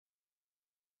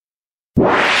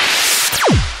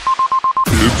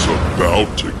It's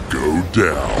about to go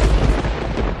down.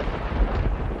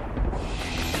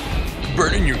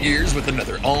 Burning your ears with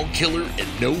another all-killer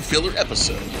and no-filler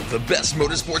episode of the best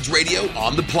motorsports radio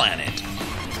on the planet.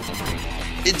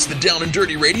 It's the Down and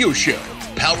Dirty Radio Show,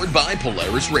 powered by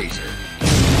Polaris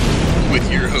RZR.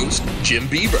 With your host, Jim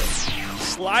Beaver.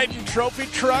 Sliding trophy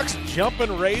trucks,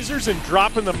 jumping razors, and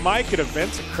dropping the mic at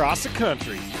events across the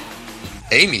country.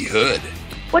 Amy Hood.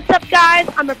 What's up, guys?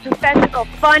 I'm a professional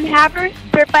fun haver,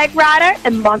 dirt bike rider,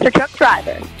 and monster truck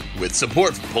driver. With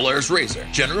support from Polaris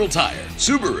RZR, General Tire,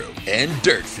 Subaru, and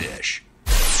Dirtfish.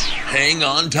 Hang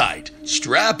on tight,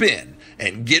 strap in,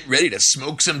 and get ready to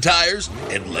smoke some tires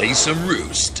and lay some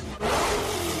roost.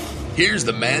 Here's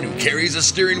the man who carries a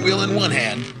steering wheel in one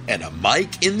hand and a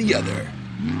mic in the other.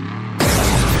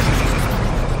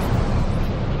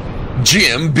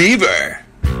 Jim Beaver.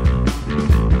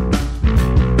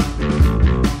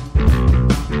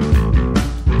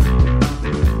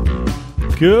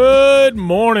 Good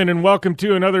morning and welcome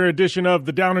to another edition of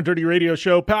the Down and Dirty Radio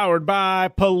Show powered by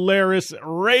Polaris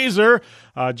RZR.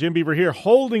 Jim Beaver here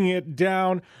holding it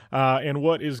down in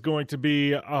what is going to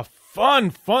be a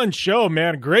fun show,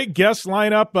 man. Great guest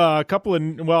lineup. A couple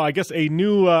of, well, I guess a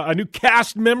new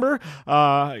cast member,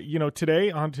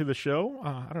 today onto the show.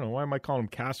 I don't know. Why am I calling them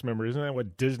cast members? Isn't that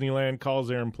what Disneyland calls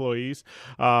their employees?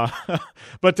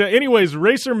 But anyways,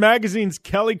 Racer Magazine's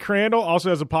Kelly Crandall also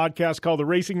has a podcast called the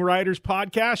Racing Riders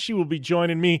Podcast. She will be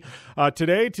joining me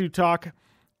today to talk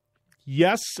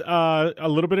yes, a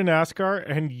little bit of NASCAR,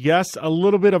 and yes, a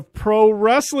little bit of pro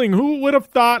wrestling. Who would have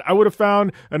thought I would have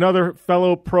found another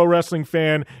fellow pro wrestling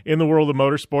fan in the world of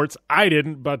motorsports? I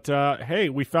didn't, but hey,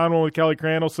 we found one with Kelly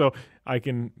Crandall, so I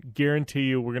can guarantee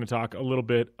you we're going to talk a little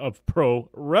bit of pro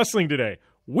wrestling today.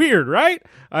 Weird, right?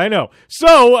 I know.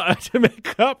 So, to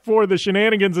make up for the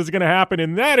shenanigans that's going to happen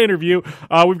in that interview,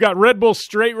 we've got Red Bull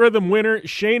Straight Rhythm winner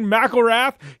Shane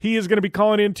McElrath. He is going to be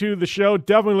calling into the show.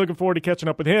 Definitely looking forward to catching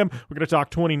up with him. We're going to talk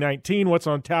 2019, what's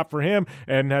on tap for him,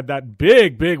 and had that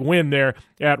big win there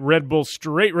at Red Bull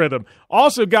Straight Rhythm.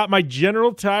 Also got my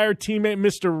General Tire teammate,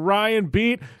 Mr. Ryan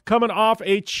Beat, coming off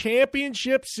a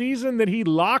championship season that he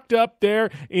locked up there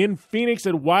in Phoenix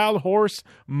at Wild Horse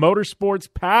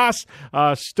Motorsports Pass.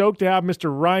 Stoked to have Mr.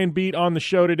 Ryan Beat on the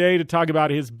show today to talk about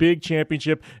his big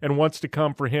championship and what's to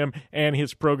come for him and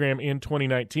his program in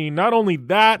 2019. Not only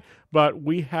that, but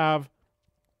we have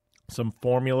some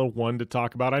Formula One to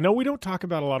talk about. I know we don't talk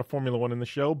about a lot of Formula One in the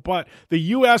show, but the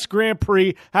U.S. Grand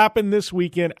Prix happened this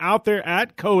weekend out there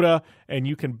at COTA, and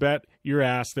you can bet your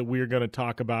ass that we are going to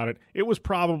talk about it. It was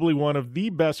probably one of the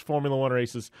best Formula One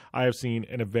races I have seen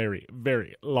in a very,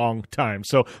 very long time.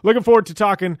 So looking forward to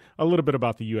talking a little bit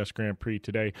about the U.S. Grand Prix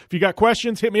today. If you got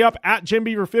questions, hit me up at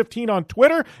JimBeaver15 on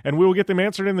Twitter, and we will get them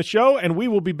answered in the show, and we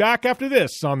will be back after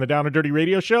this on the Down and Dirty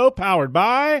Radio Show, powered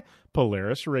by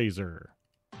Polaris RZR.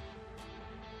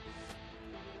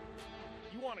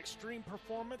 Extreme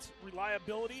performance,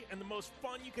 reliability, and the most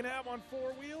fun you can have on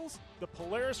four wheels? The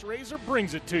Polaris RZR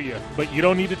brings it to you. But you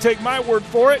don't need to take my word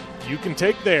for it. You can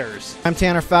take theirs. I'm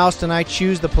Tanner Faust, and I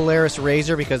choose the Polaris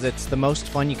RZR because it's the most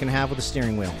fun you can have with a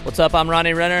steering wheel. What's up? I'm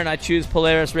Ronnie Renner, and I choose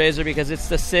Polaris RZR because it's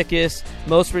the sickest,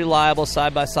 most reliable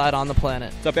side-by-side on the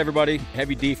planet. What's up, everybody?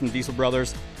 Heavy D from Diesel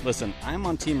Brothers. Listen, I'm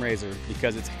on Team RZR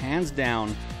because it's hands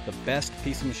down the best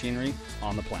piece of machinery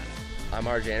on the planet. I'm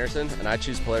RJ Anderson, and I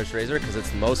choose Polaris RZR because it's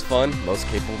the most fun, most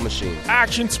capable machine.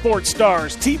 Action sports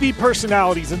stars, TV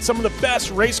personalities, and some of the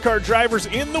best race car drivers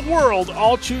in the world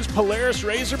all choose Polaris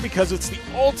RZR because it's the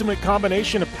ultimate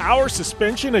combination of power,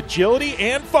 suspension, agility,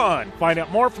 and fun. Find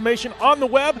out more information on the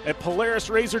web at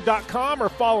PolarisRZR.com or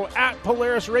follow at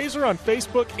Polaris RZR on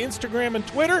Facebook, Instagram, and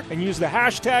Twitter, and use the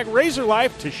hashtag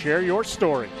RazorLife to share your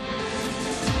story.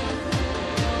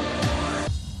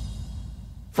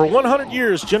 For 100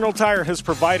 years, General Tire has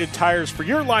provided tires for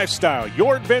your lifestyle,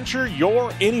 your adventure,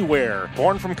 your anywhere.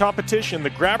 Born from competition, the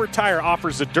Grabber tire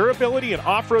offers the durability and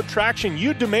off-road traction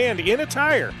you demand in a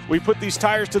tire. We put these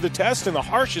tires to the test in the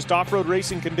harshest off-road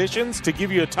racing conditions to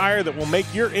give you a tire that will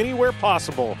make your anywhere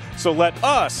possible. So let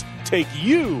us take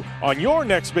you on your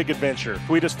next big adventure.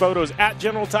 Tweet us photos at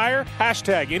General Tire,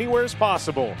 hashtag anywhere is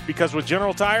possible. Because with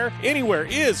General Tire, anywhere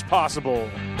is possible.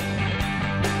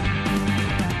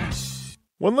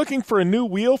 When looking for a new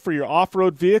wheel for your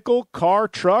off-road vehicle, car,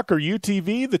 truck, or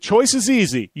UTV, the choice is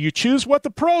easy. You choose what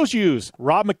the pros use.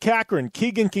 Rob McCachran,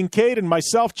 Keegan Kincaid, and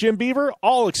myself, Jim Beaver,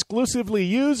 all exclusively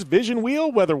use Vision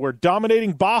Wheel, whether we're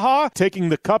dominating Baja, taking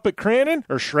the cup at Crandall,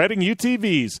 or shredding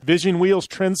UTVs. Vision Wheel's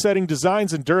trend-setting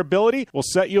designs and durability will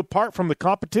set you apart from the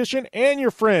competition and your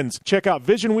friends. Check out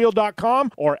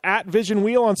visionwheel.com or at Vision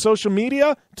Wheel on social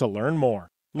media to learn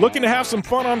more. Looking to have some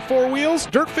fun on four wheels?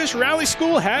 Dirtfish Rally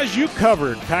School has you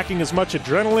covered. Packing as much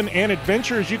adrenaline and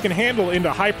adventure as you can handle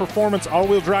into high-performance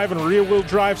all-wheel drive and rear-wheel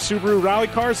drive Subaru rally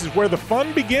cars is where the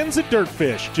fun begins at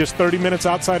Dirtfish. Just 30 minutes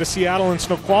outside of Seattle in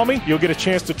Snoqualmie, you'll get a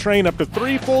chance to train up to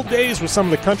 3 full days with some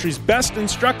of the country's best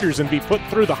instructors and be put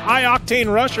through the high-octane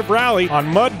rush of rally on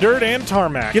mud, dirt, and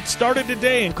tarmac. Get started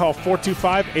today and call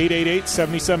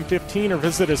 425-888-7715 or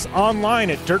visit us online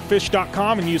at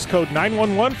dirtfish.com and use code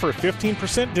 911 for a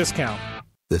 15% discount.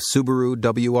 The Subaru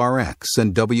WRX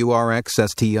and WRX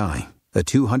STI, a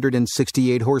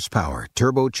 268 horsepower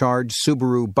turbocharged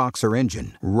Subaru Boxer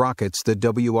engine, rockets the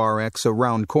WRX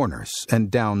around corners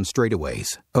and down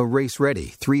straightaways. A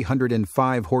race-ready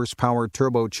 305 horsepower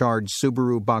turbocharged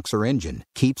Subaru Boxer engine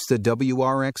keeps the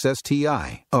WRX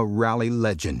STI a rally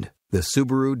legend. The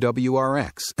Subaru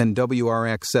WRX and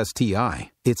WRX STI,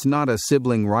 it's not a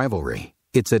sibling rivalry,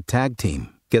 it's a tag team.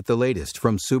 Get the latest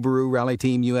from Subaru Rally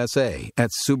Team USA at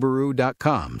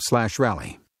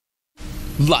Subaru.com/rally.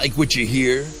 Like what you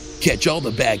hear? Catch all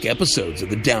the back episodes of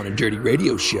the Down and Dirty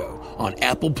Radio Show on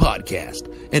Apple Podcast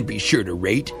and be sure to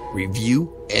rate,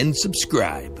 review, and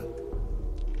subscribe.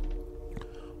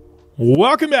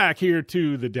 Welcome back here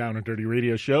to the Down and Dirty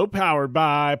Radio Show, powered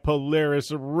by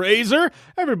Polaris RZR,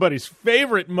 everybody's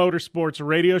favorite motorsports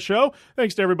radio show.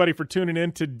 Thanks to everybody for tuning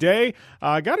in today.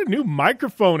 I got a new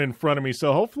microphone in front of me,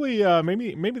 so hopefully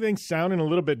maybe things sounding a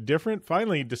little bit different.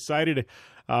 Finally decided,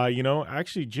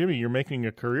 actually, Jimmy, you're making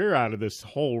a career out of this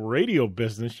whole radio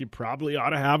business. You probably ought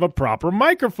to have a proper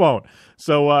microphone.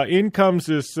 So in comes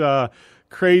this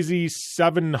crazy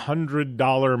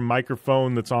 $700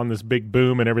 microphone that's on this big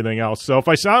boom and everything else. So if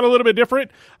I sound a little bit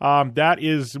different, that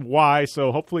is why.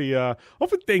 So hopefully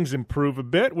things improve a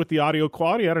bit with the audio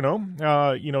quality. I don't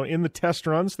know. In the test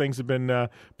runs, things have been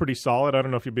pretty solid. I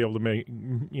don't know if you'll be able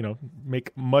to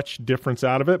make much difference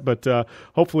out of it, but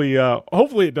hopefully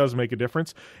it does make a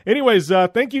difference. Anyways,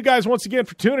 thank you guys once again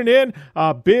for tuning in.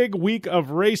 Big week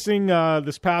of racing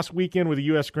this past weekend with the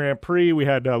U.S. Grand Prix. We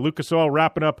had Lucas Oil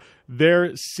wrapping up their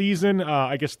season,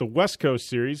 I guess the West Coast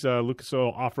Series, Lucas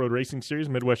Oil Off-Road Racing Series,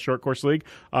 Midwest Short Course League.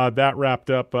 That wrapped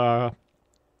up a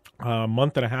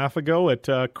month and a half ago at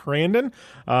Crandall.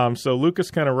 So Lucas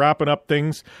kind of wrapping up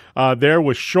things there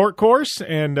with short course,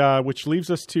 and which leaves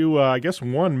us to, I guess,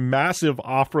 one massive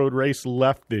off-road race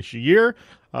left this year,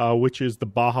 which is the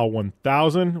Baja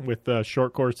 1000 with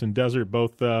short course and desert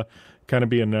both kind of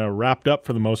being wrapped up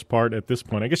for the most part at this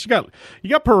point. I guess you got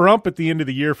Pahrump at the end of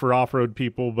the year for off-road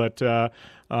people, but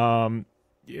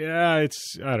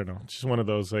it's, I don't know, it's just one of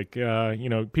those,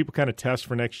 people kind of test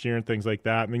for next year and things like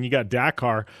that. And then you got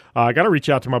Dakar. I got to reach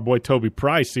out to my boy Toby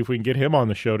Price, see if we can get him on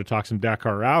the show to talk some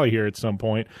Dakar Rally here at some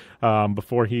point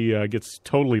before he gets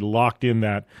totally locked in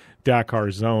that Dakar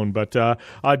zone. But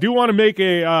I do want to make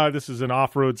this is an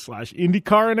off-road /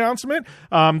 IndyCar announcement,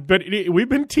 but we've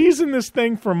been teasing this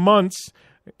thing for months.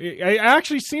 It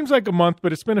actually seems like a month,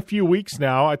 but it's been a few weeks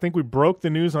now. I think we broke the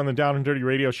news on the Down and Dirty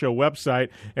Radio Show website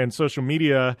and social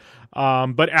media.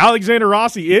 But Alexander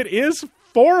Rossi, it is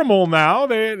formal now.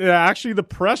 Actually, the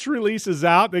press release is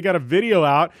out. They got a video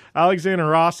out. Alexander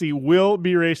Rossi will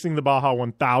be racing the Baja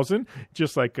 1000,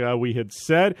 just like we had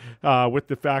said, with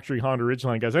the factory Honda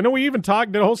Ridgeline guys. I know we even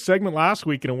did a whole segment last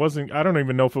week, and it wasn't, I don't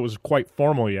even know if it was quite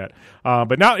formal yet.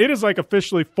 But now it is like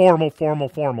officially formal.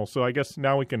 So I guess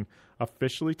now we can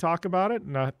officially talk about it.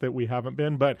 Not that we haven't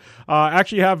been, but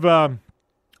actually have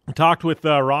talked with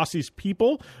Rossi's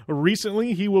people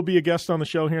recently. He will be a guest on the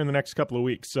show here in the next couple of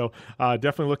weeks. So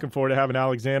definitely looking forward to having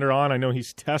Alexander on. I know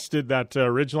he's tested that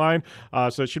Ridgeline,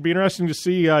 so it should be interesting to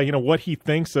see what he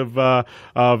thinks of the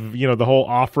whole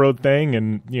off-road thing,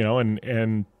 and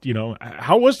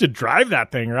how it was to drive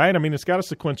that thing, right? I mean, it's got a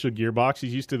sequential gearbox.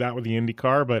 He's used to that with the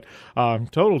IndyCar, but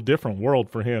total different world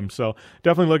for him. So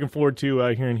definitely looking forward to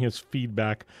hearing his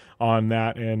feedback on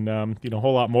that, and a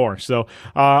whole lot more. So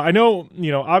I know,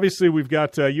 obviously we've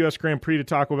got U.S. Grand Prix to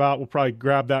talk about. We'll probably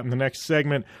grab that in the next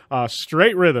segment.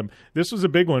 Straight Rhythm. This was a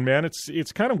big one, man.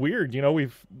 It's kind of weird.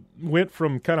 We've went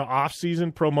from kind of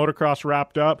off-season pro motocross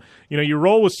wrapped up. You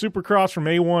roll with Supercross from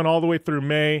A1 all the way through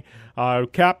May,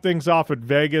 cap things off at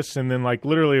Vegas, and then like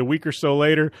literally a week or so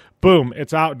later, boom,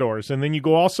 it's outdoors. And then you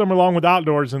go all summer long with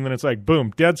outdoors, and then it's like,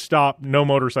 boom, dead stop, no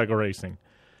motorcycle racing.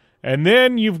 And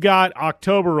then you've got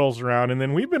October rolls around, and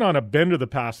then we've been on a bender the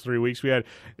past 3 weeks. We had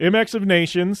MX of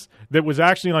Nations that was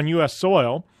actually on U.S.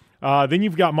 soil. Then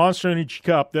you've got Monster Energy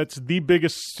Cup. That's the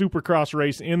biggest supercross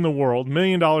race in the world, $1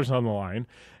 million on the line.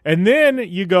 And then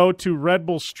you go to Red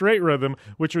Bull Straight Rhythm,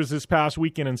 which was this past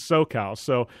weekend in SoCal.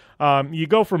 So you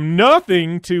go from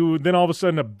nothing to then all of a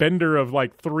sudden a bender of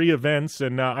like 3 events.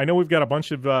 And I know we've got a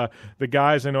bunch of the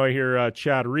guys. I know I hear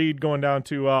Chad Reed going down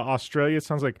to Australia. It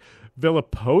sounds like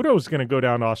Villapoto is going to go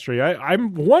down to Australia.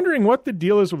 I'm wondering what the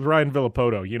deal is with Ryan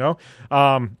Villapoto, you know?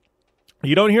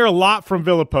 You don't hear a lot from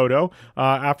Villapoto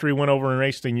after he went over and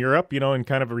raced in Europe, you know, and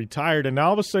kind of retired. And now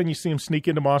all of a sudden you see him sneak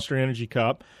into Monster Energy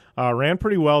Cup. Ran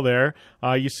pretty well there.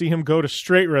 You see him go to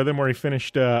Straight Rhythm where he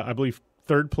finished, I believe,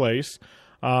 3rd place.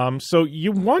 So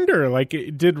you wonder, like,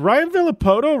 did Ryan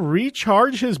Villapoto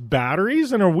recharge his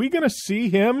batteries, and are we going to see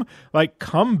him, like,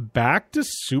 come back to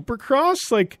Supercross?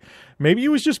 Like, maybe he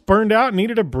was just burned out and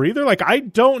needed a breather. Like, I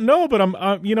don't know, but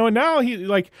I'm, you know, now he,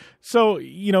 like, so,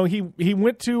 you know, he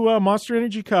went to Monster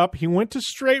Energy Cup, he went to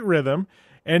Straight Rhythm,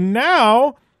 and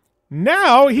now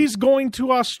he's going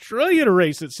to Australia to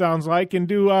race, it sounds like, and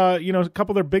do, you know, a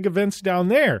couple of their big events down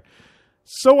there.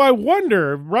 So I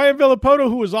wonder, Ryan Villapoto,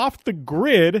 who was off the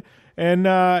grid and,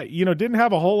 you know, didn't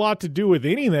have a whole lot to do with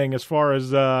anything as far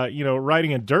as, you know,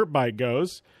 riding a dirt bike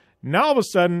goes, now all of a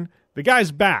sudden the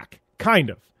guy's back, kind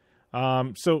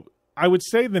of. So I would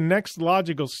say the next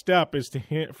logical step is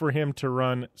for him to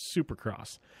run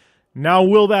Supercross. Now,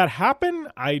 will that happen?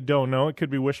 I don't know. It could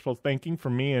be wishful thinking for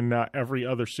me and every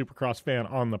other Supercross fan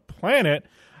on the planet,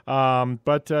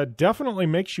 but definitely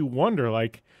makes you wonder,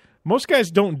 like, most guys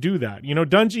don't do that. You know,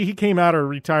 Dungey, he came out of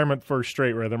retirement for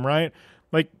Straight Rhythm, right?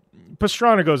 Like,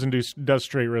 Pastrana goes and does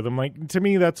Straight Rhythm. Like, to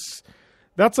me, that's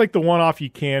like the one-off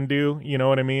you can do, you know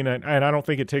what I mean? And I don't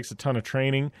think it takes a ton of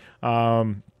training.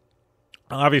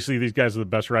 Obviously, these guys are the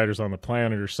best riders on the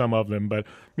planet, or some of them, but,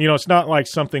 you know, it's not like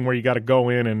something where you got to go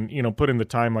in and, you know, put in the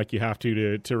time like you have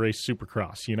to race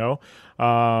Supercross, you know?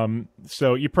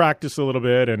 So you practice a little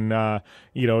bit and,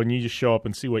 you know, and you just show up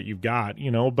and see what you've got,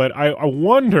 you know? But I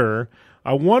wonder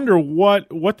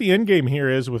what the end game here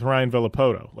is with Ryan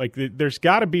Villapoto. Like, there's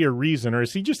got to be a reason, or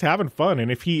is he just having fun?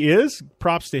 And if he is,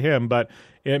 props to him, but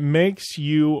it makes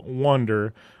you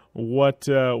wonder what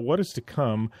is to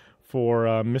come for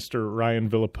Mr. Ryan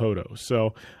Villapoto.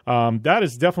 So that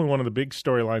is definitely one of the big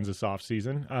storylines this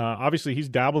offseason. Obviously, he's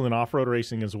dabbled in off-road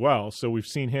racing as well. So we've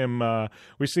seen him in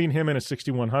a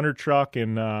 6100 truck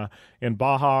in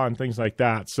Baja and things like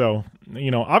that. So,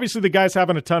 you know, obviously the guy's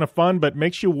having a ton of fun, but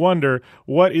makes you wonder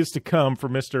what is to come for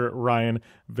Mr. Ryan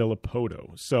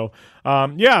Villapoto. So,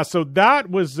 so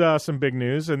that was some big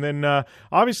news. And then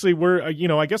obviously we're, you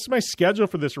know, I guess my schedule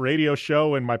for this radio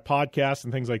show and my podcast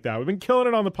and things like that. We've been killing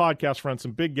it on the podcast front,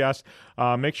 some big guests.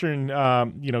 Make sure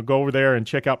and, you know, go over there and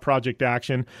check out Project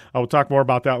Action. We'll talk more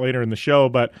about that later in the show,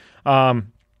 but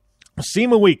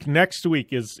SEMA week next week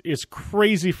is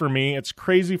crazy for me. It's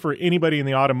crazy for anybody in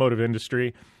the automotive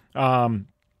industry.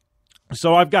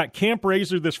 So I've got Camp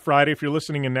Razor this Friday. If you're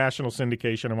listening in national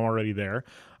syndication, I'm already there.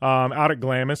 Out at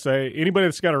Glamis. Anybody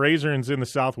that's got a Razor and is in the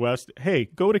Southwest, hey,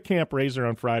 go to Camp Razor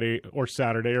on Friday or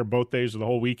Saturday or both days or the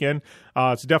whole weekend.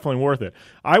 It's definitely worth it.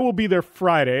 I will be there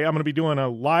Friday. I'm going to be doing a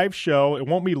live show. It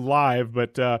won't be live,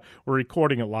 but we're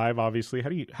recording it live, obviously.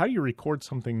 How do you record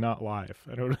something not live?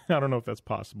 I don't know if that's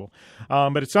possible.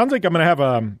 But it sounds like I'm going to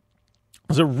have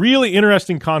it's a really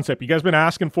interesting concept. You guys have been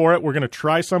asking for it. We're going to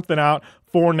try something out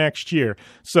for next year.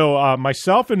 So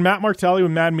myself and Matt Martelli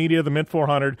with Mad Media, the Mint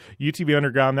 400, UTV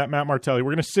Underground, that Matt Martelli,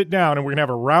 we're going to sit down and we're going to have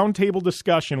a roundtable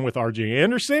discussion with RJ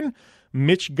Anderson,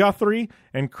 Mitch Guthrie,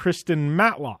 and Kristen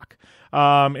Matlock.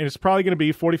 And it's probably going to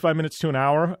be 45 minutes to an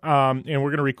hour, and we're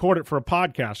going to record it for a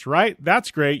podcast, right?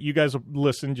 That's great. You guys will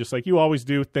listen just like you always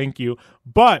do. Thank you.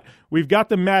 But we've got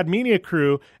the Mad Media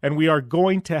crew, and we are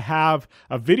going to have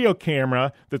a video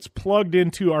camera that's plugged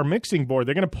into our mixing board.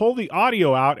 They're going to pull the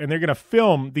audio out, and they're going to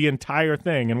film the entire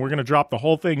thing, and we're going to drop the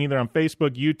whole thing either on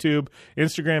Facebook, YouTube,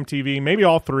 Instagram TV, maybe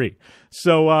all three.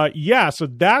 So, so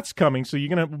that's coming. So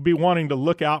you're going to be wanting to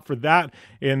look out for that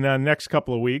in the next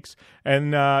couple of weeks.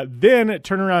 And then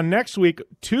turn around next week,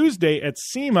 Tuesday at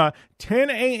SEMA, 10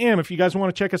 a.m. If you guys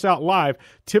want to check us out live,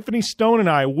 Tiffany Stone and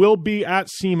I will be at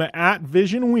SEMA at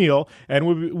Vision Wheel,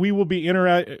 and we will be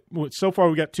so far,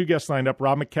 we got 2 guests lined up,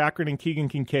 Rob McCachran and Keegan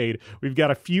Kincaid. We've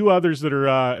got a few others that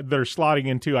are slotting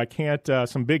in too. I can't,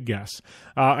 some big guests.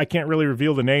 I can't really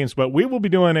reveal the names, but we will be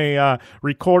doing a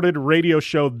recorded radio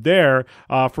show there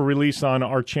for release on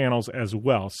our channels as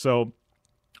well. So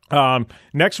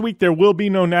Next week, there will be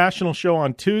no national show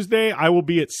on Tuesday. I will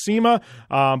be at SEMA,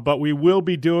 but we will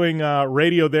be doing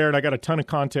radio there, and I got a ton of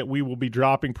content we will be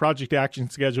dropping. Project Action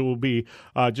schedule will be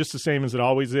just the same as it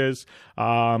always is,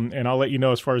 and I'll let you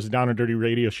know as far as the Down and Dirty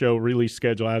radio show release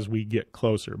schedule as we get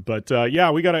closer. But,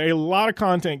 yeah, we got a lot of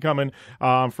content coming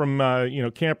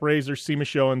from, Camp Razor, SEMA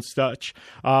show, and such.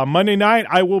 Monday night,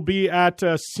 I will be at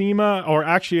SEMA, or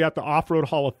actually at the Off-Road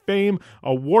Hall of Fame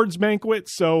Awards Banquet,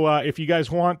 so if you guys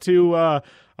want to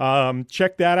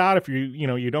check that out. If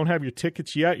you don't have your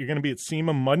tickets yet, you're going to be at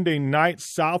SEMA Monday night,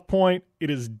 South Point. It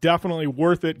is definitely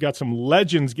worth it. Got some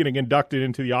legends getting inducted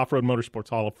into the Off-Road Motorsports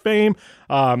Hall of Fame.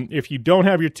 If you don't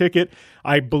have your ticket,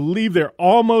 I believe they're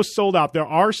almost sold out. There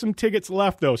are some tickets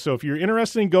left, though. So if you're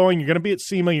interested in going, you're going to be at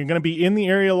SEMA. You're going to be in the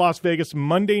area of Las Vegas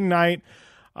Monday night.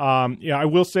 I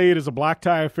will say it is a black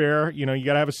tie affair. You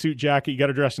got to have a suit jacket. You got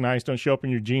to dress nice. Don't show up in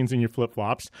your jeans and your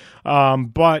flip-flops.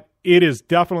 But it is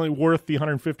definitely worth the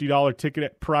 $150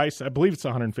 ticket price. I believe it's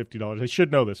 $150. I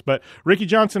should know this. But Ricky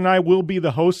Johnson and I will be the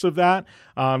hosts of that.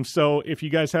 So if you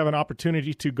guys have an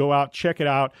opportunity to go out, check it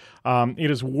out.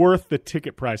 It is worth the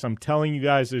ticket price. I'm telling you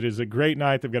guys, it is a great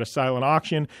night. They've got a silent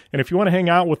auction. And if you want to hang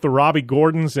out with the Robbie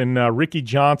Gordons and Ricky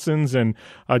Johnsons and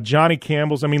Johnny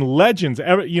Campbells, legends,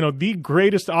 the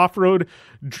greatest off-road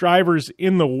drivers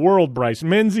in the world, Bryce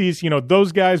Menzies,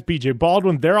 those guys, BJ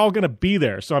Baldwin, they're all going to be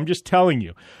there. So I'm just telling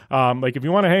you. If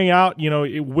you want to hang out,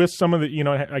 with some of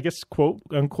the, I guess, quote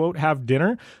unquote, have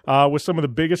dinner with some of the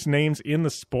biggest names in the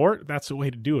sport, that's the way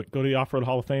to do it. Go to the Off-Road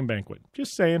Hall of Fame banquet.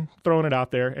 Just saying, throwing it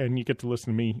out there, and you get to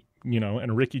listen to me,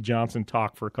 and Ricky Johnson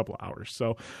talk for a couple of hours.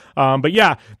 So, but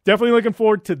yeah, definitely looking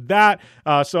forward to that.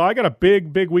 So I got a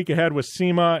big week ahead with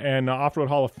SEMA and Off-Road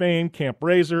Hall of Fame, Camp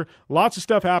Razor. Lots of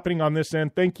stuff happening on this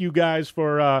end. Thank you guys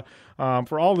for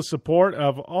all the support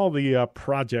of all the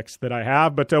projects that I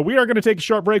have. But we are going to take a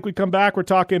short break. We come back. We're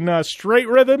talking straight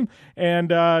rhythm and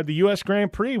the U.S.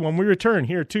 Grand Prix when we return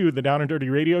here to the Down and Dirty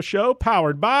Radio Show,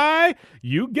 powered by,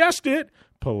 you guessed it,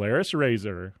 Polaris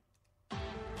Razor.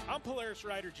 I'm Polaris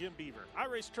rider Jim Beaver. I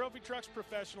race trophy trucks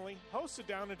professionally, host a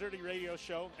Down and Dirty radio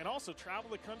show, and also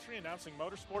travel the country announcing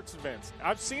motorsports events.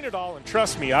 I've seen it all, and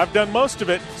trust me, I've done most of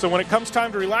it. So when it comes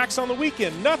time to relax on the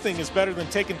weekend, nothing is better than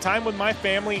taking time with my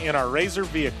family in our Razor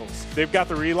vehicles. They've got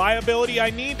the reliability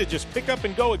I need to just pick up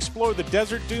and go explore the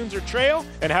desert, dunes, or trail,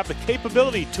 and have the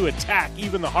capability to attack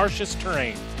even the harshest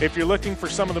terrain. If you're looking for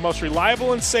some of the most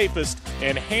reliable and safest,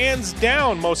 and hands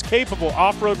down most capable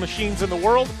off-road machines in the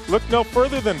world, look no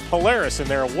further than Polaris and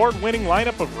their award-winning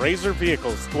lineup of Razor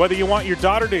vehicles. Whether you want your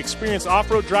daughter to experience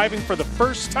off-road driving for the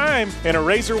first time in a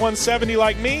Razor 170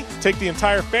 like me, take the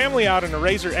entire family out in a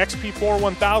Razor XP4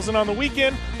 1000 on the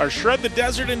weekend, or shred the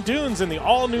desert and dunes in the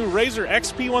all-new Razor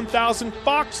XP 1000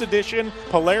 Fox Edition,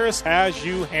 Polaris has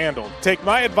you handled. Take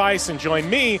my advice and join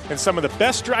me and some of the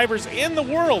best drivers in the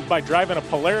world by driving a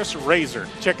Polaris Razor.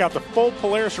 Check out the full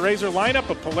Polaris Razor lineup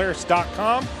at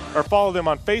Polaris.com or follow them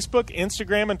on Facebook,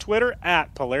 Instagram, and Twitter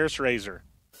at Polaris Razor.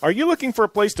 Are you looking for a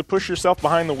place to push yourself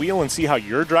behind the wheel and see how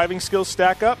your driving skills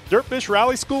stack up? Dirtfish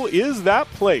Rally School is that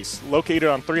place. Located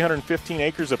on 315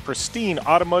 acres of pristine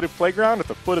automotive playground at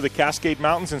the foot of the Cascade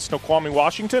Mountains in Snoqualmie,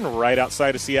 Washington, right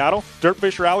outside of Seattle,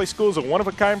 Dirtfish Rally School is a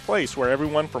one-of-a-kind place where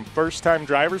everyone from first-time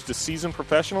drivers to seasoned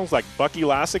professionals like Bucky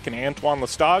Lassick and Antoine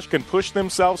Lestage can push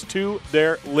themselves to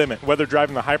their limit. Whether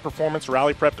driving the high-performance,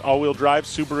 rally-prepped all-wheel drive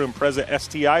Subaru Impreza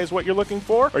STI is what you're looking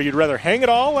for, or you'd rather hang it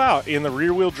all out in the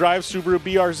rear-wheel drive Subaru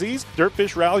BRZ,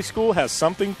 Dirtfish Rally School has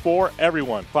something for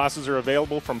everyone. Classes are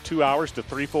available from 2 hours to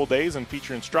 3 full days and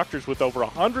feature instructors with over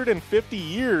 150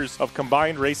 years of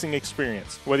combined racing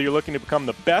experience. Whether you're looking to become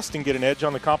the best and get an edge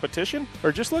on the competition,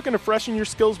 or just looking to freshen your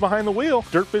skills behind the wheel,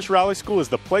 Dirtfish Rally School is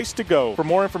the place to go. For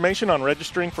more information on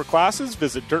registering for classes,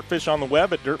 visit Dirtfish on the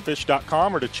web at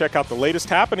dirtfish.com, or to check out the latest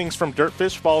happenings from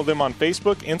Dirtfish, follow them on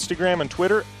Facebook, Instagram, and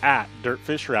Twitter at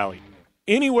Dirtfish Rally.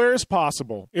 Anywhere is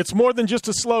possible. It's more than just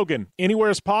a slogan.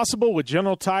 Anywhere is possible with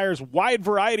General Tire's wide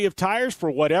variety of tires for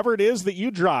whatever it is that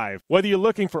you drive. Whether you're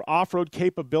looking for off-road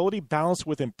capability balanced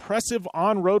with impressive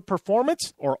on-road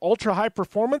performance, or ultra-high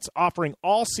performance offering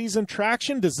all-season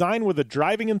traction designed with a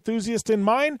driving enthusiast in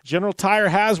mind, General Tire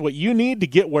has what you need to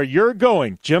get where you're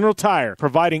going. General Tire,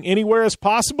 providing anywhere is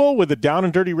possible with the Down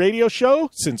and Dirty Radio Show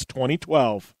since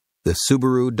 2012. The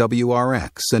Subaru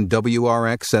WRX and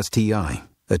WRX STI.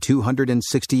 A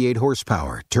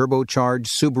 268-horsepower, turbocharged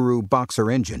Subaru Boxer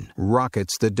engine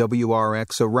rockets the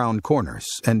WRX around corners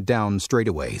and down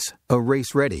straightaways. A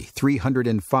race-ready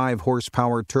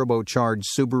 305-horsepower turbocharged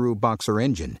Subaru Boxer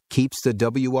engine keeps the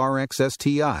WRX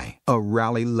STI a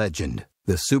rally legend.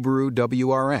 The Subaru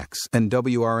WRX and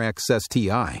WRX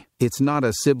STI. It's not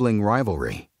a sibling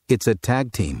rivalry. It's a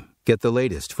tag team. Get the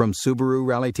latest from Subaru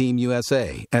Rally Team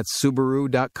USA at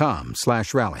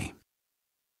Subaru.com/rally.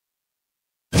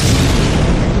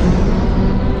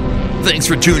 Thanks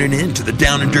for tuning in to the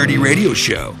Down and Dirty Radio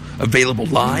Show, available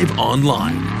live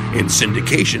online, in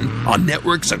syndication on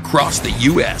networks across the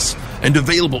U.S., and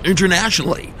available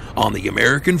internationally on the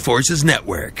American Forces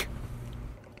Network.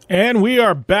 And we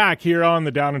are back here on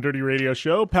the Down and Dirty Radio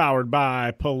Show, powered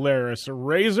by Polaris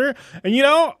Razor. And you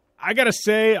know, I got to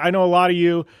say, I know a lot of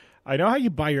you, I know how you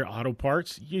buy your auto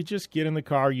parts. You just get in the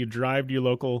car, you drive to your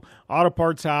local auto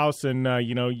parts house, and,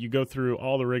 you go through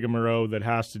all the rigmarole that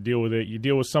has to deal with it. You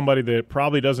deal with somebody that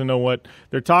probably doesn't know what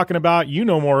they're talking about. You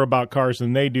know more about cars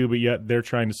than they do, but yet they're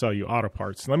trying to sell you auto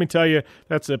parts. Let me tell you,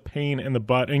 that's a pain in the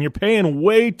butt, and you're paying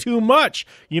way too much.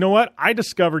 You know what? I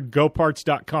discovered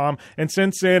GoParts.com, and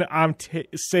since then, I'm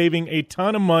saving a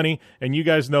ton of money, and you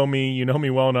guys know me. You know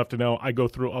me well enough to know I go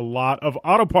through a lot of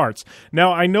auto parts.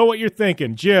 Now, I know what you're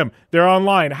thinking. Jim, they're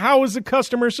online. How is the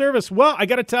customer service? Well, I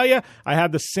got to tell you, I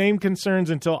had the same concerns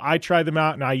until I tried them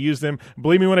out and I used them.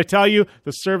 Believe me when I tell you,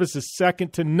 the service is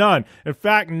second to none. In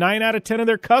fact, 9 out of 10 of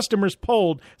their customers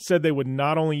polled said they would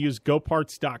not only use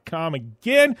GoParts.com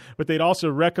again, but they'd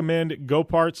also recommend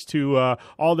GoParts to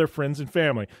all their friends and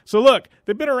family. So look,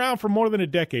 they've been around for more than a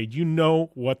decade. You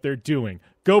know what they're doing.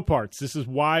 GoParts, this is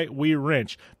why we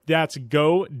wrench. That's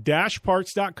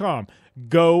go-parts.com.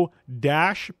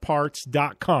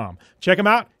 Go-parts.com. Check them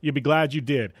out. You'll be glad you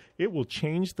did. It will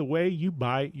change the way you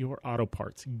buy your auto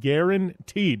parts.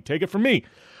 Guaranteed. Take it from me.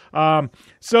 We had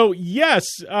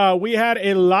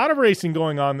a lot of racing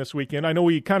going on this weekend. I know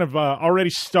we kind of already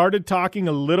started talking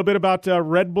a little bit about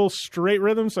Red Bull Straight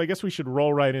Rhythm, so I guess we should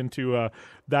roll right into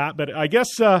that. But I guess,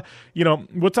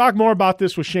 we'll talk more about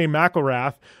this with Shane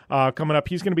McElrath coming up.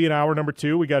 He's going to be in hour number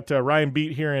 2. We got Ryan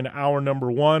Beat here in hour number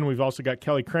 1. We've also got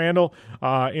Kelly Crandall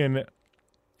in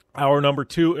hour number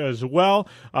 2 as well.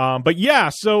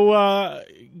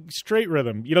 Straight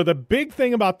Rhythm. The big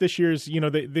thing about this year is,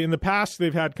 in the past,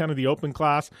 they've had kind of the open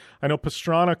class. I know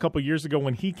Pastrana a couple years ago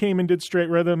when he came and did Straight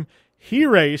Rhythm, he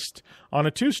raced on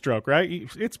a 2-stroke, right?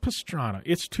 It's Pastrana.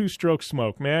 It's 2-stroke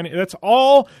smoke, man. That's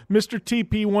all Mr.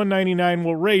 TP 199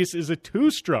 will race is a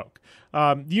 2-stroke.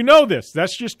 You know this.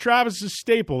 That's just Travis's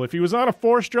staple. If he was on a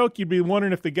 4-stroke, you'd be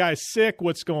wondering if the guy's sick,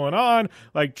 what's going on.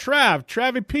 Like,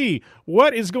 Travi P,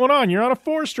 what is going on? You're on a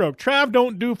 4-stroke. Trav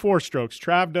don't do 4-strokes.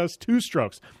 Trav does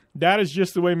 2-strokes. That is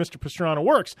just the way Mr. Pastrana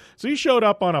works. So he showed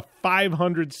up on a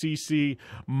 500cc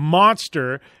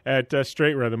monster at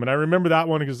Straight Rhythm. And I remember that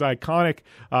one because it's iconic.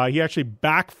 He actually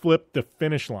backflipped the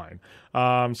finish line.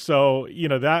 That's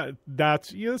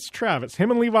Travis.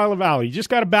 Him and Levi LaValle. You just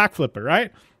got to backflip it,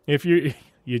 right? If you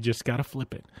just got to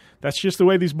flip it. That's just the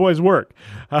way these boys work.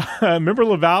 Remember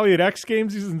LaValle at X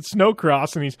Games? He's in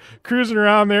snowcross, and he's cruising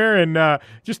around there and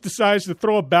just decides to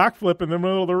throw a backflip in the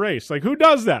middle of the race. Like, who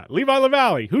does that? Levi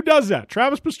LaValle. Who does that?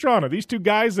 Travis Pastrana. These two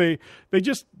guys, they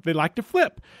like to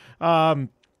flip. So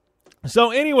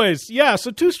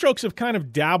 2-strokes have kind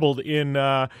of dabbled in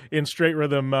Straight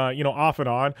Rhythm, off and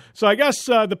on. So I guess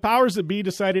the powers that be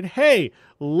decided, hey,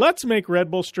 let's make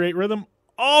Red Bull Straight Rhythm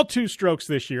all 2-strokes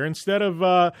this year instead of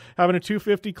having a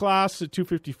 250 class, a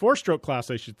 254-stroke class,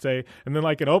 I should say, and then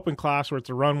like an open class where it's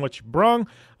a run what you brung.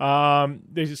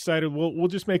 They decided we'll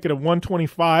just make it a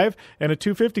 125 and a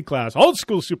 250 class. Old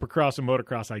school Supercross and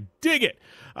motocross. I dig it.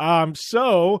 They had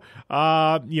the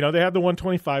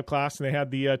 125 class and they had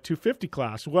the 250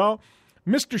 class. Well,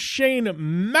 Mr. Shane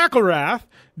McElrath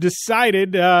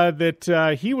decided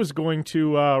that he was going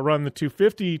to run the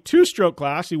 250 2-stroke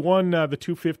class. He won the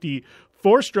 250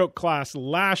 4-stroke class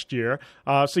last year.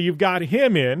 So you've got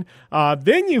him in.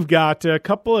 Then you've got a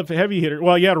couple of heavy hitters.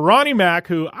 Well, you had Ronnie Mack,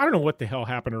 who I don't know what the hell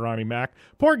happened to Ronnie Mack.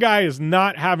 Poor guy is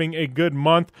not having a good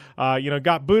month.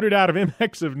 Got booted out of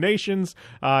MX of Nations.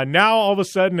 Now all of a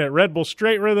sudden at Red Bull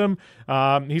Straight Rhythm,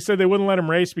 he said they wouldn't let him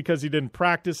race because he didn't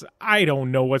practice. I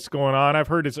don't know what's going on. I've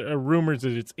heard it's rumors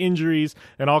that it's injuries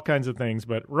and all kinds of things,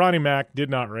 but Ronnie Mack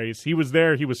did not race. He was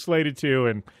there. He was slated to,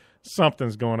 and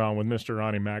something's going on with Mr.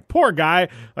 Ronnie Mack. Poor guy.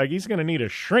 Like, he's going to need a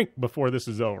shrink before this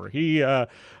is over. He's not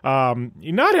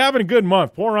having a good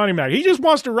month. Poor Ronnie Mack. He just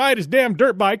wants to ride his damn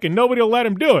dirt bike, and nobody will let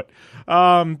him do it.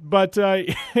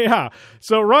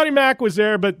 So Ronnie Mack was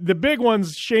there, but the big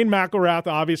one's Shane McElrath,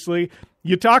 obviously.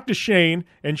 You talk to Shane,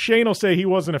 and Shane will say he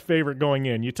wasn't a favorite going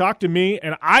in. You talk to me,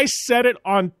 and I said it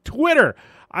on Twitter.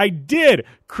 I did.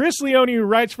 Chris Leone, who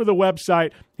writes for the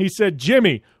website, he said,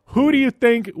 Jimmy, who do you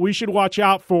think we should watch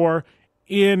out for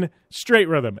in Straight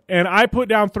Rhythm? And I put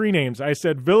down 3 names. I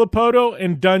said Villapoto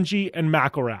and Dungey and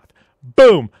McElrath.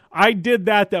 Boom. I did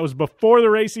that. That was before the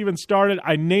race even started.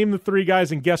 I named the 3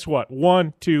 guys, and guess what?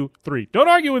 1, 2, 3. Don't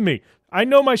argue with me. I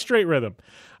know my straight rhythm.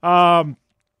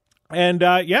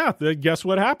 Guess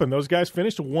what happened? Those guys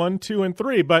finished 1, 2, and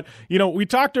 3. But, we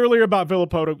talked earlier about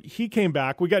Villopoto. He came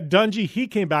back. We got Dungey. He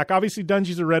came back. Obviously,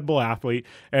 Dungey's a Red Bull athlete,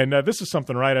 and this is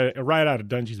something right out of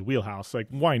Dungey's wheelhouse. Like,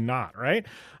 why not, right?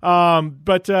 Shane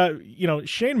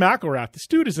McElrath, this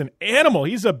dude is an animal.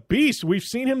 He's a beast. We've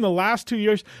seen him the last 2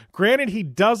 years. Granted, he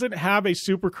doesn't have a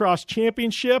Supercross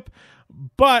championship,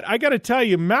 but I got to tell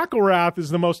you, McElrath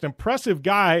is the most impressive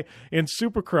guy in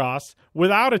Supercross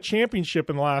without a championship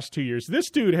in the last 2 years. This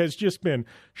dude has just been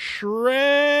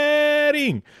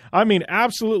shredding. I mean,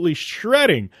 absolutely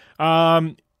shredding.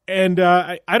 I don't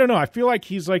know. I feel like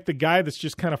he's like the guy that's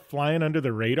just kind of flying under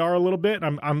the radar a little bit.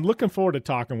 I'm looking forward to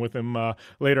talking with him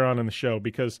later on in the show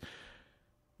because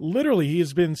literally he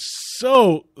has been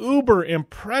so uber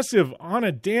impressive on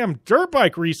a damn dirt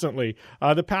bike recently,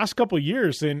 the past couple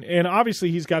years. And obviously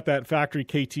he's got that factory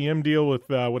KTM deal with,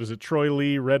 Troy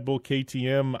Lee, Red Bull,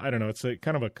 KTM. I don't know. It's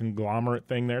kind of a conglomerate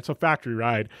thing there. It's a factory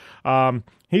ride.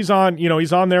 He's on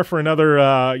there for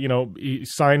another, he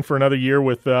signed for another year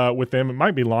with them. It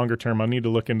might be longer term. I need to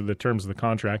look into the terms of the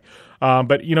contract.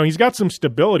 But he's got some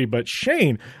stability. But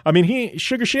Shane,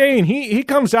 Sugar Shane, he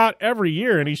comes out every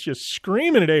year and he's just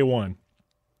screaming at A1.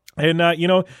 And,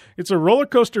 it's a roller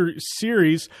coaster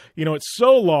series. It's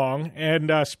so long, and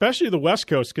especially the West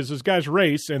Coast, because those guys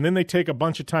race and then they take a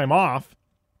bunch of time off.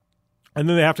 And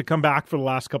then they have to come back for the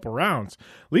last couple rounds.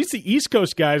 At least the East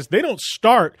Coast guys, they don't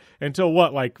start until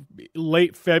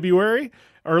late February,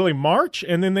 early March,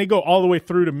 and then they go all the way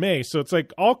through to May. So it's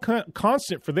like all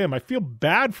constant for them. I feel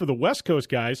bad for the West Coast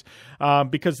guys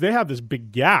because they have this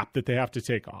big gap that they have to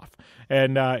take off.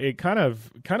 And it kind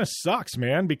of sucks,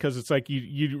 man, because it's like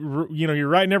you're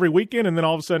riding every weekend, and then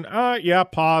all of a sudden,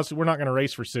 pause. We're not going to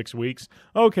race for 6 weeks.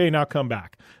 Okay, now come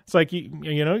back. It's like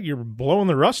you're blowing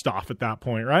the rust off at that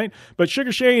point, right? But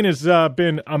Sugar Shane has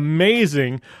been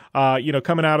amazing,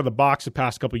 coming out of the box the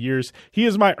past couple of years. He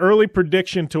is my early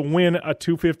prediction to win a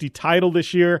 250 title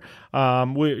this year.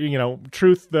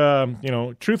 Truth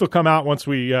will come out once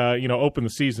we open the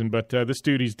season. But this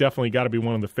dude, he's definitely got to be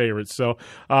one of the favorites. So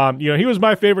he was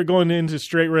my favorite going into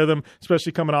straight rhythm,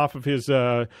 especially coming off of his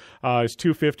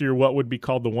 250 or what would be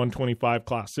called the 125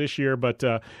 class this year. But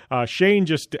Shane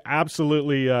just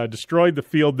absolutely destroyed the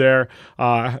field there,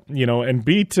 and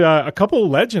beat a couple of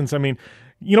legends. I mean,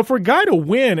 for a guy to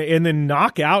win and then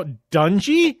knock out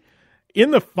Dungey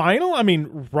in the final, I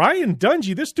mean, Ryan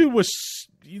Dungey, this dude was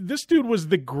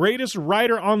the greatest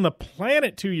rider on the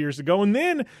planet 2 years ago. And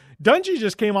then Dungey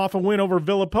just came off a win over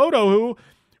Villopoto, who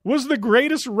was the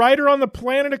greatest rider on the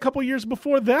planet a couple years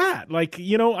before that.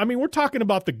 We're talking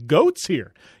about the GOATs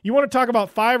here. You want to talk about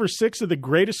 5 or 6 of the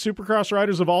greatest Supercross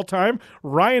riders of all time?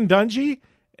 Ryan Dungey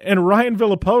and Ryan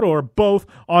Villopoto are both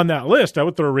on that list. I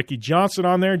would throw Ricky Johnson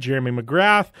on there, Jeremy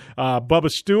McGrath, Bubba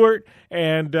Stewart,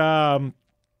 and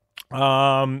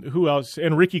who else?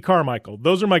 And Ricky Carmichael.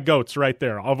 Those are my GOATs right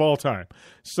there of all time.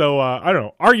 So I don't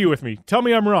know. Argue with me. Tell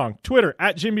me I'm wrong. Twitter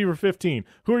at JimBeaver15.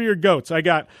 Who are your GOATs? I've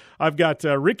got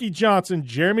Ricky Johnson,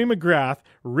 Jeremy McGrath,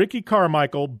 Ricky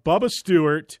Carmichael, Bubba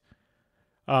Stewart,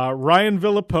 Ryan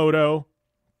Villopoto,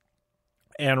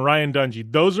 and Ryan Dungey.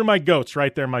 Those are my GOATs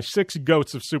right there, my 6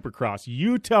 GOATs of Supercross.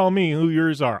 You tell me who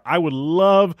yours are. I would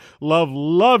love, love,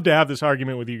 love to have this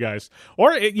argument with you guys.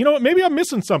 Or, maybe I'm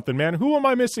missing something, man. Who am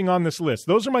I missing on this list?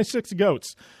 Those are my 6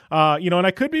 GOATs. And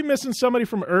I could be missing somebody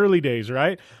from early days,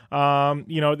 right? And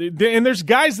there's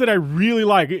guys that I really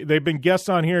like. They've been guests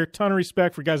on here. Ton of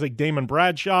respect for guys like Damon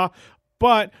Bradshaw.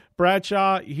 But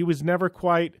Bradshaw, he was never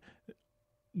quite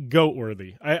GOAT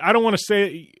worthy. I don't want to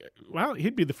say, well,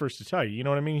 he'd be the first to tell you. You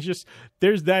know what I mean? He's just,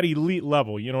 there's that elite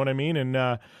level. You know what I mean? And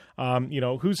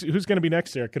who's going to be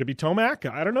next there? Could it be Tomac?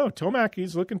 I don't know. Tomac,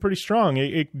 he's looking pretty strong.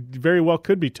 It very well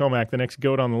could be Tomac, the next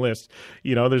GOAT on the list.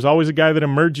 There's always a guy that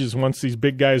emerges once these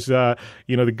big guys, the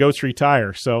GOATs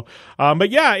retire. So, but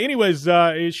yeah, anyways,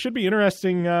 it should be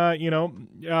interesting,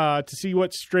 to see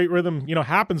what straight rhythm,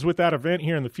 happens with that event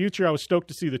here in the future. I was stoked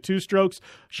to see the 2-strokes.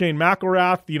 Shane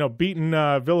McElrath, beating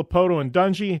Villopoto and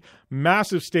Dungey.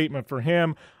 Massive statement for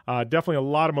him. Definitely a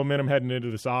lot of momentum heading into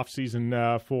this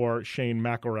offseason for Shane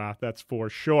McElrath, that's for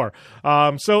sure.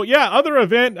 Other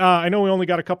event. I know we only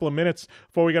got a couple of minutes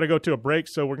before we got to go to a break,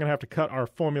 so we're going to have to cut our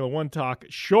Formula One talk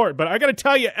short. But I got to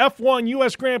tell you, F1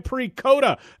 U.S. Grand Prix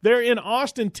COTA, they're in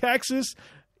Austin, Texas.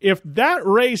 If that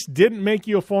race didn't make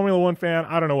you a Formula One fan,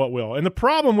 I don't know what will. And the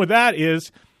problem with that is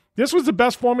this was the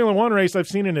best Formula One race I've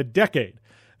seen in a decade.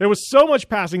 There was so much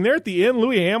passing there at the end.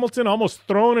 Louis Hamilton almost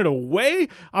throwing it away.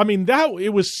 I mean,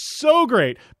 it was so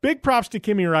great. Big props to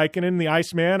Kimi Räikkönen, the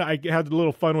Iceman. I had a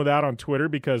little fun with that on Twitter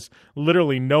because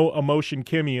literally no emotion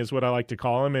Kimi is what I like to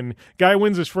call him. And guy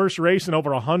wins his first race in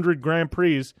over 100 Grand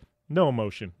Prix. No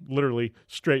emotion, literally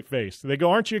straight face. They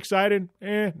go, aren't you excited?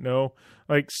 No.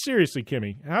 Like, seriously,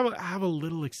 Kimi, have a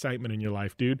little excitement in your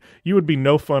life, dude. You would be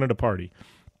no fun at a party.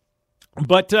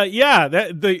 But,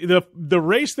 the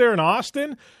race there in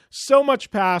Austin, so much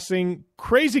passing,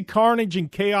 crazy carnage and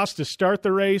chaos to start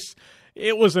the race.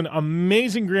 It was an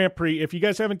amazing Grand Prix. If you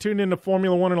guys haven't tuned into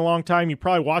Formula One in a long time, you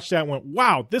probably watched that and went,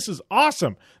 wow, this is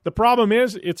awesome. The problem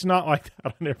is it's not like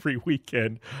that on every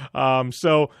weekend.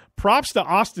 So props to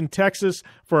Austin, Texas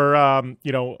for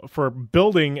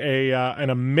building an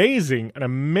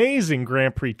amazing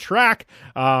Grand Prix track.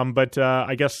 But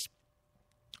I guess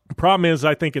the problem is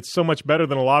I think it's so much better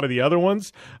than a lot of the other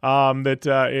ones that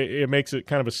it makes it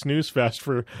kind of a snooze fest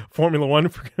for Formula One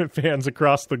fans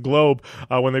across the globe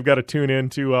when they've got to tune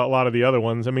into a lot of the other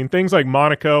ones. I mean, things like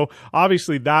Monaco,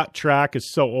 obviously that track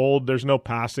is so old, there's no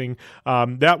passing.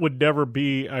 That would never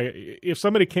be if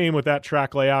somebody came with that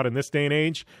track layout in this day and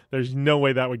age, there's no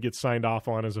way that would get signed off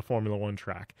on as a Formula One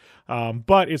track.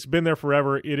 But it's been there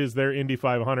forever. It is their Indy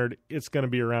 500. It's going to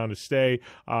be around to stay.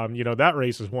 That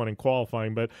race is won in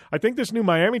qualifying, but I think this new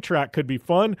Miami track could be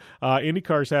fun.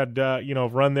 IndyCar's had,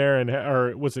 run there,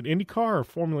 or was it IndyCar or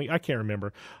Formula? I can't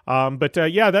remember. But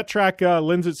that track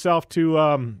lends itself to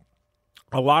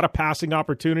a lot of passing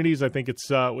opportunities. I think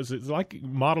it's was it like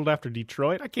modeled after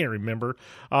Detroit? I can't remember.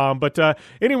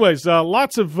 Anyways,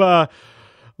 lots of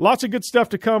good stuff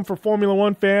to come for Formula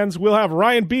One fans. We'll have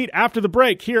Ryan Beat after the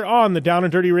break here on the Down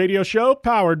and Dirty Radio Show,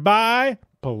 powered by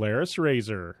Polaris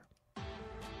RZR.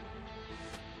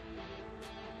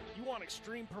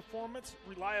 Extreme performance,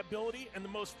 reliability, and the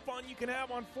most fun you can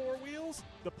have on four wheels?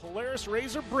 The Polaris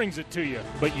RZR brings it to you.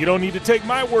 But you don't need to take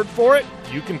my word for it.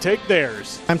 You can take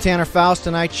theirs. I'm Tanner Faust,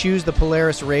 and I choose the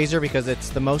Polaris RZR because it's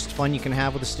the most fun you can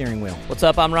have with a steering wheel. What's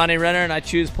up? I'm Ronnie Renner, and I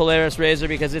choose Polaris RZR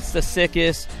because it's the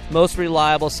sickest, most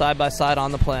reliable side-by-side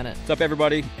on the planet. What's up,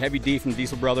 everybody? Heavy D from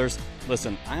Diesel Brothers.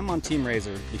 Listen, I'm on Team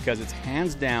RZR because it's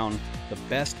hands down the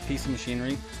best piece of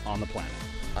machinery on the planet.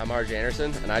 I'm RJ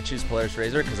Anderson, and I choose Polaris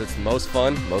RZR because it's the most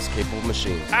fun, most capable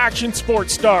machine. Action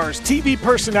sports stars, TV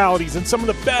personalities, and some of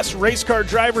the best race car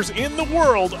drivers in the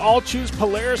world all choose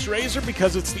Polaris RZR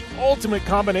because it's the ultimate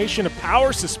combination of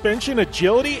power, suspension,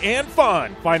 agility, and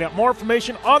fun. Find out more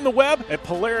information on the web at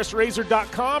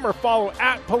PolarisRZR.com or follow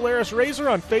at Polaris RZR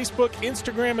on Facebook,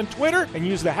 Instagram, and Twitter, and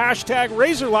use the hashtag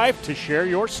RazorLife to share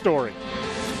your story.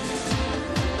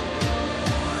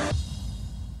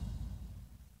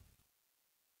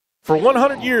 For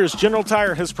 100 years, General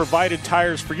Tire has provided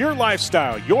tires for your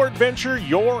lifestyle, your adventure,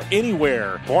 your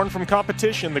anywhere. Born from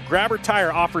competition, the Grabber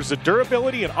tire offers the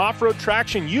durability and off-road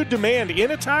traction you demand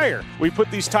in a tire. We put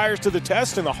these tires to the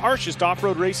test in the harshest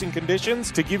off-road racing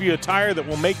conditions to give you a tire that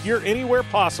will make your anywhere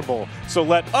possible. So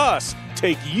let us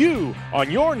take you on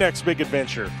your next big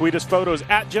adventure. Tweet us photos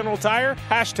at General Tire,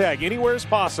 hashtag anywhere is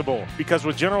possible. Because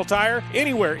with General Tire,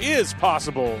 anywhere is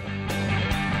possible.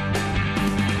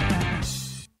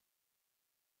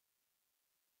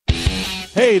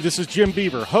 Hey, this is Jim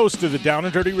Beaver, host of the Down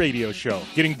and Dirty Radio Show.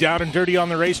 Getting down and dirty on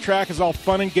the racetrack is all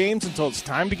fun and games until it's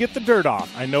time to get the dirt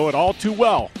off. I know it all too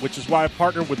well, which is why I've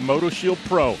partnered with MotoShield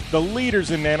Pro, the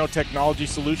leaders in nanotechnology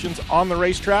solutions on the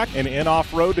racetrack and in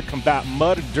off-road to combat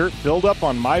mud and dirt buildup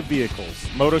on my vehicles.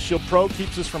 MotoShield Pro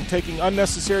keeps us from taking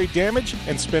unnecessary damage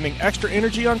and spending extra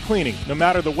energy on cleaning. No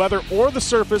matter the weather or the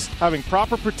surface, having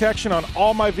proper protection on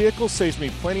all my vehicles saves me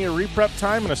plenty of reprep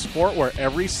time in a sport where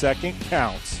every second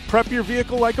counts. Prep your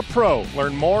vehicle like a pro.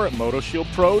 Learn more at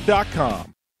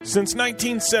MotoShieldPro.com. Since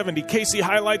 1970, KC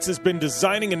Highlights has been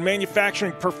designing and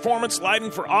manufacturing performance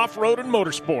lighting for off-road and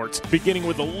motorsports. Beginning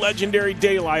with the legendary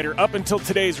Daylighter up until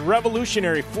today's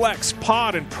revolutionary Flex,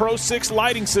 Pod, and Pro 6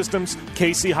 lighting systems,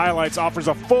 KC Highlights offers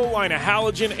a full line of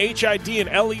halogen, HID, and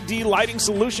LED lighting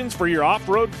solutions for your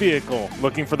off-road vehicle.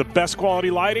 Looking for the best quality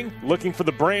lighting? Looking for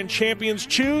the brand champions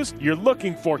choose? You're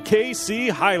looking for KC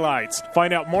Highlights.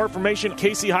 Find out more information at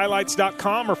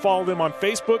kchighlights.com or follow them on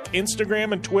Facebook,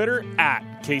 Instagram, and Twitter at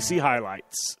KC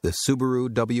Highlights. The Subaru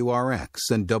WRX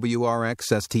and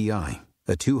WRX STI.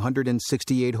 A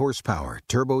 268 horsepower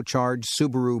turbocharged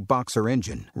Subaru Boxer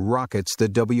engine rockets the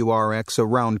WRX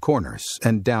around corners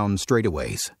and down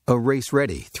straightaways. A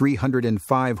race-ready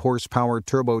 305 horsepower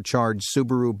turbocharged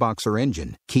Subaru Boxer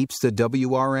engine keeps the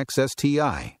WRX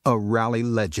STI a rally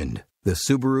legend. The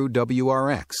Subaru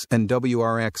WRX and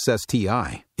WRX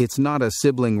STI. It's not a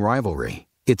sibling rivalry.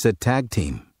 It's a tag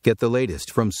team. Get the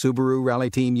latest from Subaru Rally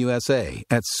Team USA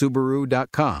at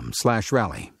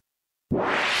Subaru.com/rally.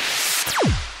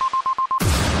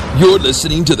 You're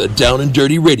listening to the Down and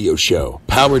Dirty Radio Show,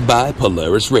 powered by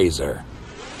Polaris Razor.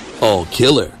 All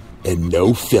killer and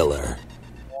no filler.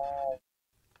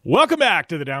 Welcome back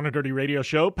to the Down and Dirty Radio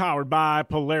Show, powered by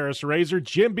Polaris Razor.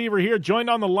 Jim Beaver here, joined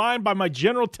on the line by my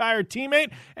General Tire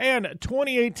teammate and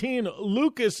 2018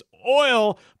 Lucas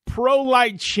Oil Pro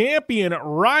Light champion,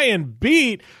 Ryan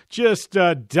Beat, just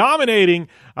dominating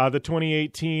the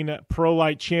 2018 Pro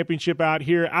Light Championship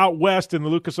out west in the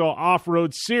Lucas Oil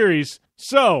Off-Road Series.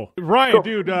 So, Ryan,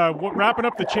 dude, wrapping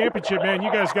up the championship, man,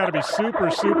 you guys got to be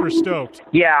super, super stoked.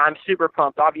 Yeah, I'm super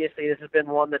pumped. Obviously, this has been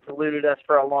one that's eluded us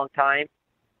for a long time.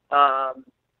 And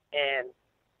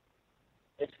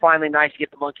it's finally nice to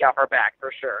get the monkey off our back,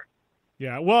 for sure.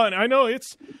 Yeah, well, and I know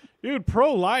dude,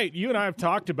 Pro Light, you and I have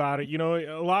talked about it. You know,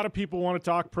 a lot of people want to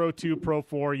talk Pro 2, Pro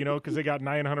 4, you know, because they got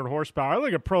 900 horsepower. I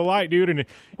look at Pro Light, dude, and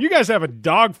you guys have a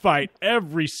dogfight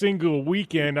every single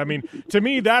weekend. I mean, to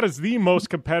me, that is the most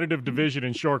competitive division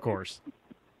in short course.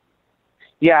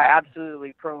 Yeah,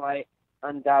 absolutely. Pro Light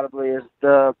undoubtedly is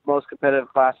the most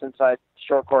competitive class inside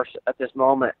short course at this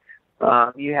moment.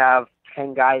 You have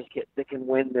 10 guys that can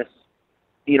win this,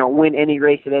 win any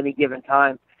race at any given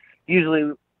time.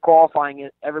 Usually qualifying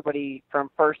it, everybody from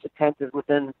first to 10th is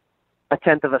within a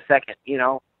tenth of a second.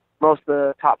 Most of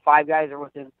the top 5 guys are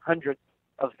within hundredths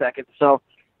of seconds. So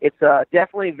it's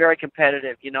definitely very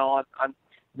competitive. I'm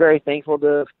very thankful to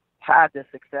have had the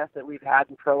success that we've had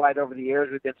in Pro Light over the years.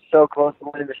 We've been so close to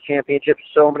winning this championship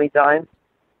so many times,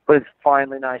 but it's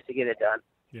finally nice to get it done.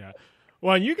 Yeah.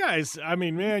 Well, you guys, I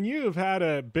mean, man, you have had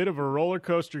a bit of a roller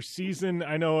coaster season.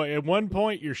 I know at one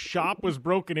point your shop was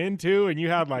broken into and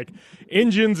you had like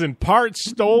engines and parts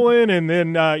stolen. And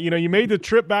then, you made the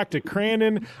trip back to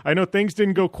Crandall. I know things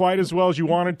didn't go quite as well as you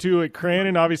wanted to at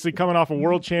Crandall, obviously coming off a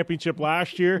world championship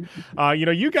last year.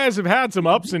 You guys have had some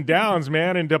ups and downs,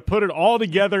 man, and to put it all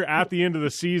together at the end of the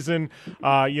season,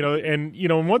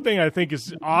 and one thing I think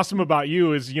is awesome about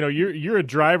you is, you're a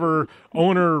driver,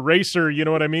 owner, racer, you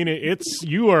know what I mean?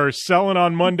 You are selling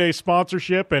on Monday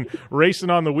sponsorship and racing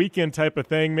on the weekend type of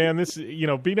thing, man. This,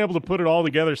 being able to put it all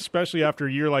together, especially after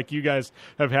a year like you guys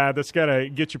have had, that's got to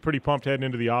get you pretty pumped heading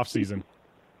into the off season.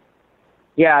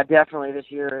 Yeah, definitely.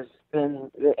 This year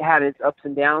it had its ups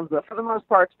and downs, but for the most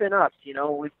part, it's been ups.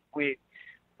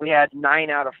 We had 9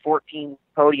 out of 14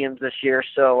 podiums this year,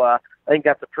 so I think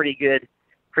that's a pretty good,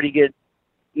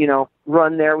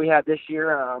 run there we had this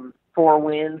year. 4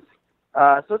 wins.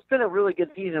 So it's been a really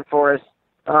good season for us.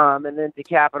 And then to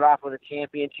cap it off with a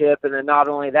championship. And then not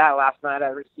only that, last night I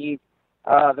received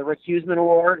the Recusement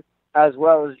Award as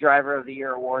well as Driver of the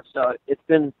Year Award. So it's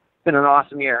been an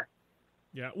awesome year.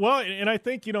 Yeah, well, and I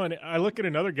think, and I look at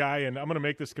another guy, and I'm going to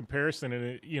make this comparison,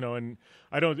 and, and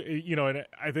I don't, and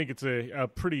I think it's a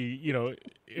pretty,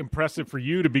 impressive for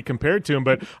you to be compared to him,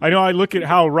 but I know I look at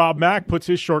how Rob Mack puts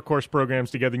his short course programs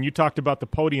together, and you talked about the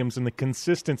podiums and the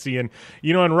consistency, and,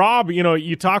 and Rob,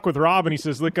 you talk with Rob, and he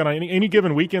says, look, on any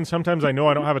given weekend, sometimes I know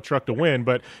I don't have a truck to win,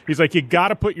 but he's like, you got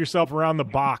to put yourself around the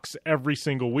box every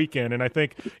single weekend, and I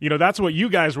think, that's what you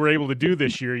guys were able to do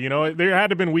this year. There had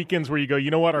to have been weekends where you go, you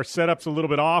know what, our setup's a little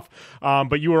bit off,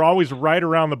 but you were always right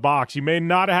around the box. You may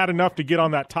not have had enough to get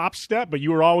on that top step, but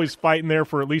you were always fighting there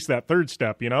for at least that third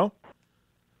step,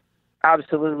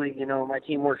 Absolutely. My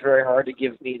team works very hard to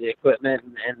give me the equipment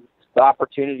and the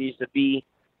opportunities to be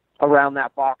around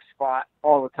that box spot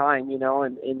all the time,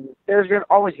 and there's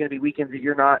always going to be weekends that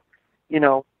you're not,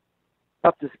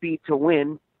 up to speed to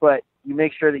win, but you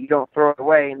make sure that you don't throw it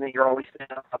away and that you're always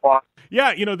staying on the box.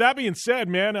 Yeah, that being said,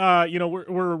 man,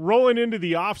 we're rolling into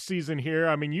the off season here.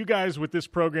 I mean, you guys with this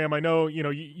program, I know,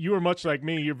 you are much like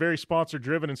me. You're very sponsor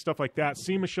driven and stuff like that.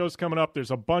 SEMA show's coming up. There's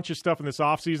a bunch of stuff in this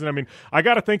off season. I mean, I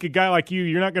got to think a guy like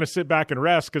you're not going to sit back and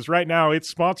rest because right now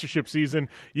it's sponsorship season.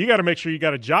 You got to make sure you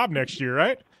got a job next year,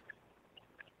 right?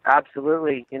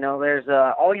 Absolutely. There's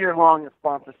all year long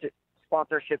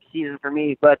sponsorship season for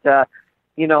me, but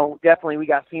definitely we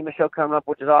got SEMA show coming up,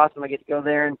 which is awesome. I get to go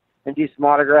there and do some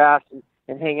autographs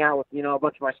and hang out with, a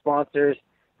bunch of my sponsors,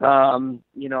 and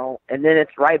then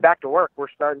it's right back to work. We're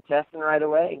starting testing right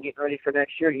away and getting ready for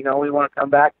next year. We want to come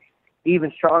back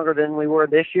even stronger than we were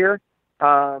this year,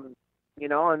 and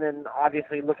then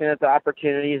obviously looking at the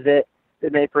opportunities that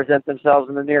may present themselves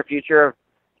in the near future of,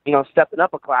 stepping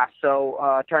up a class.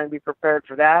 So trying to be prepared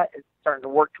for that and starting to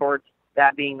work towards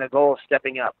that being the goal of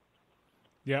stepping up.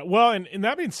 Yeah, well, and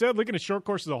that being said, looking at short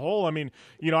course as a whole, I mean,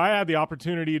 I had the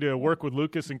opportunity to work with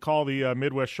Lucas and call the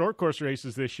Midwest short course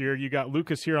races this year. You got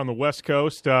Lucas here on the West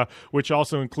Coast, which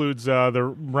also includes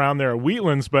the round there at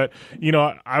Wheatlands. But,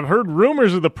 I've heard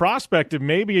rumors of the prospect of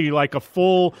maybe like a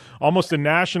full, almost a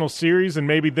national series, and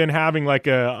maybe then having like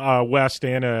a West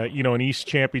and an East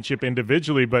championship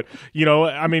individually. But,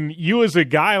 I mean, you as a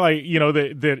guy like,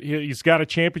 that he's got a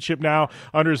championship now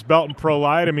under his belt in Pro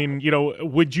Light. I mean,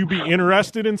 would you be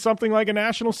interested in something like a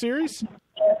national series?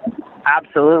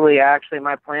 Absolutely. Actually,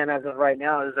 my plan as of right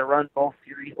now is to run both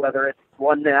series, whether it's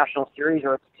one national series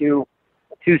or it's two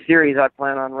series. I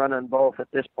plan on running both at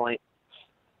this point.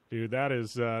 Dude, that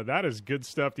is good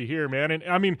stuff to hear, man. And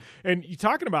I mean, and you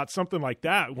talking about something like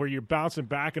that where you're bouncing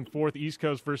back and forth, East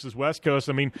Coast versus West Coast.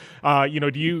 I mean,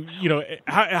 do you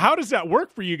how does that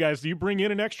work for you guys? Do you bring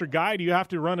in an extra guy? Do you have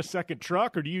to run a second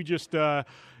truck, or do you just do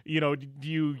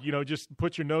you just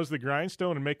put your nose to the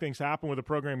grindstone and make things happen with the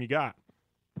program you got?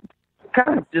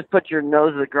 Kind of just put your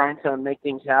nose to the grindstone and make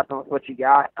things happen with what you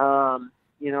got.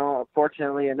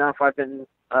 Fortunately enough, I've been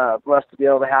blessed to be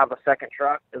able to have a second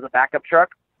truck as a backup truck.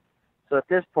 So at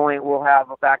this point, we'll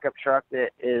have a backup truck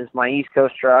that is my East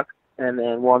Coast truck, and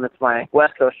then one that's my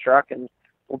West Coast truck, and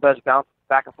we'll best bounce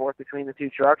back and forth between the two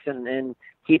trucks and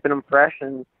keeping them fresh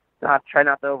and try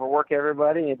not to overwork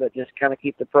everybody, but just kind of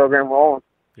keep the program rolling.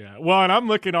 Yeah, well, and I'm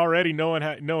looking already,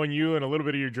 knowing you and a little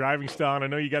bit of your driving style, and I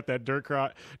know you got that dirt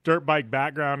bike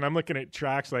background, and I'm looking at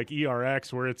tracks like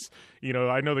ERX where it's,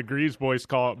 I know the Greaves boys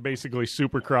call it basically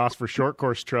supercross for short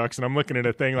course trucks, and I'm looking at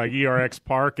a thing like ERX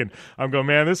Park, and I'm going,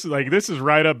 man, this is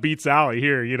right up Beats Alley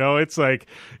here, it's like,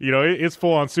 it's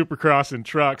full on supercross and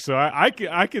trucks, so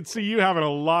I could see you having a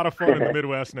lot of fun in the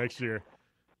Midwest next year.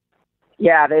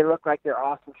 Yeah, they look like they're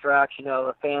awesome trucks,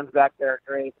 the fans back there are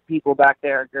great, the people back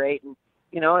there are great, and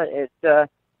it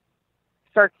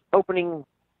starts opening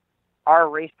our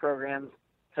race programs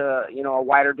to, a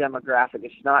wider demographic.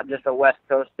 It's not just a West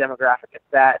Coast demographic at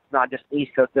that. It's not just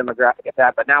East Coast demographic at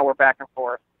that. But now we're back and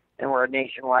forth, and we're a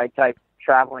nationwide type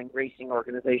traveling racing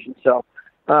organization. So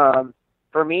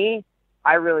for me,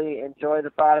 I really enjoy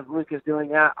the thought of Lucas doing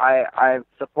that. I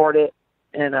support it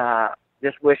and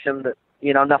just wish him that,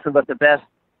 nothing but the best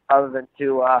other than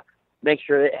to make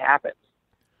sure that it happens.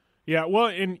 Yeah, well,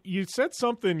 and you said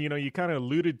something, you kind of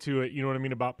alluded to it,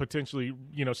 about potentially,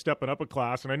 stepping up a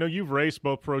class. And I know you've raced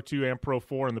both Pro 2 and Pro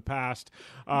 4 in the past.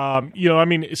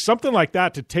 Something like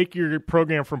that to take your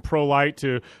program from Pro Light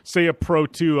to, say, a Pro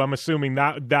 2, I'm assuming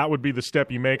that would be the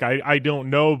step you make. I don't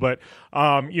know, but,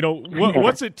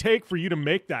 what's it take for you to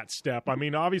make that step? I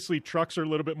mean, obviously trucks are a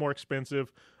little bit more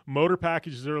expensive. Motor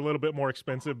packages are a little bit more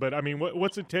expensive. But, I mean,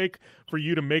 what's it take for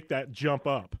you to make that jump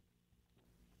up?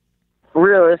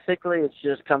 Realistically, it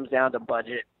just comes down to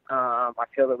budget. I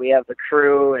feel that we have the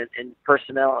crew and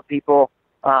personnel and people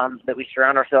that we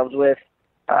surround ourselves with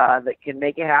that can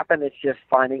make it happen. It's just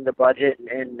finding the budget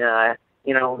and the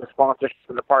sponsorships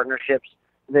and the partnerships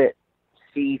that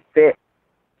see fit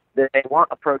that they want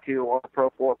a Pro 2 or a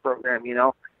Pro 4 program.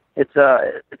 It's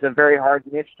a very hard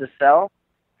niche to sell.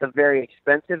 It's a very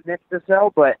expensive niche to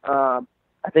sell, but I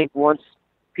think once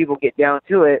people get down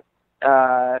to it,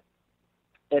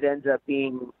 it ends up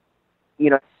being,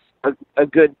 a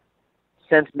good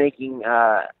sense-making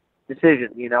decision,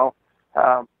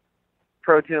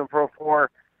 Pro 2 and Pro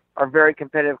 4 are very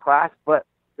competitive class, but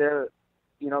they're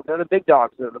the big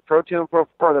dogs. They're the Pro 2 and Pro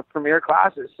 4 are the premier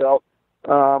classes. So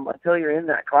until you're in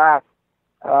that class,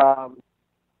 Pro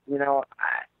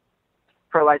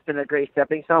Light's been a great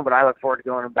stepping stone, but I look forward to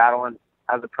going and battling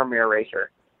as a premier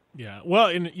racer. Yeah, well,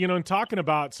 in talking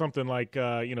about something like,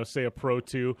 say a Pro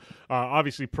 2,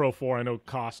 obviously Pro 4, I know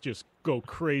costs just go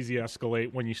crazy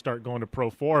escalate when you start going to Pro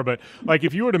 4, but like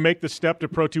if you were to make the step to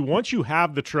Pro 2, once you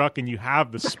have the truck and you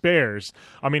have the spares,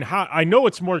 I mean, I know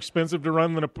it's more expensive to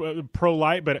run than a Pro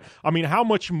Light, but I mean, how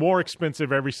much more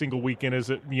expensive every single weekend is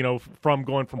it, from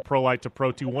going from Pro Light to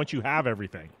Pro 2 once you have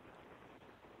everything?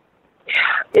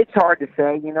 It's hard to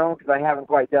say, because I haven't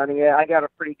quite done it yet. I got a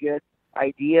pretty good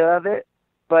idea of it.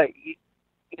 But,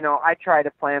 I try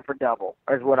to plan for double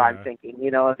is what I'm thinking.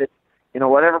 If it's,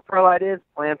 whatever Pro Light is,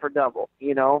 plan for double,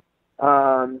 you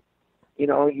look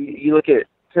at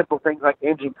simple things like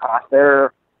engine costs.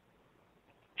 They're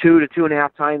 2 to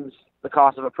 2.5 times the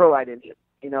cost of a Pro Light engine,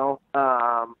 and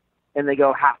they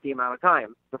go half the amount of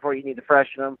time before you need to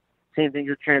freshen them. Same thing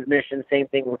with transmission, same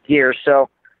thing with gears. So,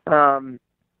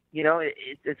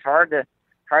 it's hard to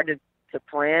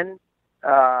plan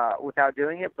without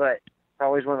doing it, but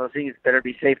always one of those things, better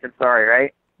be safe than sorry,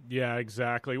 right? Yeah,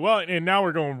 exactly. Well, and now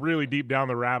we're going really deep down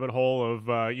the rabbit hole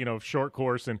of short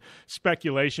course and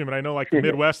speculation. But I know, like the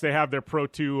Midwest, they have their Pro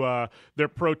 2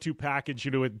 package,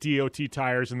 with DOT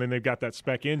tires, and then they've got that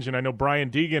spec engine. I know Brian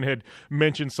Deegan had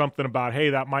mentioned something about,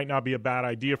 hey, that might not be a bad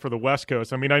idea for the West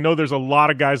Coast. I mean, I know there's a lot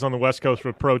of guys on the West Coast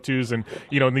with Pro 2s and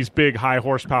in these big high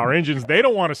horsepower engines. They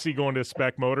don't want to see going to a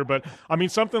spec motor, but I mean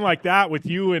something like that with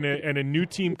you and a new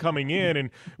team coming in, and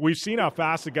we've seen how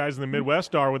fast the guys in the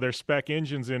Midwest are with their spec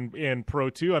engines in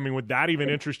Pro 2. I mean, would that even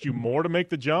interest you more to make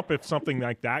the jump if something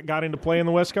like that got into play in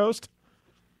the West Coast?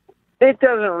 It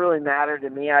doesn't really matter to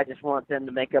me. I just want them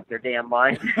to make up their damn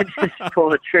mind and just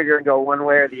pull the trigger and go one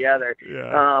way or the other.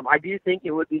 Yeah. I do think it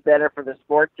would be better for the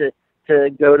sport to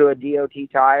go to a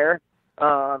DOT tire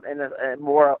and a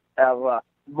more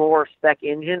spec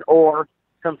engine or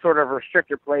some sort of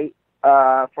restrictor plate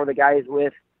for the guys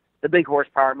with the big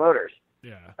horsepower motors.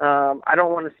 Yeah. I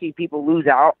don't want to see people lose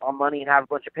out on money and have a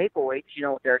bunch of paperweights,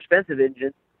 with their expensive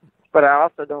engines. But I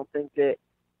also don't think that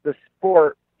the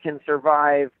sport can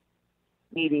survive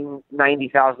needing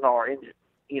 $90,000 engines,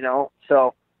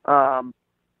 So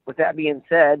with that being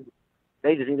said,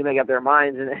 they just need to make up their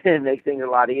minds and make things a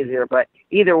lot easier. But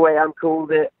either way, I'm cool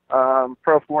with it.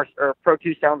 Pro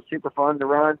 2 sounds super fun to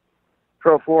run.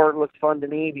 Pro 4 looks fun to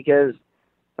me because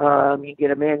you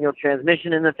get a manual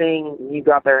transmission in the thing, and you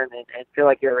go out there and feel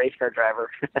like you're a race car driver.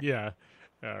 Yeah.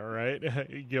 All right.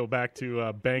 You go back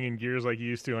to banging gears like you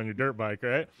used to on your dirt bike,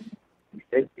 right?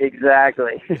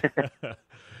 Exactly.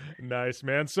 Nice,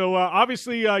 man. So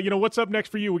obviously, what's up next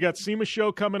for you? We got SEMA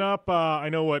show coming up. I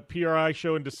know PRI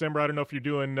show in December. I don't know if you're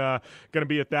doing going to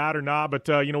be at that or not, but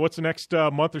what's the next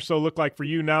month or so look like for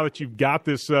you now that you've got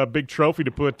this big trophy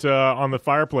to put on the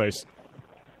fireplace?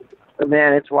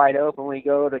 Man, it's wide open. We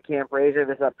go to Camp Razor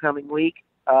this upcoming week.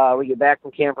 We get back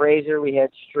from Camp Razor. We head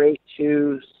straight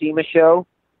to SEMA show.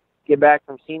 Get back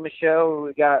from SEMA show.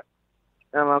 We got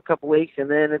a couple weeks, and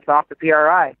then it's off to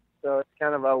PRI. So it's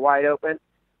kind of a wide open.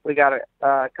 We got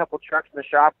a couple trucks in the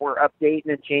shop. We're updating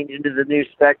and changing to the new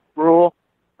spec rule.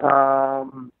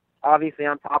 Obviously,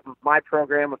 on top of my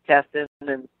program of testing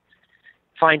and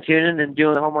fine-tuning and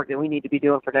doing the homework that we need to be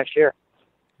doing for next year.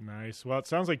 Nice. Well, it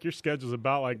sounds like your schedule's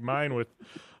about like mine with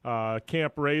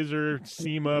Camp Razor,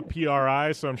 SEMA,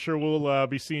 PRI, so I'm sure we'll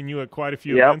be seeing you at quite a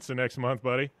few events the next month,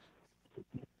 buddy.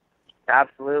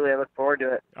 Absolutely. I look forward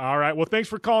to it. All right. Well, thanks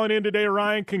for calling in today,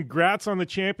 Ryan. Congrats on the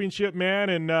championship, man.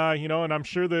 And, and I'm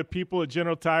sure the people at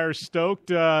General Tire are stoked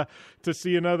to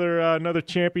see another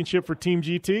championship for Team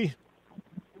GT.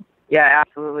 Yeah,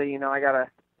 absolutely. I got to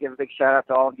give a big shout-out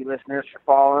to all of you listeners for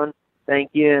following. Thank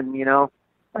you. And,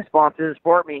 my sponsors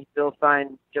support me. Bill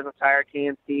Stein, General Tire,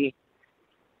 TMC,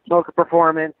 Mocha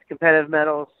Performance, Competitive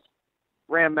Metals,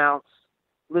 Ram Mounts,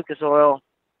 Lucas Oil,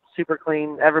 Super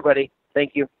Clean, everybody.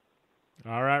 Thank you.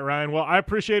 All right, Ryan. Well, I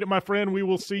appreciate it, my friend. We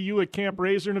will see you at Camp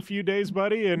Razor in a few days,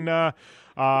 buddy. And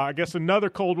I guess another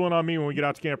cold one on me when we get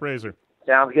out to Camp Razor.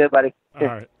 Sounds good, buddy. All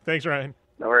right. Thanks, Ryan.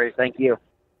 No worries. Thank you.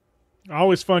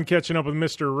 Always fun catching up with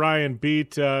Mr. Ryan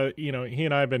Beat. He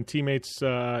and I have been teammates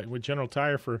with General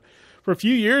Tire for a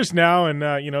few years now, and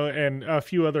and a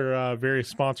few other various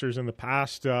sponsors in the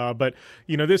past. But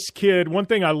this kid, one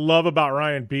thing I love about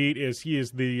Ryan Beat is he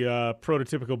is the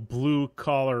prototypical blue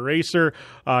collar racer.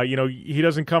 He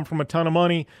doesn't come from a ton of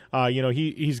money.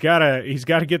 He's got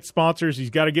to get sponsors.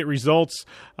 He's got to get results.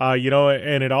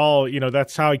 And it all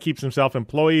that's how he keeps himself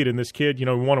employed. And this kid,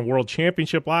 won a world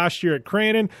championship last year at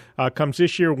Crandall. Comes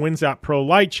this year, wins that Pro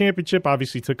Light Championship.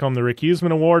 Obviously took home the Rick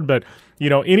Huseman Award. But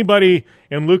anybody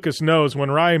in Lucas knows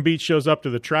when Ryan Beat shows up to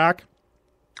the track,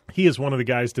 he is one of the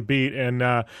guys to beat. And,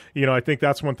 I think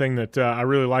that's one thing that I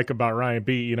really like about Ryan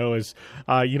Beat, is,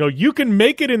 you can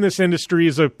make it in this industry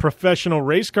as a professional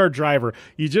race car driver.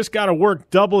 You just got to work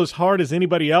double as hard as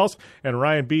anybody else. And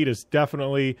Ryan Beat is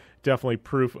definitely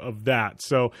proof of that.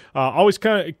 So always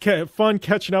kind of fun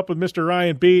catching up with Mr.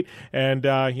 Ryan Beat. And,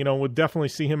 we'll definitely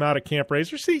see him out at Camp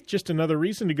Razor. See, just another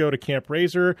reason to go to Camp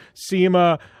Razor,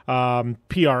 SEMA,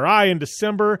 PRI in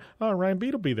December. Ryan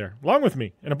Beat will be there along with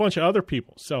me and a bunch of other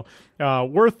people. So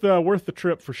worth the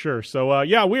trip for sure. So,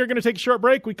 we are going to take a short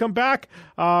break. We come back,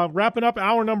 wrapping up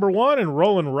hour number 1 and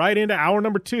rolling right into hour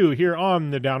number 2 here on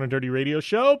the Down and Dirty Radio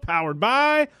Show, powered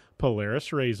by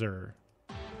Polaris Razor.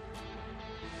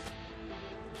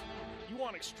 You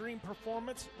want to extreme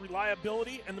performance,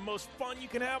 reliability, and the most fun you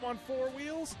can have on four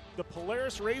wheels? The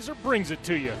Polaris RZR brings it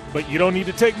to you. But you don't need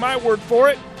to take my word for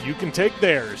it. You can take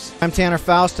theirs. I'm Tanner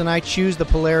Faust, and I choose the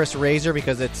Polaris RZR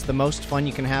because it's the most fun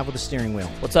you can have with a steering wheel.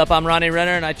 What's up? I'm Ronnie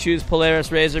Renner, and I choose Polaris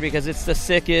RZR because it's the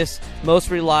sickest,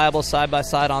 most reliable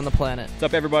side-by-side on the planet. What's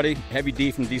up, everybody? Heavy D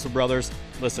from Diesel Brothers.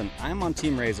 Listen, I'm on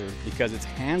Team RZR because it's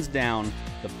hands down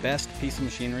the best piece of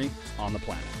machinery on the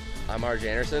planet. I'm RJ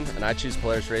Anderson, and I choose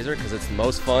Polaris RZR because it's the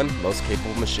most fun, most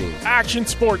capable machine. Action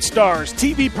sports stars,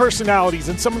 TV personalities,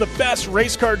 and some of the best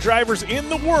race car drivers in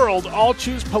the world all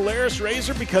choose Polaris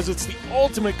RZR because it's the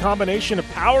ultimate combination of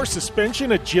power,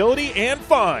 suspension, agility, and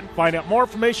fun. Find out more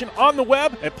information on the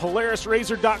web at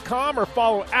PolarisRZR.com or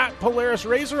follow at Polaris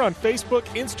RZR on Facebook,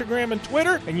 Instagram, and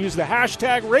Twitter, and use the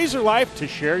hashtag RazorLife to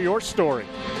share your story.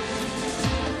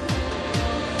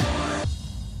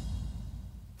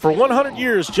 For 100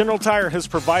 years, General Tire has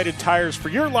provided tires for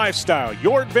your lifestyle,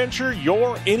 your adventure,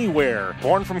 your anywhere.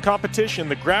 Born from competition,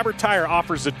 the Grabber tire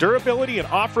offers the durability and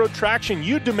off-road traction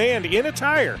you demand in a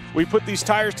tire. We put these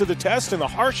tires to the test in the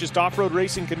harshest off-road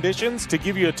racing conditions to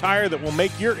give you a tire that will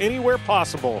make your anywhere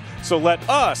possible. So let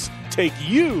us take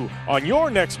you on your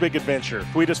next big adventure.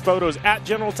 Tweet us photos at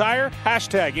General Tire,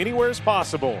 hashtag anywhere is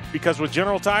possible. Because with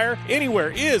General Tire, anywhere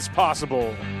is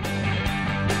possible.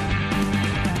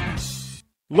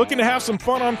 Looking to have some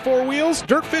fun on four wheels?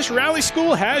 Dirtfish Rally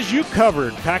School has you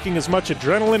covered. Packing as much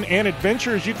adrenaline and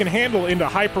adventure as you can handle into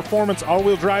high-performance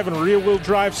all-wheel drive and rear-wheel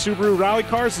drive Subaru rally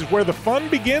cars is where the fun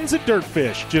begins at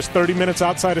Dirtfish. Just 30 minutes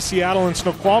outside of Seattle and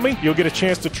Snoqualmie, you'll get a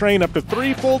chance to train up to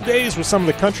 3 full days with some of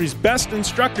the country's best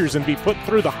instructors and be put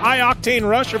through the high-octane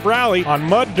rush of rally on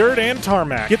mud, dirt, and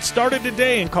tarmac. Get started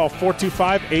today and call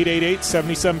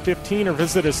 425-888-7715 or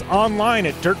visit us online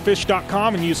at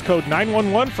dirtfish.com and use code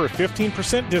 911 for a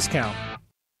 15% discount.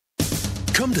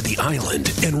 Come to the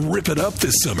island and rip it up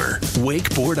this summer.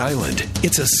 Wakeboard Island.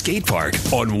 It's a skate park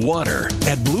on water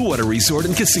at Blue Water Resort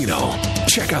and Casino.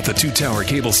 Check out the 2-tower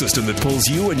cable system that pulls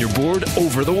you and your board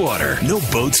over the water. No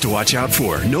boats to watch out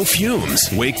for, no fumes.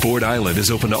 Wakeboard Island is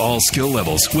open to all skill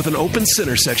levels with an open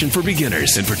center section for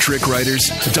beginners. And for trick riders,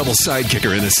 a double side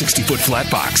kicker in a 60-foot flat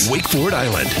box. Wakeboard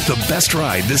Island, the best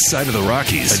ride this side of the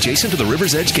Rockies. Adjacent to the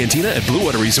River's Edge Cantina at Blue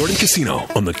Water Resort and Casino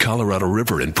on the Colorado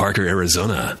River in Parker,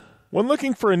 Arizona. When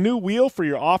looking for a new wheel for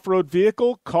your off-road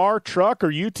vehicle, car, truck, or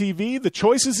UTV, the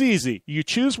choice is easy. You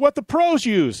choose what the pros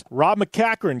use. Rob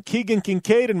McElrath, Keegan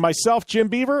Kincaid, and myself, Jim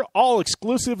Beaver, all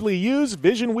exclusively use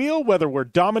Vision Wheel, whether we're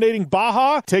dominating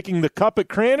Baja, taking the cup at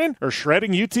Crandall, or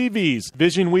shredding UTVs.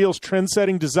 Vision Wheel's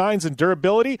trend-setting designs and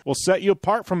durability will set you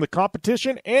apart from the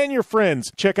competition and your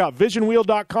friends. Check out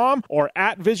visionwheel.com or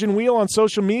at Vision Wheel on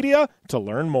social media to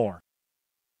learn more.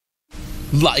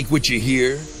 Like what you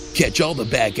hear? Catch all the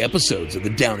back episodes of the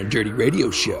Down and Dirty Radio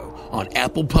Show on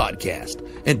Apple Podcast,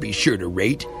 and be sure to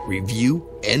rate, review,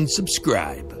 and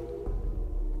subscribe.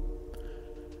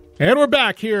 And we're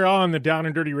back here on the Down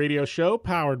and Dirty Radio Show,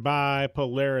 powered by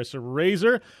Polaris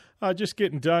RZR. Just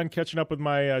getting done catching up with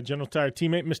my General Tire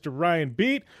teammate, Mr. Ryan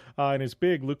Beat, in his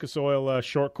big Lucas Oil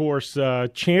short course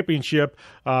championship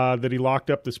that he locked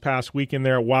up this past weekend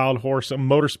there at Wild Horse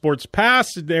Motorsports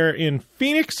Pass there in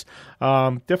Phoenix.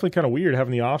 Definitely kind of weird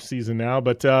having the off season now,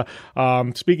 but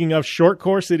speaking of short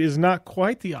course, it is not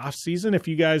quite the off season. If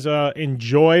you guys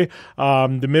enjoy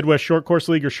the Midwest Short Course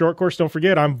League or short course, don't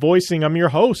forget I'm your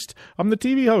host. I'm the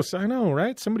TV host. I know,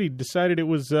 right? Somebody decided it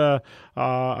was a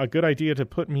good idea to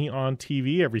put me on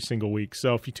TV every single week.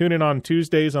 So if you tune in on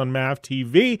Tuesdays on MAV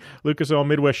TV, Lucas Oil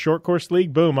Midwest Short Course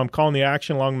League, boom, I'm calling the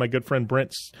action along with my good friend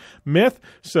Brent Smith.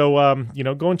 So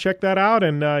go and check that out,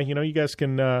 and you guys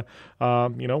can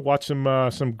watch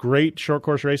some great short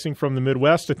course racing from the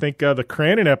Midwest. I think the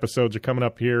Crandall episodes are coming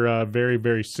up here very,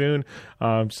 very soon,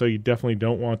 so you definitely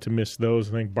don't want to miss those.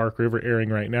 I think Bark River airing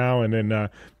right now, and then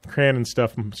Crandall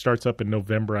stuff starts up in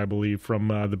November, I believe, from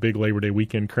the big Labor Day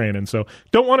weekend Crandall. So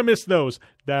don't want to miss those.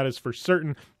 That is for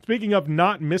certain. Speaking of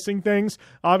not missing things,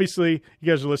 obviously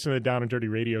you guys are listening to the Down and Dirty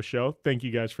Radio Show. Thank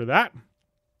you guys for that.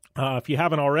 If you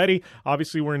haven't already,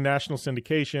 obviously we're in national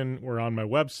syndication. We're on my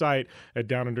website at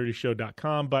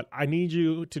downanddirtyshow.com, but I need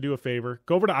you to do a favor.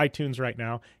 Go over to iTunes right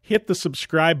now, hit the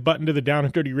subscribe button to the Down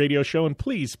and Dirty Radio Show, and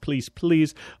please, please,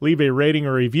 please leave a rating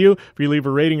or review. If you leave a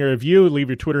rating or review, leave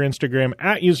your Twitter, Instagram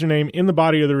at username in the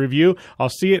body of the review. I'll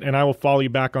see it, and I will follow you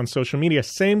back on social media.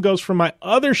 Same goes for my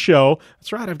other show.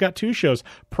 That's right, I've got 2 shows.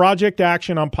 Project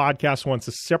Action on Podcast One. It's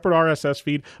a separate RSS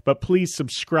feed, but please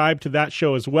subscribe to that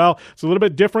show as well. It's a little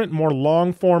bit different different, more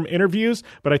long-form interviews,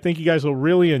 but I think you guys will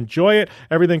really enjoy it.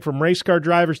 Everything from race car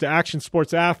drivers to action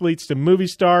sports athletes to movie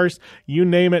stars, you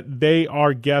name it, they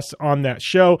are guests on that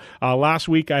show. Last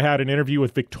week, I had an interview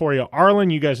with Victoria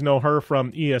Arlen. You guys know her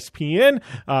from ESPN.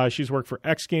 She's worked for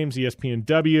X Games,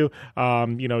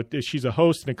 ESPNW. She's a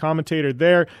host and a commentator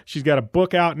there. She's got a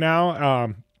book out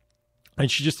now. And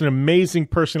she's just an amazing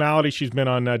personality. She's been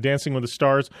on Dancing with the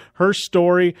Stars. Her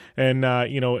story and,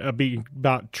 being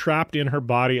about trapped in her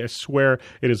body, I swear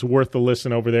it is worth the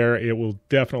listen over there. It will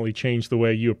definitely change the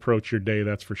way you approach your day,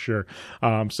 that's for sure.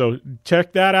 So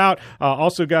check that out.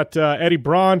 Also got Eddie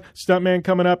Braun, stuntman,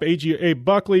 coming up, A.G.A.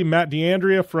 Buckley, Matt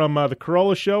D'Andrea from The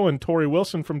Corolla Show, and Tori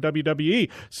Wilson from WWE.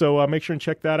 So make sure and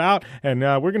check that out. And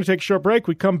we're going to take a short break.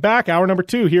 We come back, hour number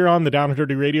 2 here on the Down and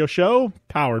Dirty Radio Show,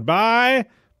 powered by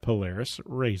Polaris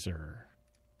Razor.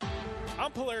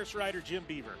 I'm Polaris rider Jim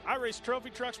Beaver. I race trophy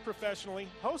trucks professionally,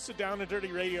 host a Down and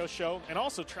Dirty radio show, and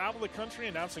also travel the country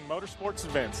announcing motorsports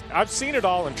events. I've seen it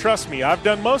all, and trust me, I've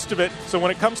done most of it, so when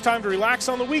it comes time to relax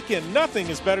on the weekend, nothing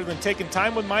is better than taking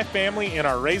time with my family in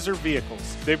our Razor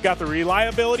vehicles. They've got the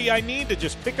reliability I need to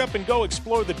just pick up and go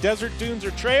explore the desert, dunes,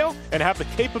 or trail, and have the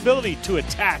capability to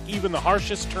attack even the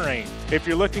harshest terrain. If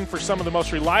you're looking for some of the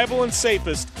most reliable and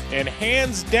safest, and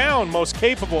hands down most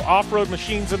capable off-road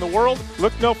machines in the world,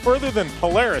 look no further than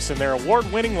Polaris and their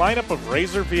award-winning lineup of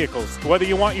Razor vehicles. Whether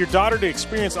you want your daughter to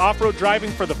experience off-road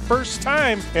driving for the first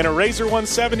time in a Razor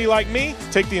 170 like me,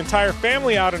 take the entire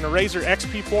family out in a Razor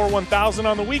XP4 1000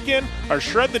 on the weekend, or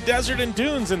shred the desert and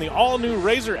dunes in the all-new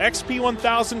Razor XP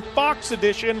 1000 Fox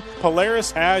Edition,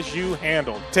 Polaris has you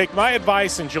handled. Take my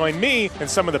advice and join me and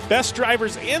some of the best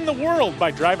drivers in the world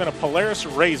by driving a Polaris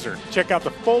Razor. Check out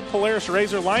the full Polaris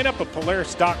Razor lineup at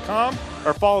Polaris.com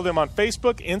or follow them on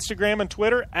Facebook, Instagram, and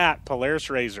Twitter at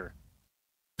Polaris Razor.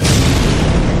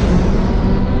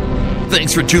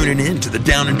 Thanks for tuning in to the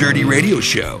Down and Dirty Radio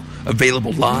Show,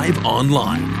 available live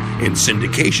online, in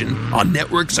syndication on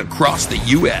networks across the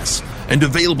U.S., and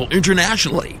available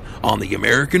internationally on the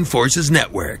American Forces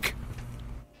Network.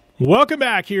 Welcome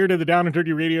back here to the Down and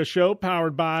Dirty Radio Show,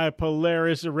 powered by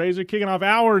Polaris Razor. Kicking off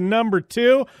hour number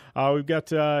 2, we've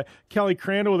got Kelly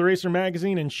Crandall with Racer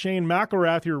Magazine and Shane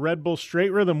McElrath, your Red Bull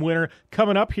Straight Rhythm winner,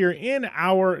 coming up here in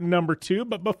hour number 2.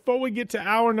 But before we get to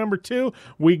hour number 2,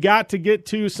 we got to get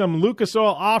to some Lucas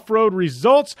Oil off-road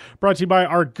results, brought to you by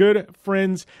our good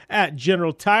friends at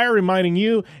General Tire, reminding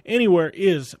you anywhere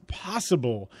is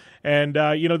possible. And,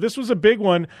 this was a big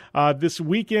one this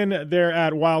weekend there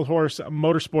at Wild Horse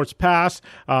Motorsports Pass.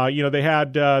 They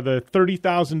had the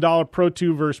 $30,000 Pro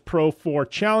 2 versus Pro 4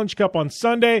 Challenge Cup on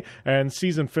Sunday and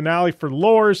season finale for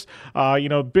Lours.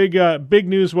 Big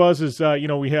news was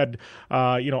we had,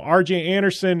 RJ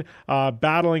Anderson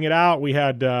battling it out. We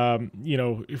had,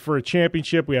 for a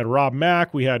championship, we had Rob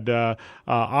Mack. We had,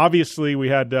 obviously, we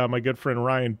had my good friend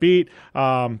Ryan Beat.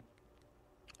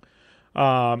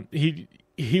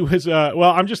 He was,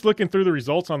 I'm just looking through the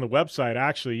results on the website,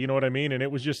 actually, you know what I mean? And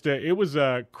it was just, it was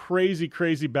a crazy,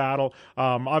 crazy battle.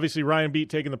 Obviously, Ryan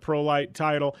Beat taking the Pro Light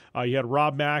title. You had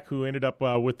Rob Mack, who ended up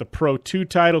with the Pro 2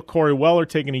 title. Corey Weller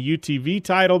taking a UTV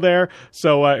title there.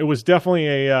 So it was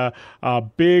definitely a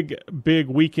big, big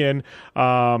weekend.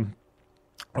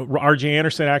 RJ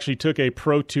Anderson actually took a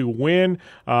Pro 2 win.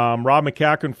 Rob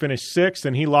McCacken finished 6th,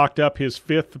 and he locked up his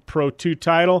 5th Pro 2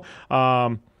 title.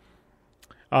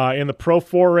 In the Pro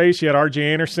 4 race, you had RJ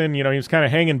Anderson. He was kind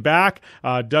of hanging back.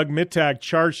 Doug Mittag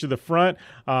charged to the front,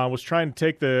 was trying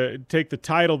to take the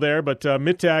title there, but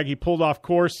Mittag, he pulled off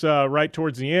course right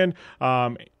towards the end.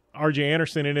 RJ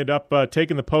Anderson ended up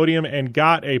taking the podium and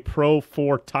got a Pro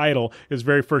 4 title, his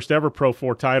very first ever Pro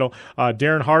 4 title.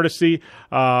 Darren Hardesty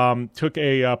took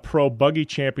a Pro Buggy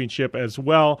Championship as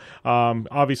well.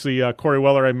 Obviously, Corey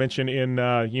Weller, I mentioned in the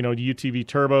UTV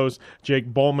Turbos. Jake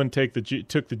Bowman took the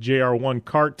JR1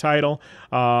 kart title.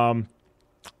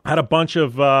 Had a bunch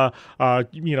of,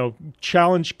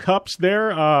 challenge cups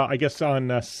there, I guess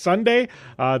on Sunday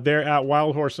there at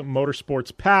Wild Horse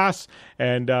Motorsports Pass,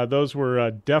 and those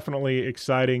were definitely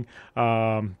exciting.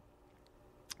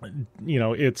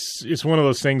 It's one of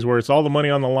those things where it's all the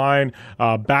money on the line,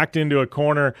 backed into a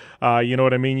corner. You know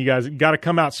what I mean? You guys got to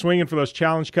come out swinging for those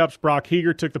challenge cups. Brock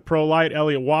Heger took the Pro Light.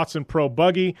 Elliott Watson Pro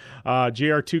Buggy.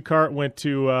 JR2 kart went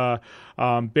to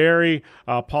Barry.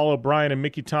 Paul O'Brien and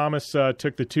Mickey Thomas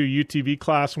took the 2 UTV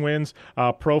class wins.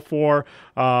 Pro 4,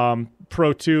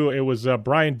 Pro 2, it was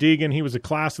Brian Deegan. He was a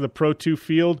class of the Pro 2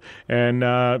 field, and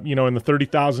in the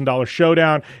 $30,000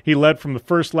 showdown, he led from the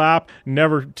first lap,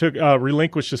 never took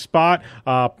relinquished a spot.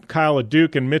 Kyle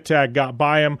LeDuc and Mittag got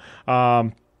by him.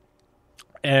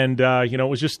 And, it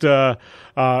was just a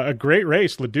great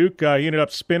race. LeDuc, he ended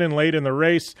up spinning late in the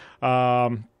race.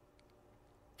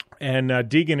 And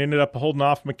Deegan ended up holding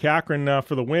off McElrath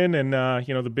for the win and,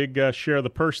 the big share of the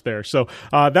purse there. So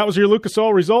that was your Lucas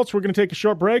Oil results. We're going to take a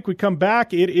short break. We come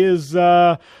back. It is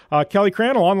Kelly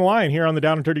Crandall on the line here on the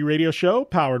Down and Dirty Radio Show,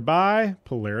 powered by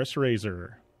Polaris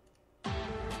Razor.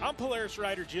 I'm Polaris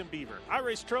rider Jim Beaver. I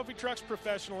race trophy trucks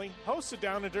professionally, host a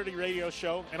Down and Dirty radio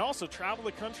show, and also travel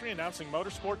the country announcing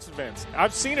motorsports events.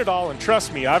 I've seen it all, and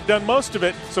trust me, I've done most of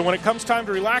it, so when it comes time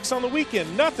to relax on the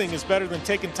weekend, nothing is better than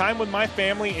taking time with my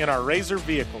family in our Razor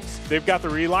vehicles. They've got the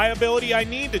reliability I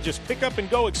need to just pick up and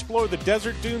go explore the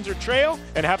desert, dunes, or trail,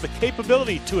 and have the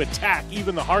capability to attack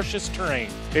even the harshest terrain.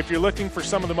 If you're looking for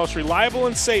some of the most reliable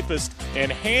and safest,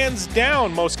 and hands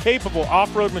down most capable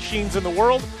off-road machines in the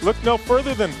world, look no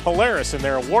further than Polaris and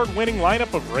their award-winning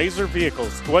lineup of Razor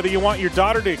vehicles. Whether you want your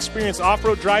daughter to experience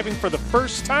off-road driving for the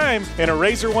first time in a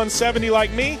Razor 170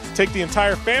 like me, take the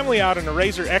entire family out in a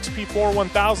Razor XP4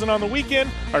 1000 on the weekend,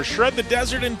 or shred the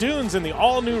desert and dunes in the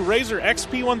all-new Razor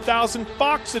XP 1000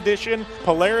 Fox Edition,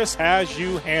 Polaris has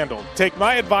you handled. Take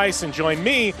my advice and join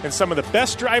me and some of the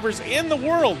best drivers in the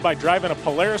world by driving a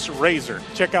Polaris Razor.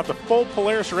 Check out the full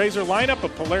Polaris Razor lineup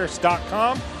at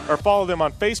Polaris.com or follow them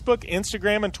on Facebook,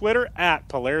 Instagram, and Twitter at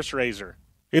Polaris Razor.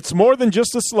 It's more than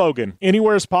just a slogan.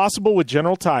 Anywhere is possible with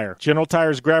General Tire. General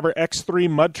Tire's Grabber X3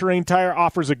 mud terrain tire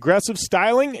offers aggressive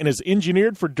styling and is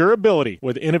engineered for durability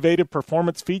with innovative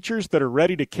performance features that are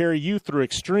ready to carry you through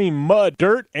extreme mud,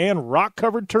 dirt, and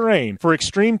rock-covered terrain. For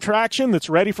extreme traction that's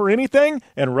ready for anything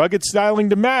and rugged styling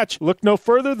to match, look no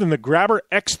further than the Grabber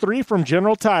X3 from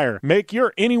General Tire. Make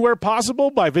your anywhere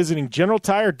possible by visiting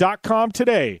GeneralTire.com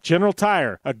today. General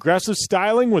Tire, aggressive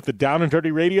styling with the Down and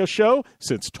Dirty Radio Show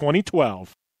since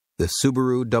 2012. The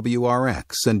Subaru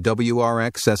WRX and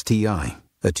WRX STI,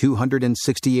 a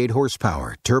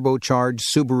 268-horsepower, turbocharged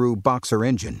Subaru Boxer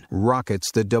engine, rockets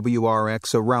the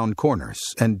WRX around corners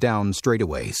and down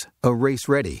straightaways. A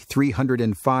race-ready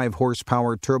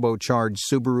 305-horsepower turbocharged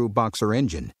Subaru Boxer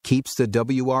engine keeps the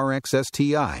WRX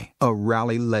STI a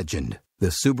rally legend.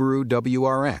 The Subaru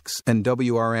WRX and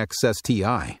WRX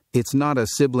STI, it's not a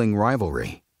sibling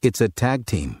rivalry, it's a tag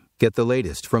team. Get the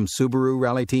latest from Subaru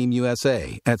Rally Team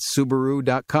USA at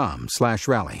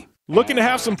Subaru.com/rally. Looking to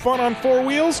have some fun on four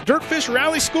wheels? Dirtfish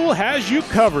Rally School has you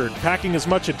covered. Packing as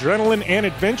much adrenaline and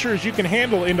adventure as you can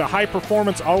handle into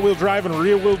high-performance all-wheel drive and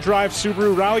rear-wheel drive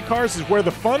Subaru rally cars is where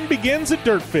the fun begins at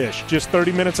Dirtfish. Just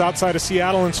 30 minutes outside of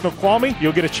Seattle and Snoqualmie,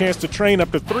 you'll get a chance to train up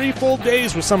to 3 full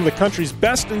days with some of the country's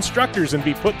best instructors and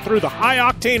be put through the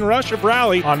high-octane rush of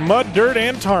rally on mud, dirt,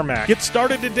 and tarmac. Get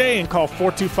started today and call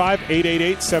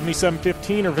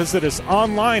 425-888-7715 or visit us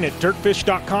online at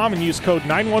dirtfish.com and use code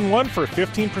 911 for a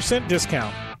 15%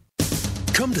 discount.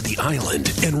 Come to the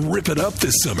island and rip it up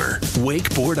this summer.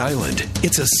 Wakeboard Island.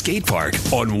 It's a skate park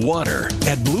on water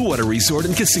at Blue Water Resort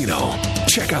and Casino.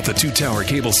 Check out the 2-tower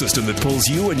cable system that pulls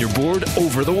you and your board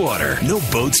over the water. No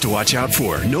boats to watch out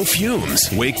for, no fumes.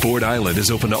 Wakeboard Island is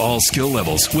open to all skill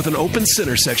levels with an open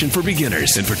center section for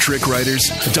beginners. And for trick riders,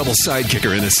 a double side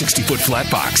kicker in a 60-foot flat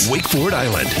box. Wakeboard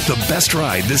Island, the best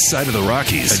ride this side of the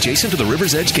Rockies. Adjacent to the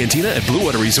River's Edge Cantina at Blue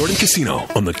Water Resort and Casino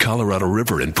on the Colorado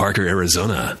River in Parker,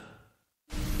 Arizona.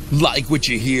 Like what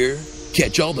you hear?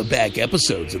 Catch all the back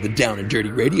episodes of the Down and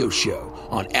Dirty Radio Show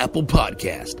on Apple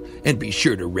Podcast, and be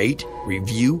sure to rate,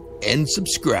 review, and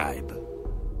subscribe.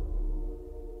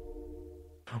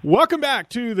 Welcome back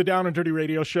to the Down and Dirty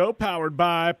Radio Show, powered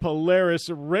by Polaris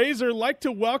Razor. Like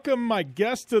to welcome my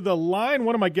guest to the line.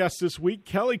 One of my guests this week,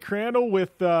 Kelly Crandall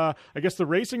with, the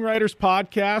Racing Writers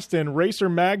Podcast and Racer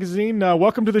Magazine.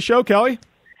 Welcome to the show, Kelly.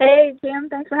 Hey, Jim,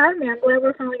 thanks for having me. I'm glad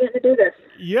we're finally getting to do this.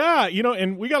 Yeah,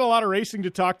 and we got a lot of racing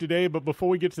to talk today, but before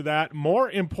we get to that,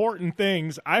 more important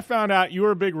things. I found out you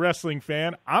were a big wrestling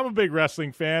fan. I'm a big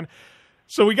wrestling fan.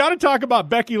 So we got to talk about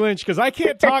Becky Lynch, because I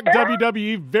can't talk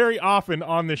WWE very often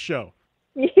on this show.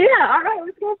 Yeah, all right,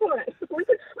 let's go for it. We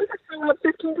could fill up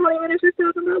 15, 20 minutes just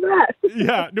talking about that.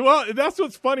 Yeah, well, that's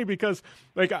what's funny, because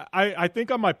I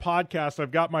think on my podcast,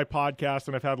 I've got my podcast,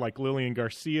 and I've had Lillian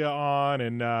Garcia on,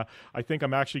 and I think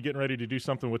I'm actually getting ready to do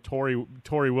something with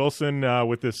Tori Wilson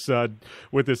with this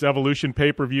Evolution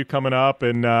pay-per-view coming up,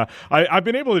 and I've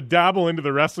been able to dabble into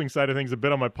the wrestling side of things a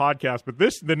bit on my podcast, but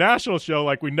the national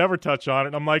show, we never touch on it.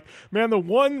 And I'm like, man, the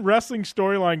one wrestling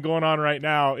storyline going on right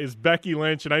now is Becky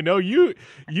Lynch, and I know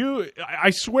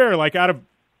I swear, out of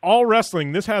all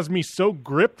wrestling, this has me so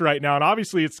gripped right now, and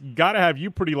obviously it's got to have you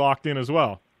pretty locked in as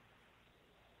well.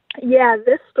 Yeah,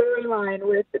 this storyline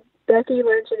with Becky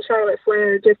Lynch and Charlotte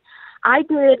Flair, I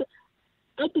did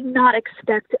I did not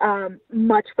expect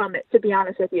much from it, to be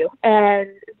honest with you. And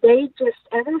they just,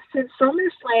 ever since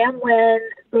SummerSlam, when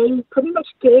they pretty much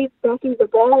gave Becky the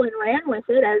ball and ran with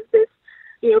it as this,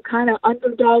 kind of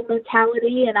underdog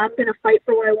mentality, and I'm going to fight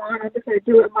for what I want, I'm just going to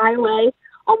do it my way,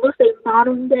 almost a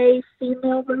modern-day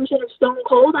female version of Stone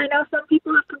Cold, I know some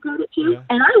people have compared it to,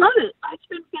 and I love it. It's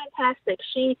been fantastic.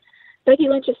 Becky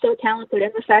Lynch is so talented,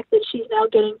 and the fact that she's now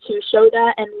getting to show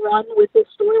that and run with this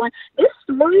storyline. This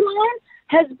storyline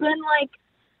has been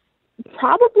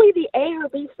probably the A or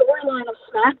B storyline of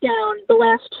SmackDown the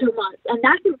last 2 months, and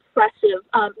that's impressive.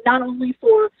 Not only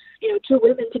for two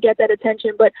women to get that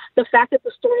attention, but the fact that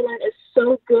the storyline is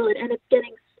so good and it's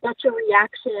getting such a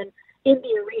reaction in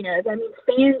the arenas. I mean,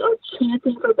 fans are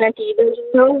chanting for Becky. There's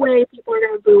no way people are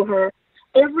going to boo her.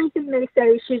 Everything they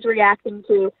say she's reacting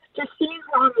to, just seeing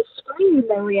her on the screen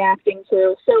they're reacting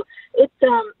to. So it's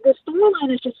the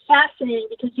storyline is just fascinating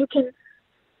because you can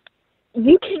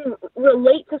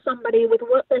relate to somebody with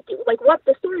what Becky, what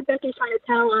the story Becky's trying to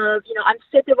tell of, I'm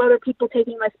sick of other people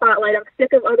taking my spotlight. I'm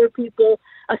sick of other people,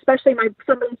 especially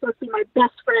somebody supposed to be my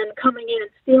best friend, coming in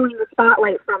and stealing the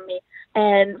spotlight from me.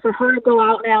 And for her to go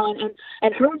out now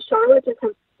and her and Charlotte just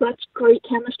have such great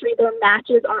chemistry. Their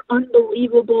matches are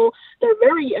unbelievable.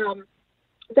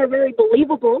 They're very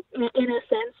believable in a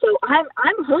sense. So I'm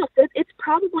hooked. It's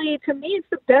probably, to me, it's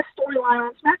the best storyline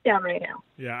on SmackDown right now.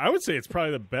 Yeah, I would say it's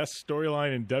probably the best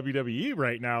storyline in WWE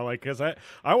right now. Because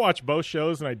I watch both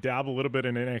shows and I dabble a little bit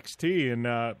in NXT, and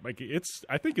I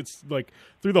think it's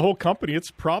through the whole company,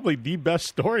 it's probably the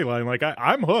best storyline.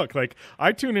 I'm hooked.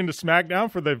 I tune into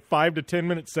SmackDown for the 5 to 10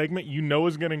 minute segment.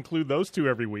 Is going to include those two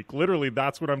every week. Literally,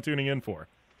 that's what I'm tuning in for.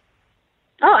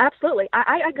 Oh, absolutely.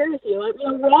 I agree with you.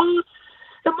 Raw.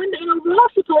 So Monday, Raw's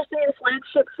supposed to be the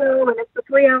flagship show, and it's the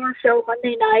 3-hour show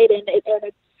Monday night, and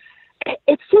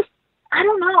it's just, I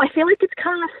don't know. I feel like it's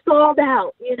kind of stalled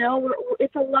out.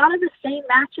 It's a lot of the same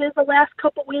matches the last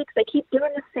couple weeks. They keep doing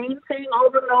the same thing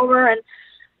over and over, and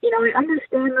I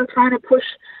understand they're trying to push,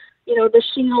 the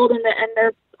Shield, and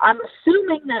I'm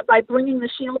assuming that by bringing the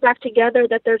Shield back together,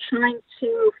 that they're trying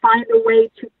to find a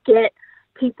way to get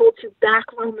people to back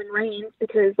Roman Reigns,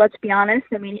 because let's be honest,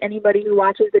 I mean, anybody who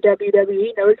watches the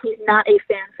WWE knows he's not a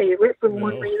fan favorite for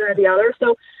one reason or the other.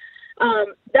 So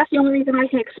that's the only reason I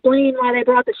can explain why they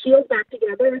brought the Shield back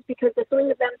together, is because the three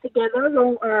of them together,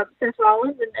 Seth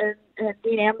Rollins and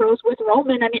Dean Ambrose with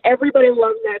Roman, I mean, everybody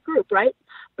loves that group, right?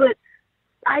 But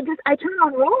I turn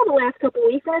on Raw the last couple of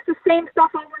weeks, and it's the same stuff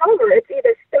over and over. It's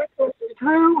either Seth versus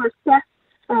Drew or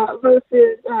Seth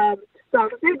versus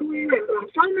Sasha Ziggler and Braun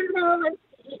Strowman, and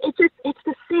it's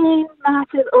the same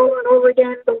matches over and over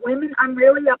again. The women, I'm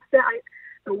really upset.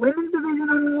 The women's division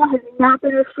on Raw has not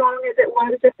been as strong as it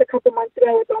was just a couple months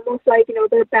ago. It's almost like,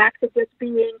 they're back to just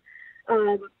being,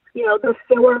 the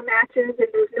filler matches, and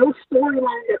there's no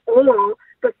storylines at all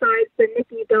besides the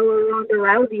Nikki Bella Ronda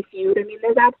Rousey feud. I mean,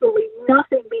 there's absolutely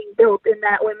nothing being built in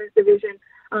that women's division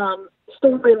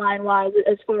storyline-wise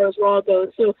as far as Raw goes.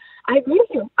 So I agree with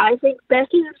you. I think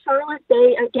Becky and Charlotte,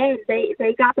 they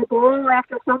got the ball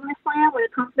after SummerSlam when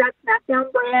it comes to that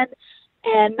SmackDown brand,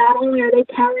 and not only are they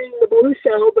carrying the Blue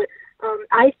Show, but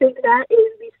I think that is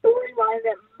the storyline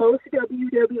that most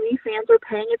WWE fans are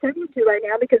paying attention to right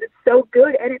now because it's so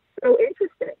good and it's so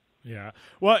interesting. Yeah.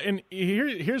 Well, and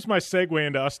here's my segue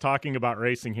into us talking about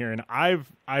racing here. And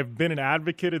I've been an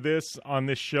advocate of this on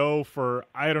this show for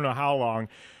I don't know how long.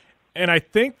 And I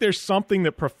think there's something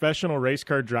that professional race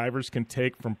car drivers can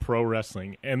take from pro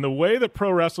wrestling. And the way that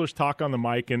pro wrestlers talk on the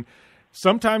mic, and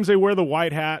sometimes they wear the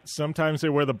white hat, sometimes they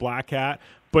wear the black hat,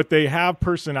 but they have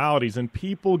personalities, and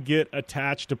people get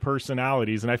attached to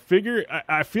personalities. And I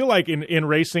feel like in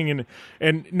racing,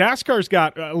 and NASCAR's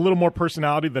got a little more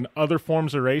personality than other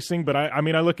forms of racing, but I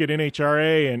mean, I look at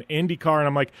NHRA and IndyCar, and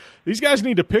I'm like, these guys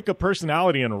need to pick a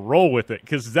personality and roll with it,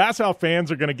 because that's how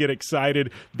fans are going to get excited.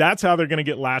 That's how they're going to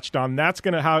get latched on. That's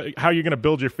how you're going to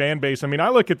build your fan base. I mean, I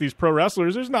look at these pro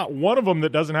wrestlers, there's not one of them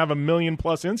that doesn't have 1 million+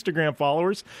 Instagram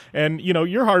followers, and,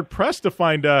 you're hard-pressed to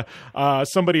find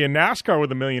somebody in NASCAR with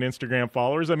 1 million Instagram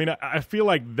followers. I mean, I feel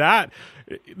like that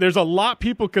there's a lot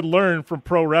people could learn from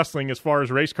pro wrestling as far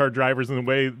as race car drivers and the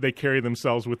way they carry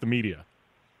themselves with the media.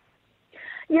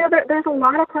 Yeah, there's a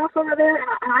lot of crossover there, and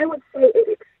I would say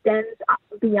it extends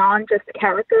beyond just the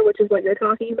character, which is what you're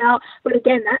talking about. But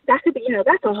again, that could be,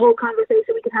 that's a whole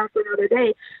conversation we could have for another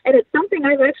day. And it's something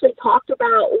I've actually talked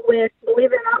about with,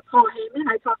 believe it or not, Paul Heyman.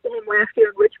 I talked to him last year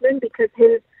in Richmond because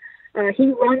he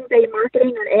runs a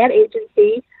marketing and ad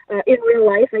agency in real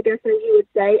life, I guess as you would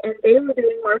say, and they were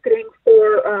doing marketing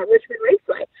for Richmond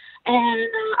Raceway. And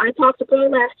I talked to Paul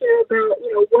last year about,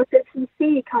 what does he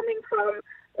see coming from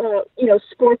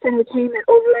sports entertainment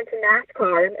over into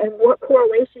NASCAR and what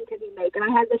correlation can he make? And I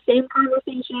had the same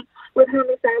conversation with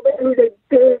Herman Sadler, who's a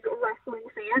big wrestling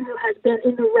fan who has been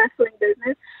in the wrestling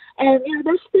business. And,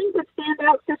 there's things that stand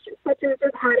out, such as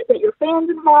just how to get your fans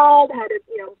involved, how to,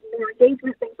 more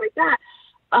engagement, things like that.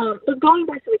 But going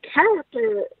back to the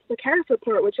character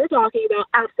part, which you're talking about,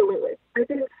 absolutely. I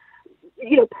think,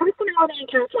 personality and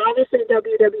character, obviously in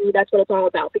WWE, that's what it's all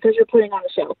about, because you're putting on a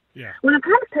show. Yeah. When it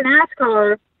comes to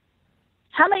NASCAR,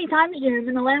 how many times, Jim,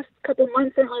 in the last couple of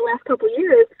months, certainly last couple of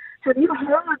years, have you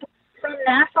heard from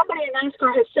somebody in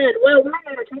NASCAR has said, well, we're in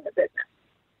the entertainment business?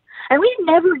 And we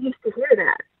never used to hear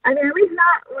that. I mean, at least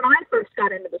not when I first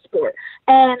got into the sport.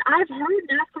 And I've heard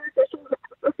NASCAR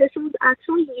officials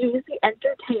actually use the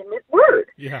entertainment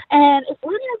word. Yeah. And if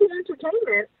we're going to be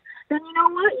entertainment, then you know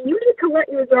what? You need to let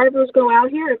your drivers go out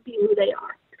here and be who they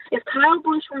are. If Kyle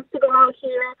Busch wants to go out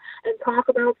here and talk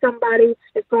about somebody,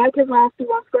 if Brad Keselowski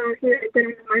wants to go out here and get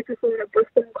on the microphone and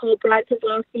burst and call Brad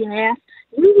Keselowski an ass,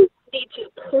 you need to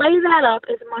play that up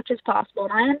as much as possible.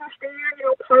 And I understand,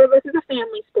 part of this is a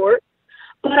family sport,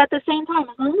 but at the same time,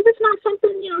 as long as it's not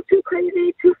something, too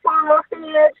crazy, too far off the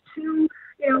edge, too,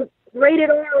 rated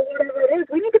R or whatever it is,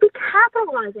 we need to be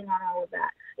capitalizing on all of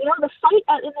that. The fight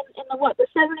in the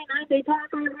 79 Daytona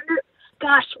 500,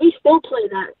 gosh, we still play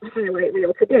that highlight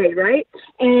reel today, right?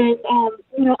 And, I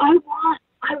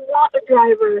want a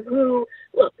driver who,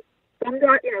 look, some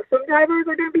drivers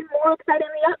are going to be more exciting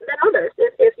than others.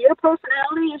 If your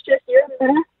personality is just your meh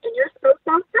and you're so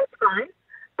stuff, that's fine.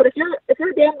 But if you're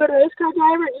a damn good race car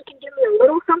driver and you can give me a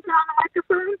little something on the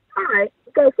microphone, all right,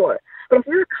 go for it. But if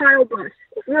you're a Kyle Busch,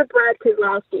 if you're a Brad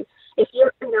Keselowski, if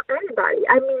you're anybody,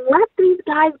 I mean, let these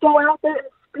guys go out there and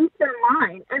speak their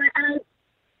mind. And I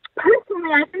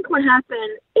personally, I think what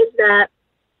happened is that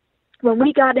when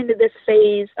we got into this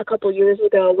phase a couple years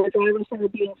ago where drivers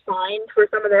started being fined for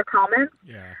some of their comments,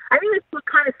 I think that's what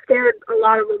kind of scared a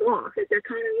lot of them off. Is they're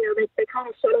kind of, they kind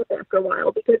of shut up after a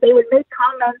while because they would make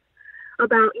comments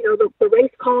about, the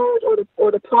race cars or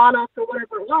the product or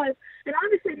whatever it was. And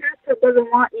obviously NASCAR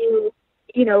doesn't want you,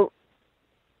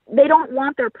 they don't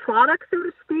want their product, so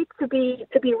to speak, to be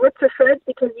ripped to shreds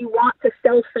because you want to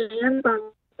sell fans on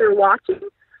what they're watching.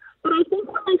 But I think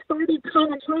when they started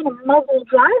kind of trying to muzzle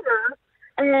drivers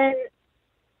and,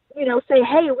 say,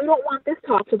 hey, we don't want this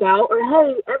talked about, or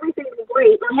hey, everything's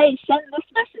great, or hey, send this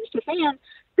message to fans,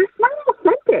 it's not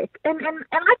authentic. And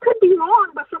I could be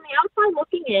wrong, but from the outside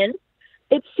looking in,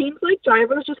 it seems like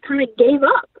drivers just kind of gave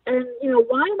up. And,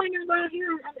 why am I going to go out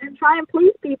here and try and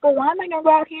please people? Why am I going to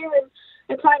go out here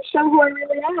and try and show who I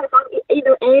really am if I'm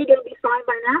either A, going to be signed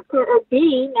by NASCAR, or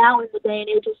B, now in the day and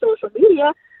age of social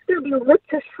media, going to be ripped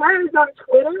to shreds on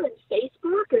Twitter and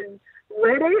Facebook and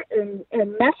Reddit and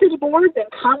message boards and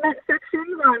comment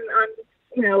sections on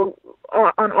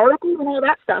articles and all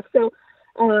that stuff. So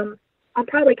I'm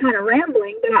probably kind of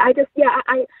rambling, but I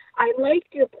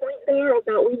liked your point there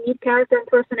about we need character and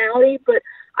personality, but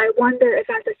I wonder if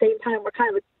at the same time we're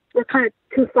kind of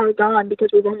too far gone because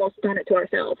we've almost done it to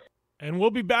ourselves. And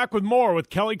we'll be back with more with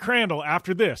Kelly Crandall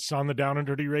after this on the Down and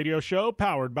Dirty Radio Show,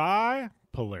 powered by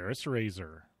Polaris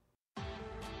Razor.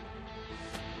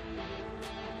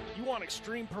 You want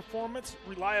extreme performance,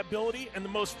 reliability, and the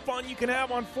most fun you can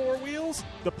have on four wheels?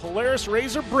 The Polaris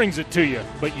Razor brings it to you.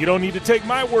 But you don't need to take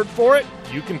my word for it.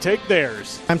 You can take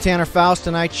theirs. I'm Tanner Faust,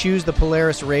 and I choose the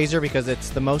Polaris Razor because it's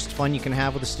the most fun you can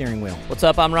have with a steering wheel. What's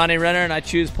up? I'm Ronnie Renner, and I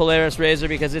choose Polaris Razor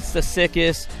because it's the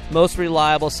sickest, most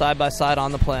reliable side-by-side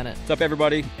on the planet. What's up,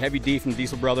 everybody? Heavy D from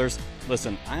Diesel Brothers.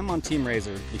 Listen, I'm on Team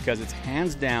Razor because it's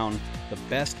hands down the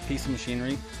best piece of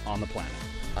machinery on the planet.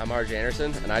 I'm RJ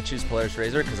Anderson, and I choose Polaris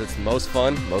Razor because it's the most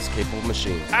fun, most capable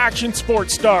machine. Action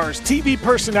sports stars, TV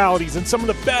personalities, and some of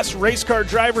the best race car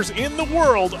drivers in the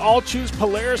world all choose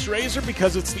Polaris Razor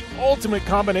because it's the ultimate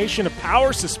combination of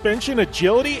power, suspension,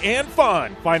 agility, and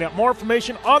fun. Find out more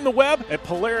information on the web at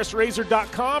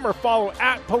PolarisRazor.com or follow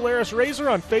at Polaris Razor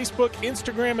on Facebook,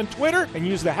 Instagram, and Twitter, and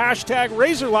use the hashtag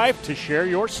RazorLife to share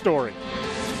your story.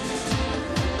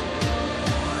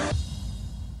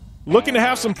 Looking to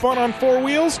have some fun on four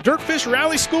wheels? Dirtfish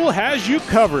Rally School has you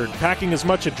covered. Packing as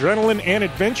much adrenaline and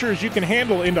adventure as you can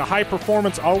handle into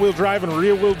high-performance all-wheel drive and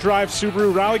rear-wheel drive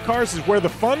Subaru rally cars is where the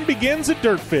fun begins at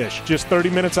Dirtfish. Just 30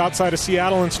 minutes outside of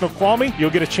Seattle and Snoqualmie, you'll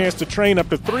get a chance to train up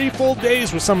to 3 full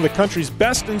days with some of the country's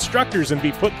best instructors and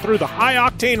be put through the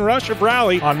high-octane rush of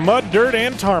rally on mud, dirt,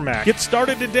 and tarmac. Get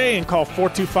started today and call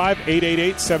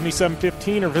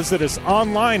 425-888-7715 or visit us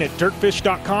online at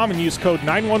dirtfish.com and use code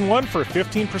 911 for a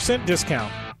 15% discount.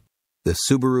 The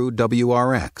Subaru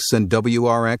WRX and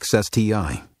WRX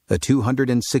STI. A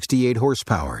 268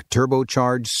 horsepower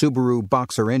turbocharged Subaru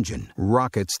Boxer engine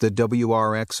rockets the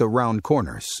WRX around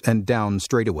corners and down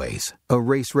straightaways. A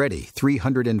race-ready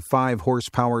 305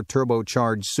 horsepower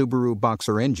turbocharged Subaru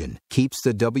Boxer engine keeps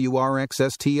the WRX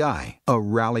STI a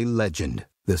rally legend.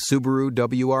 The Subaru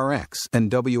WRX and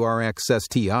WRX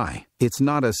STI, it's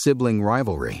not a sibling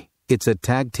rivalry, it's a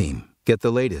tag team. Get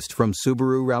the latest from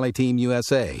Subaru Rally Team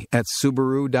USA at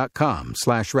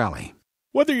Subaru.com/rally.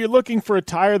 Whether you're looking for a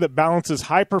tire that balances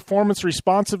high-performance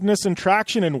responsiveness and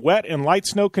traction in wet and light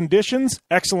snow conditions,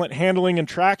 excellent handling and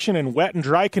traction in wet and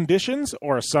dry conditions,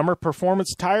 or a summer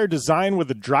performance tire designed with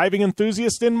the driving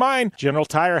enthusiast in mind, General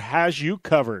Tire has you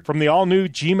covered. From the all-new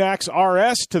G-Max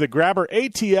RS to the Grabber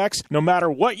ATX, no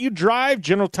matter what you drive,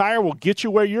 General Tire will get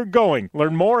you where you're going.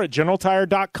 Learn more at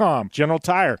GeneralTire.com. General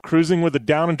Tire, cruising with the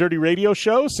Down and Dirty Radio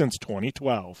Show since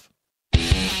 2012.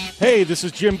 Hey, this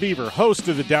is Jim Beaver, host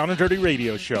of the Down and Dirty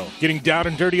Radio Show. Getting down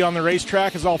and dirty on the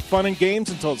racetrack is all fun and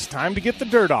games until it's time to get the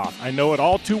dirt off. I know it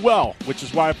all too well, which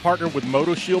is why I partnered with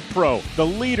MotoShield Pro, the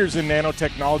leaders in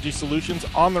nanotechnology solutions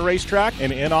on the racetrack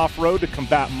and in off-road to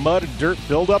combat mud and dirt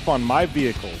buildup on my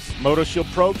vehicles.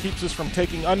 MotoShield Pro keeps us from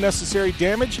taking unnecessary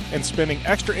damage and spending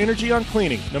extra energy on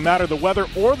cleaning. No matter the weather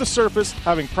or the surface,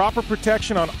 having proper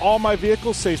protection on all my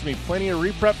vehicles saves me plenty of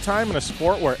reprep time in a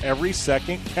sport where every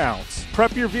second counts.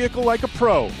 Prep your vehicle like a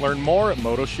pro. Learn more at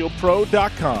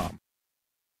MotoShieldPro.com.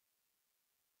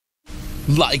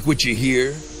 Like what you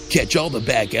hear? Catch all the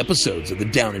back episodes of the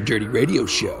Down and Dirty Radio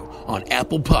Show on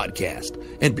Apple Podcast,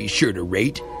 and be sure to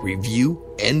rate, review,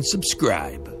 and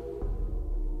subscribe.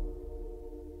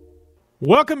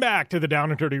 Welcome back to the Down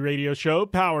and Dirty Radio Show,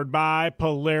 powered by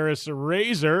Polaris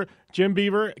Razor. Jim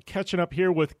Beaver catching up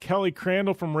here with Kelly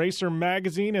Crandall from Racer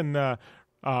Magazine and the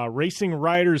Racing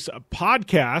Writers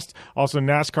podcast, also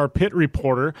NASCAR pit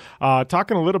reporter,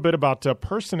 talking a little bit about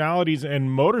personalities in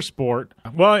motorsport.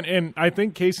 Well, and I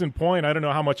think case in point, I don't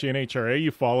know how much NHRA you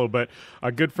follow, but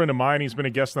a good friend of mine, he's been a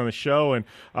guest on the show, and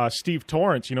Steve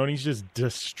Torrance, and he's just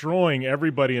destroying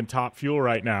everybody in Top Fuel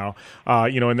right now,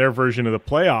 in their version of the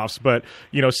playoffs. But,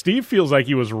 Steve feels like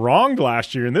he was wronged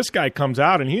last year, and this guy comes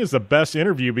out, and he is the best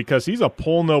interview because he's a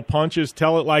pull no punches,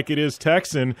 tell it like it is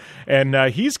Texan, and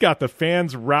he's got the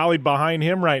fans rallied behind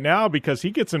him right now because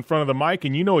he gets in front of the mic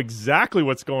and you know exactly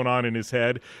what's going on in his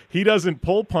head. He doesn't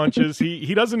pull punches.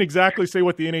 He doesn't exactly say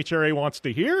what the NHRA wants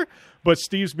to hear, but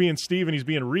Steve's being Steve and he's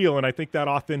being real, and I think that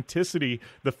authenticity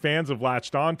the fans have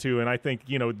latched onto, and I think,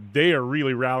 they are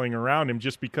really rallying around him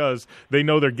just because they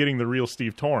know they're getting the real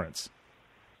Steve Torrance.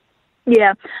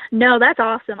 Yeah, no, that's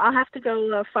awesome. I'll have to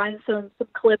go find some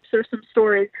clips or some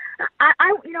stories.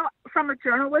 I from a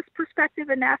journalist perspective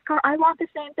in NASCAR, I want the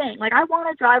same thing. Like, I want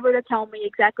a driver to tell me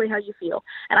exactly how you feel.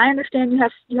 And I understand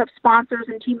you have sponsors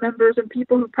and team members and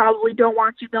people who probably don't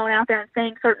want you going out there and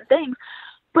saying certain things.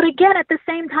 But again, at the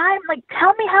same time,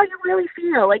 tell me how you really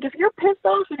feel. Like, if you're pissed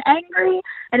off and angry,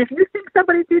 and if you think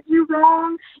somebody did you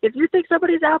wrong, if you think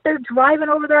somebody's out there driving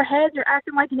over their heads or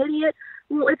acting like an idiot,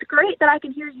 well, it's great that I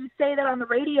can hear you say that on the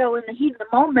radio in the heat of the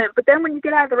moment. But then when you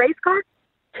get out of the race car,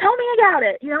 tell me about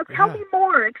it. Tell me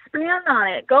more. Expand on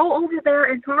it. Go over there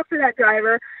and talk to that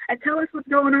driver and tell us what's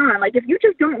going on. Like, if you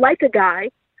just don't like a guy,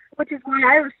 which is why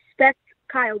I respect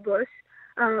Kyle Busch,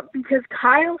 because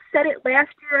Kyle said it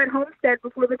last year at Homestead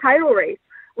before the title race,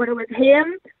 when it was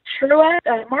him, Truex,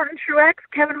 Martin Truex,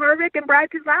 Kevin Harvick, and Brad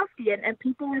Keselowski, and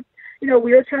people, we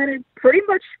were trying to pretty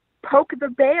much poke the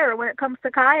bear when it comes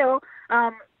to Kyle,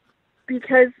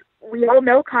 because we all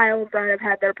know Kyle and Brad have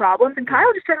had their problems, and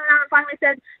Kyle just turned around and finally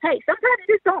said, hey, sometimes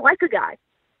you just don't like a guy.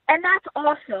 And that's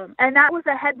awesome. And that was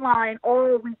a headline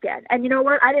all weekend. And you know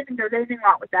what? I didn't think there was anything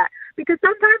wrong with that, because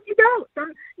sometimes you don't.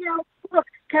 Look,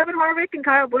 Kevin Harvick and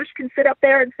Kyle Busch can sit up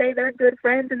there and say they're good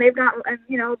friends, and they're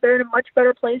in a much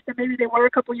better place than maybe they were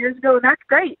a couple years ago, and that's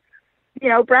great.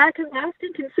 Brad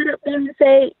Keselowski can sit up there and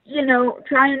say,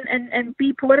 try and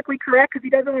be politically correct because he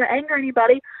doesn't want to anger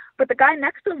anybody. But the guy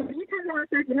next to him, he turns around and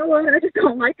says, you know what, I just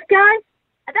don't like the guy.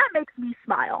 And that makes me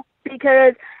smile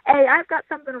because, A, I've got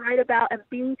something to write about, and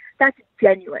B, that's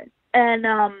genuine. And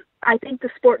I think the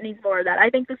sport needs more of that. I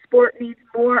think the sport needs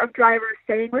more of drivers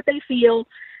saying what they feel.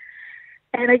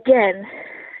 And again,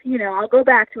 I'll go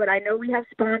back to it. I know we have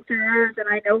sponsors, and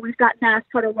I know we've got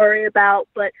NASCAR to worry about,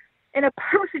 but in a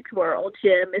perfect world,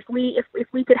 Jim, if we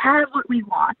could have what we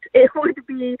want, it would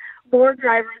be more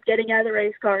drivers getting out of the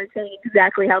race car and saying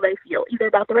exactly how they feel, either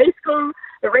about the race car,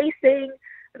 the racing,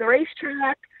 the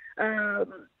racetrack,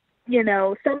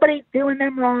 somebody doing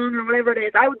them wrong or whatever it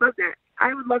is. I would love that.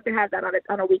 I would love to have that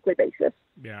on a weekly basis.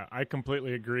 Yeah, I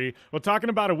completely agree. Well, talking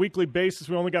about a weekly basis,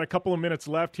 we only got a couple of minutes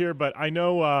left here, but I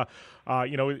know,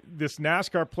 this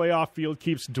NASCAR playoff field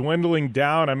keeps dwindling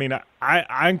down. I mean,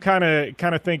 I'm kind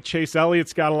of think Chase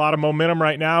Elliott's got a lot of momentum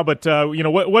right now, but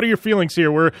what are your feelings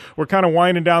here? We're kind of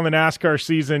winding down the NASCAR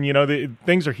season.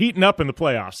 Things are heating up in the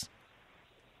playoffs.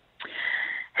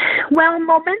 Well,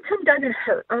 momentum doesn't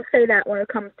hurt. I'll say that when it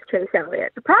comes to Chase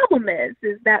Elliott. The problem is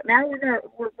that now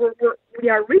we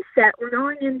are reset. We're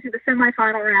going into the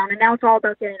semifinal round, and now it's all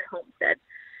about getting a Homestead.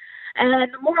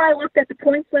 And the more I looked at the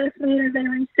points last night as they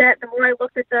reset, the more I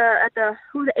looked at the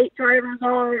who the 8 drivers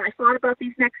are, and I thought about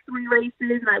these next 3 races,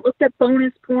 and I looked at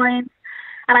bonus points,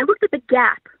 and I looked at the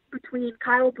gap between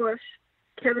Kyle Busch,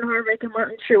 Kevin Harvick, and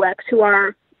Martin Truex, who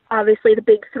are obviously the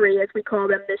big 3, as we call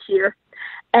them this year.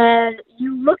 And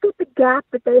you look at the gap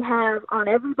that they have on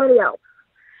everybody else.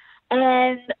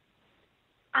 And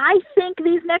I think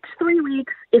these next 3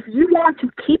 weeks, if you want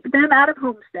to keep them out of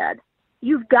Homestead,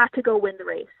 you've got to go win the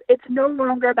race. It's no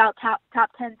longer about top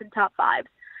 10s and top 5s.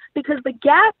 Because the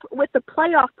gap with the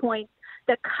playoff points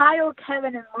that Kyle,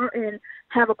 Kevin, and Martin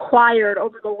have acquired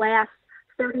over the last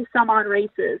 30-some-odd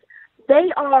races, they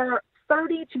are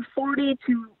 30 to 40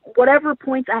 to whatever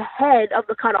points ahead of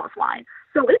the cutoff line.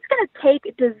 So it's going to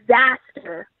take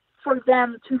disaster for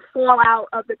them to fall out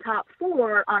of the top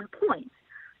 4 on points.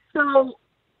 So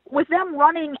with them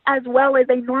running as well as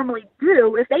they normally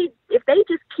do, if they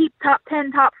just keep top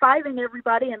 10, top 5ing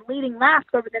everybody and leading laps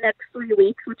over the next 3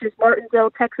 weeks, which is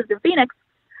Martinsville, Texas, and Phoenix,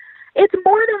 it's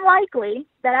more than likely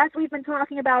that, as we've been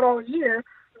talking about all year,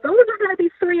 those are going to be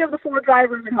 3 of the 4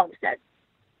 drivers in Homestead.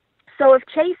 So if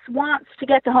Chase wants to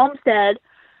get to Homestead,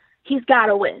 he's got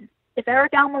to win. If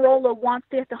Eric Almirola wants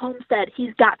to get to Homestead,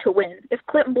 he's got to win. If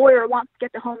Clinton Boyer wants to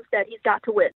get to Homestead, he's got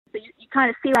to win. So you kind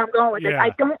of see where I'm going with this.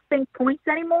 I don't think points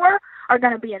anymore are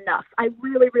going to be enough. I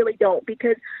really, really don't,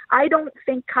 because I don't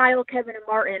think Kyle, Kevin, and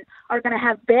Martin are going to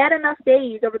have bad enough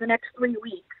days over the next 3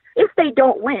 weeks if they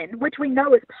don't win, which we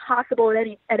know is possible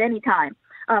at any time.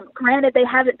 Granted, they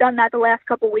haven't done that the last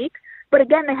couple weeks, but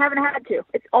again, they haven't had to.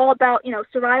 It's all about,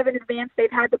 survive in advance.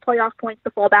 They've had the playoff points to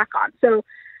fall back on. So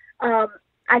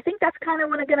I think that's kind of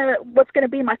what's going to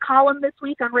be my column this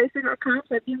week on Racer.com.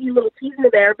 So I've given you a little teaser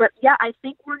there. But, yeah, I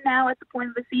think we're now at the point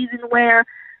of the season where,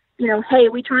 hey,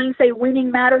 we try and say winning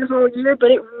matters all year,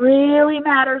 but it really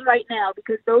matters right now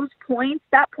because those points,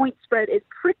 that point spread is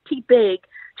pretty big.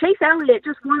 Chase Elliott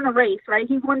just won a race, right?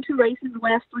 He's won 2 races in the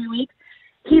last 3 weeks.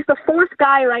 He's the 4th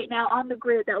guy right now on the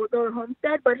grid that would go to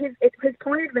Homestead, but his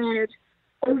point advantage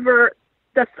over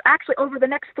the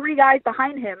next 3 guys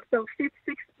behind him, so 5th,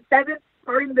 6th, 7th,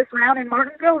 starting this round in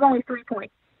Martinsville, is only 3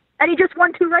 points. And he just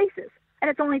won 2 races, and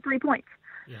it's only 3 points.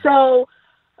 Yeah. So,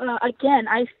 again,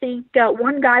 I think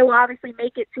one guy will obviously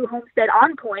make it to Homestead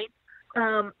on points,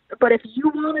 but if you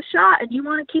want a shot and you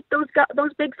want to keep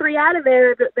those big 3 out of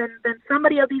there, then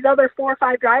somebody of these other 4 or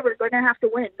 5 drivers are going to have to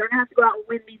win. They're going to have to go out and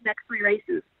win these next 3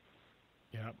 races.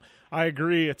 Yeah, I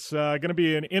agree. It's going to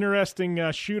be an interesting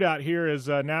shootout here as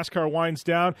NASCAR winds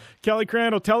down. Kelly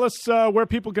Crandall, tell us where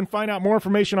people can find out more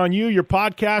information on you, your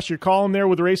podcast, your column there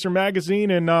with Racer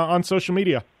Magazine, and on social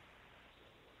media.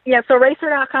 Yeah, so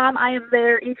Racer.com, I am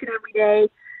there each and every day.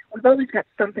 We've always got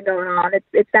something going on.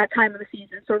 It's that time of the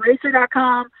season. So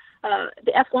Racer.com,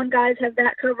 the F1 guys have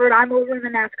that covered. I'm over in the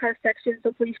NASCAR section,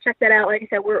 so please check that out. Like I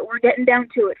said, we're getting down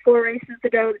to it. 4 races to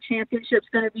go. The championship's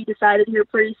going to be decided here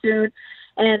pretty soon.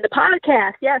 And the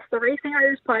podcast, yes, the Racing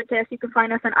Writers Podcast. You can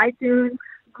find us on iTunes,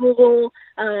 Google,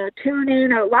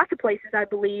 TuneIn, lots of places, I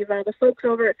believe. The folks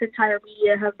over at Centire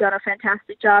Media have done a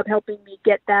fantastic job helping me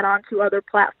get that onto other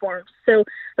platforms. So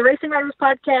the Racing Writers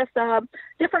Podcast,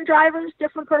 different drivers,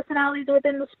 different personalities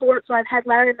within the sport. So I've had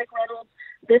Larry McElrath.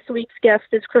 This week's guest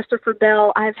is Christopher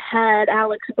Bell. I've had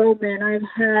Alex Bowman. I've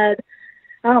had,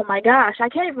 oh my gosh, I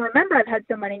can't even remember. I've had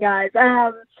so many guys.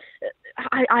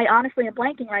 I honestly am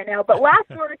blanking right now, but last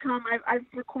more to come. I've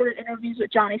recorded interviews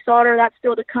with Johnny Sauter. That's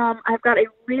still to come. I've got a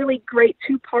really great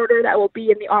 2-parter that will be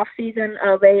in the off season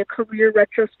of a career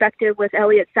retrospective with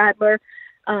Elliott Sadler.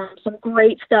 Some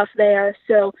great stuff there.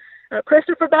 So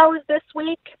Christopher Bell is this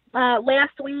week.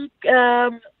 Last week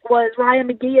was Ryan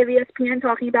McGee of ESPN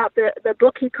talking about the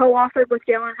book he co-authored with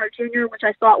Dale Earnhardt Jr., which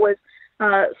I thought was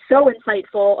so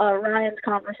insightful. Ryan's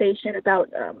conversation about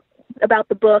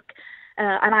the book.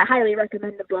 And I highly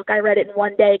recommend the book. I read it in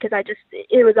one day because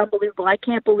it was unbelievable. I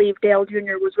can't believe Dale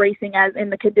Jr. was racing as in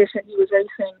the condition he was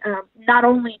racing. Not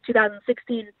only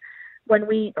 2016 when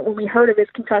we heard of his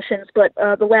concussions, but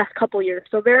the last couple years.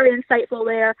 So very insightful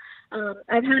there.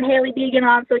 I've had Haley Deegan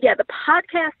on. So yeah, the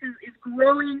podcast is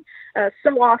growing.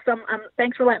 So awesome.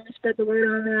 Thanks for letting me spread the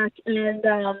word on that.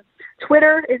 And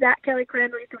Twitter is at Kelly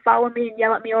Crandall. You can follow me and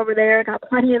yell at me over there. Got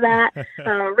plenty of that.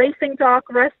 Racing talk,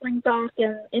 wrestling talk,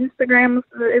 and Instagram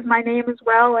is my name as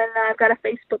well. And I've got a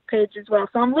Facebook page as well.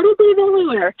 So I'm a little bit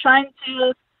everywhere, trying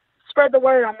to spread the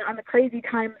word on the crazy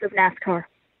times of NASCAR.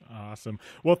 Awesome.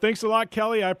 Well, thanks a lot,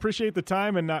 Kelly. I appreciate the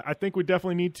time, and I think we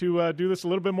definitely need to do this a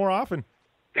little bit more often.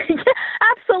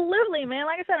 Absolutely, man.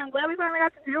 Like I said, I'm glad we finally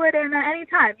got to do it, and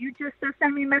anytime. You just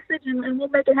send me a message, and we'll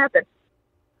make it happen.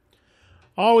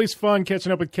 Always fun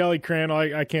catching up with Kelly Crandall.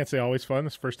 I can't say always fun.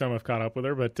 It's the first time I've caught up with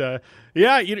her. But,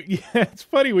 yeah, it's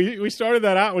funny. We started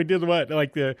that out. We did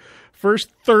like the first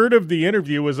third of the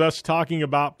interview was us talking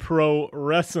about pro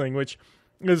wrestling, which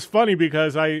is funny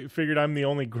because I figured I'm the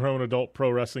only grown adult pro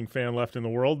wrestling fan left in the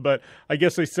world. But I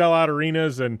guess they sell out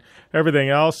arenas and everything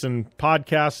else and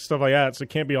podcasts, stuff like that. So it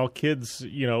can't be all kids,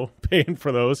 paying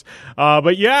for those.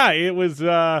 But, yeah, it was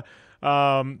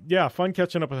fun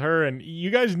catching up with her. And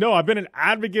you guys know I've been an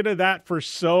advocate of that for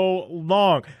so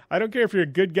long. I don't care if you're a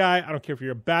good guy. I don't care if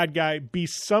you're a bad guy. Be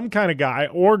some kind of guy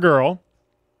or girl.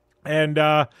 And,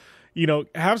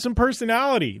 have some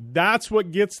personality. That's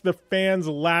what gets the fans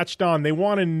latched on. They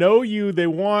want to know you. They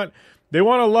want to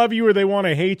love you or they want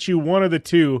to hate you, one of the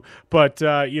two. But,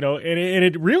 and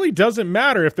it really doesn't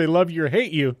matter if they love you or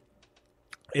hate you.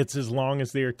 It's as long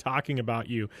as they're talking about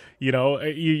you. You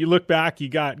look back, you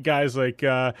got guys like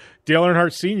Dale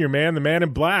Earnhardt Sr., man, the man in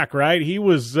black, right? He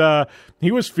was feared,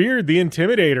 the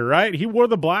intimidator, right? He wore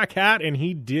the black hat, and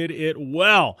he did it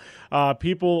well.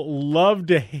 People love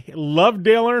Dale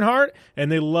Earnhardt,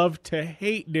 and they love to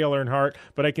hate Dale Earnhardt,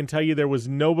 but I can tell you there was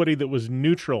nobody that was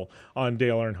neutral on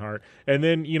Dale Earnhardt. And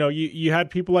then, you had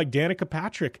people like Danica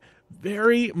Patrick,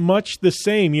 very much the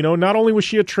same. Not only was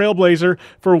she a trailblazer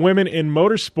for women in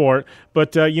motorsport,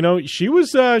 but she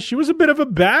was a bit of a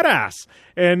badass.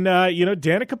 And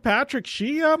Danica Patrick,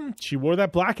 she wore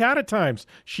that black hat at times.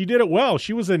 She did it well.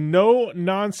 She was a no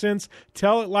nonsense,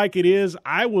 tell it like it is.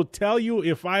 I will tell you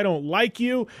if I don't like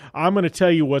you, I'm going to tell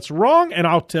you what's wrong, and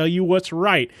I'll tell you what's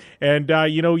right. And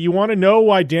you want to know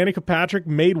why Danica Patrick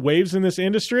made waves in this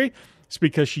industry? It's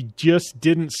because she just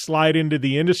didn't slide into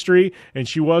the industry, and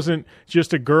she wasn't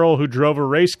just a girl who drove a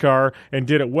race car and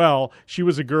did it well. She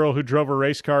was a girl who drove a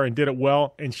race car and did it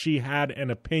well, and she had an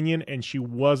opinion, and she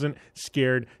wasn't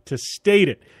scared to state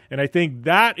it. And I think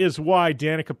that is why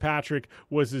Danica Patrick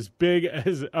was as big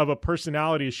of a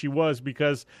personality as she was,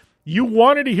 because you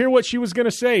wanted to hear what she was going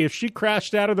to say. If she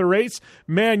crashed out of the race,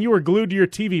 man, you were glued to your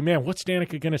TV. Man, what's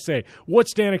Danica going to say?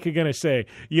 What's Danica going to say?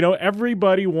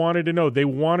 Everybody wanted to know. They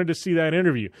wanted to see that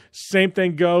interview. Same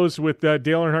thing goes with Dale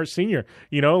Earnhardt Sr.,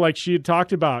 like she had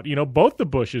talked about, both the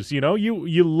Bushes.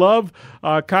 You love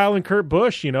Kyle and Kurt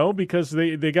Busch, because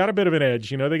they got a bit of an edge.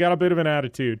 They got a bit of an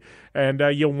attitude. And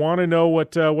you want to know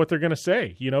what they're going to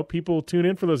say. People tune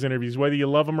in for those interviews. Whether you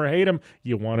love them or hate them,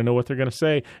 you want to know what they're going to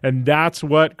say. And that's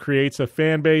what creates a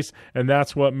fan base, and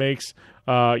that's what makes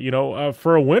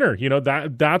for a winner.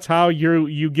 That's how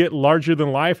you get larger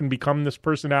than life and become this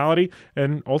personality,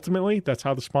 and ultimately that's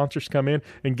how the sponsors come in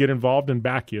and get involved and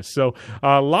back you. So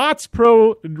lots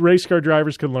pro race car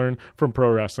drivers can learn from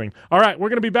pro wrestling. All right, we're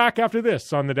going to be back after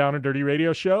this on the Down and Dirty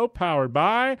Radio Show, powered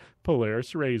by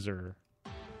Polaris RZR.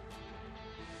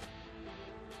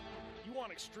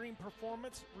 Extreme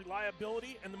performance,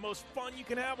 reliability, and the most fun you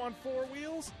can have on four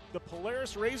wheels? The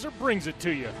Polaris RZR brings it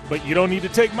to you. But you don't need to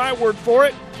take my word for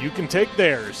it. You can take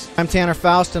theirs. I'm Tanner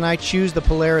Faust, and I choose the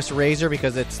Polaris RZR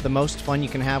because it's the most fun you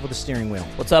can have with a steering wheel.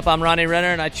 What's up? I'm Ronnie Renner,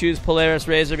 and I choose Polaris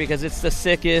RZR because it's the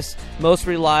sickest, most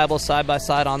reliable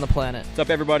side-by-side on the planet. What's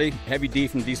up, everybody? Heavy D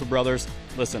from Diesel Brothers.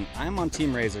 Listen, I'm on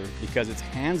Team RZR because it's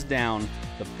hands down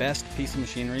the best piece of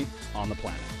machinery on the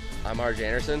planet. I'm R.J.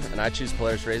 Anderson, and I choose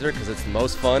Polaris RZR because it's the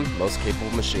most fun, most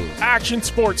capable machine. Action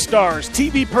sports stars,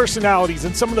 TV personalities,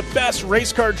 and some of the best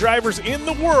race car drivers in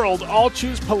the world all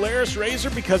choose Polaris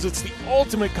RZR because it's the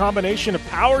ultimate combination of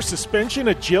power, suspension,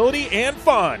 agility, and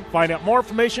fun. Find out more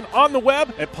information on the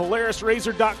web at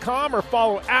PolarisRZR.com or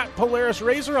follow at Polaris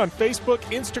RZR on Facebook,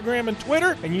 Instagram, and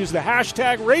Twitter, and use the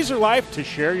hashtag RazorLife to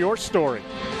share your story.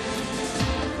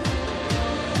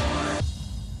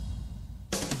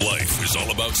 Life is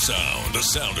all about sound. The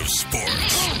sound of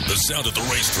sports. The sound at the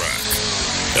racetrack.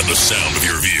 And the sound of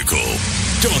your vehicle.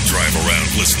 Don't drive around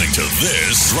listening to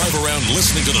this. Drive around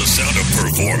listening to the sound of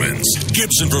performance.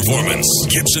 Gibson Performance.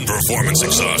 Gibson Performance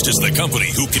Exhaust is the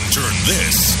company who can turn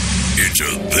this into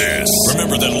this.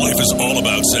 Remember that life is all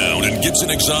about sound, and Gibson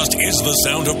Exhaust is the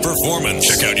sound of performance.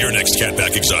 Check out your next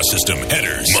catback exhaust system,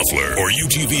 headers, muffler, or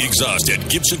UTV exhaust at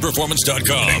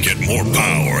GibsonPerformance.com and get more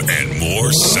power and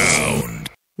more sound.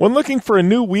 When looking for a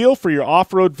new wheel for your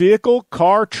off-road vehicle,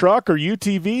 car, truck, or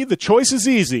UTV, the choice is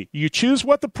easy. You choose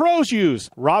what the pros use.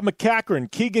 Rob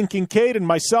McElrath, Keegan Kincaid, and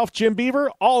myself, Jim Beaver,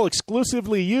 all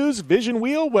exclusively use Vision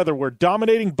Wheel, whether we're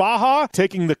dominating Baja,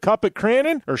 taking the cup at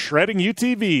Crandall, or shredding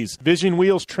UTVs. Vision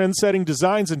Wheel's trend-setting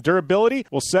designs and durability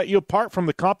will set you apart from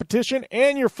the competition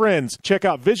and your friends. Check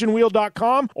out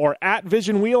visionwheel.com or at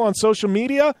Vision Wheel on social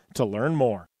media to learn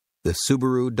more. The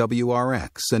Subaru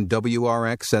WRX and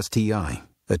WRX STI.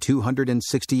 A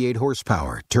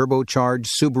 268-horsepower, turbocharged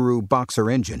Subaru Boxer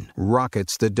engine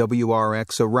rockets the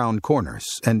WRX around corners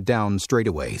and down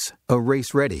straightaways. A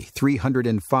race-ready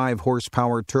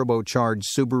 305-horsepower turbocharged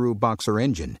Subaru Boxer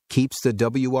engine keeps the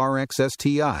WRX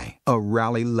STI a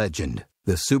rally legend.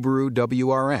 The Subaru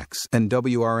WRX and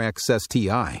WRX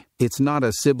STI. It's not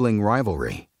a sibling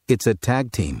rivalry. It's a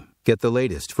tag team. Get the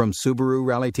latest from Subaru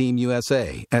Rally Team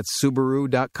USA at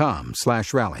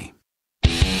Subaru.com/rally.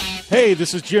 Hey,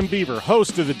 this is Jim Beaver,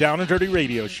 host of the Down and Dirty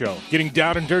Radio Show. Getting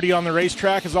down and dirty on the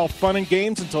racetrack is all fun and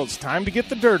games until it's time to get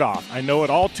the dirt off. I know it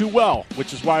all too well,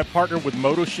 which is why I partnered with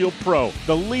MotoShield Pro,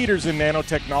 the leaders in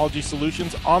nanotechnology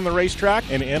solutions on the racetrack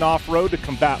and in off-road to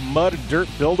combat mud and dirt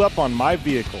buildup on my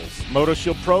vehicles.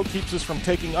 MotoShield Pro keeps us from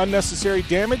taking unnecessary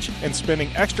damage and spending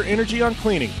extra energy on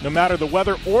cleaning. No matter the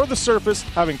weather or the surface,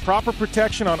 having proper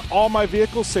protection on all my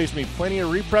vehicles saves me plenty of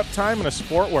reprep time in a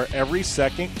sport where every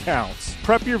second counts.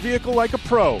 Prep your vehicle like a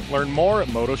pro. Learn more at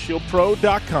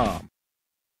MotoShieldPro.com.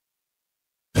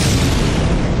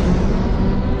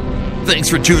 Thanks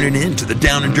for tuning in to the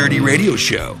Down and Dirty Radio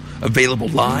Show, available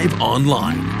live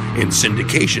online, in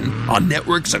syndication on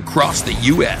networks across the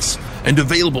U.S., and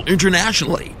available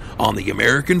internationally on the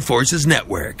American Forces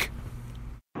Network.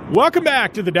 Welcome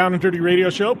back to the Down and Dirty Radio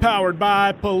Show, powered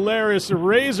by Polaris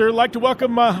Razor. I'd like to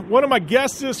welcome one of my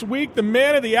guests this week, the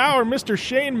man of the hour, Mr.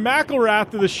 Shane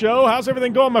McElrath, to the show. How's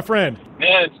everything going, my friend?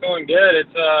 Man, it's going good.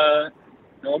 It's a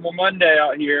normal Monday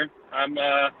out here. I'm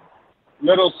a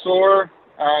little sore.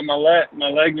 My legs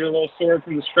are a little sore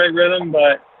from the straight rhythm,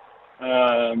 but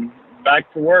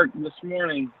back to work this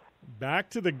morning. Back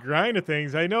to the grind of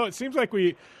things. I know it seems like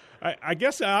I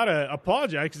guess I ought to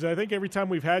apologize because I think every time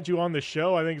we've had you on the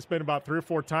show, I think it's been about 3 or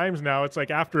 4 times now. It's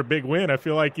like after a big win. I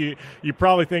feel like you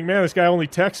probably think, man, this guy only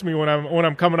texts me when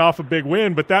I'm coming off a big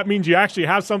win, but that means you actually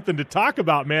have something to talk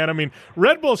about, man. I mean,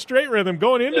 Red Bull Straight Rhythm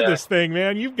going into this thing,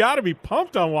 man, you've got to be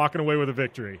pumped on walking away with a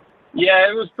victory. Yeah,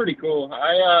 it was pretty cool.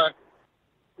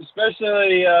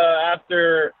 Especially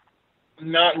after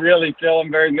not really feeling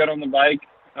very good on the bike.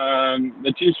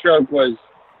 The two-stroke was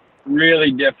really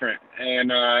different,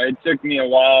 and it took me a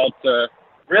while to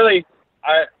really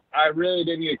I really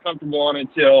didn't get comfortable on it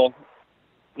till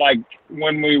like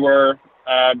when we were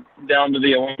down to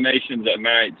the eliminations at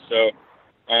night. So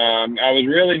I was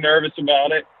really nervous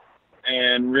about it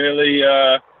and really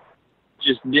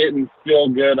just didn't feel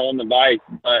good on the bike,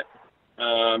 but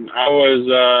I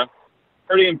was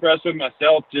pretty impressed with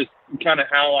myself, just kind of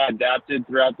how I adapted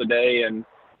throughout the day and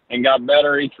got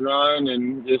better each run,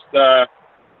 and just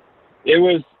it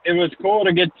was cool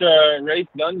to get to race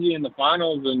Dungey in the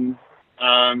finals and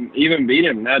even beat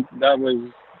him. That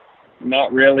was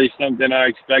not really something I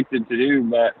expected to do,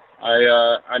 but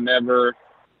I never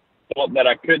thought that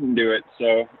I couldn't do it.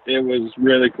 So it was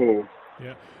really cool.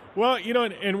 Yeah. Well,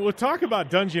 and we'll talk about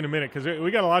Dungey in a minute because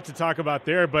we got a lot to talk about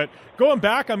there. But going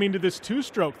back, I mean, to this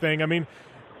two-stroke thing, I mean,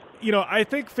 I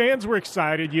think fans were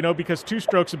excited, because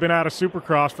two-strokes have been out of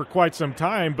Supercross for quite some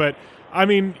time. But, I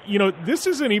mean, this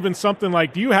isn't even something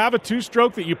like, do you have a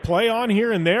two-stroke that you play on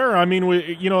here and there? I mean,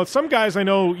 some guys I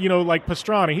know, like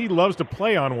Pastrana, he loves to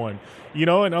play on one, and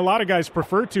a lot of guys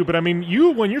prefer to. But, I mean,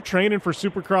 when you're training for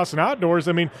Supercross and outdoors,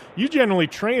 I mean, you generally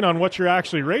train on what you're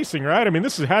actually racing, right? I mean,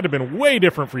 this has had to have been way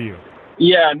different for you.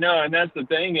 Yeah, no, and that's the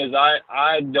thing is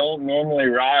I don't normally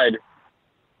ride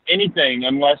anything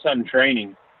unless I'm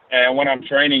training. And when I'm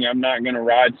training, I'm not going to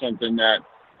ride something that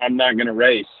I'm not going to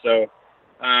race. So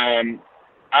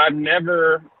I've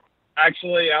never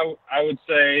actually, I would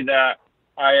say that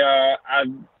I've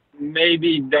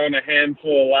maybe done a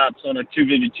handful of laps on a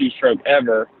 252 stroke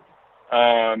ever.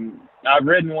 I've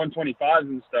ridden 125s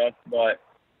and stuff, but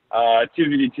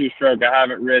 252 stroke, I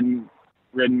haven't ridden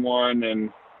one. And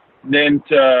then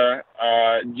to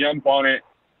jump on it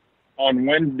on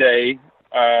Wednesday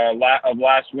of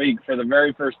last week for the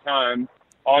very first time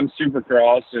on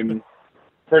Supercross, and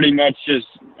pretty much just,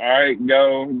 all right,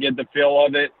 go get the feel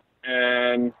of it.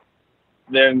 And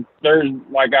then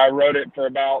I rode it for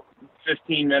about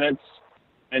 15 minutes.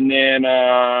 And then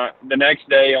the next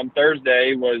day on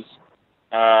Thursday was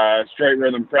straight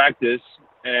rhythm practice.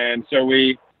 And so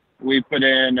we put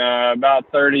in about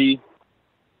 30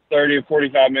 30 or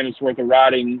 45 minutes worth of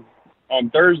riding on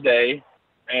Thursday,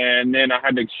 and then I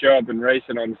had to show up and race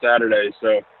it on Saturday.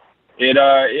 So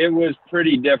it was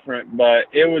pretty different, but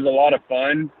it was a lot of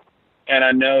fun. And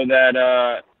I know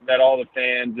that all the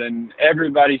fans and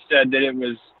everybody said that it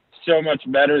was so much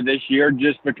better this year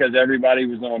just because everybody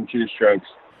was on two strokes.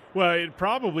 Well, it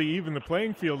probably even the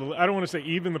playing field. I don't want to say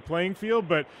even the playing field,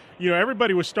 but,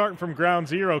 everybody was starting from ground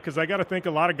zero because I got to think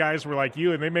a lot of guys were like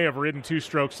you, and they may have ridden two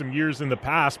strokes some years in the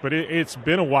past, but it's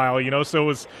been a while,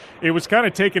 so it was kind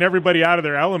of taking everybody out of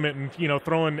their element and,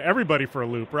 throwing everybody for a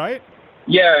loop, right?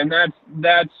 Yeah, and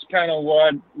that's kind of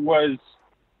what was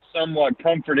somewhat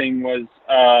comforting was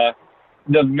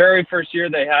the very first year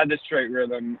they had the straight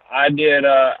rhythm. I did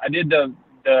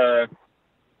the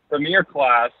premier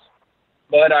class,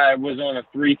 but I was on a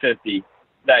 350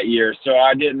 that year, so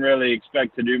I didn't really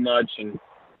expect to do much, and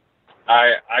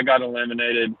I got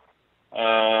eliminated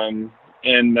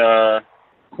in the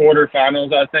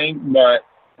quarterfinals, I think. But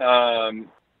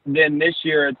then this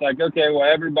year, it's like, okay, well,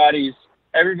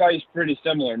 everybody's pretty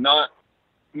similar. Not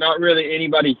really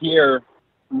anybody here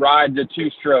rides a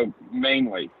two-stroke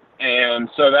mainly, and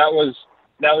so that was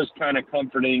kind of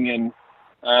comforting,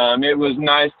 and it was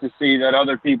nice to see that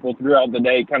other people throughout the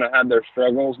day kind of had their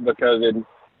struggles, because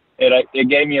it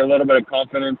gave me a little bit of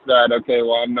confidence that, okay,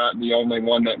 well, I'm not the only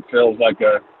one that feels like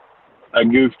a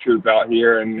goof troop out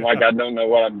here and like I don't know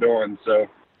what I'm doing. So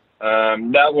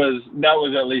that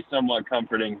was at least somewhat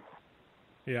comforting.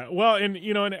 Yeah, well, and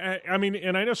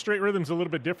I know straight rhythm's a little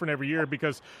bit different every year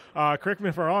because, correct me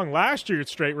if I'm wrong, last year at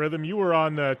straight rhythm you were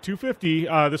on the 250.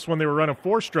 This one they were running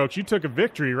four strokes. You took a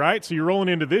victory, right? So you're rolling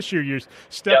into this year. You're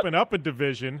stepping up a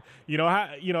division.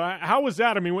 How was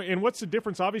that? I mean, and what's the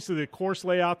difference? Obviously, the course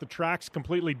layout, the track's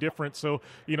completely different. So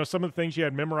some of the things you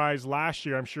had memorized last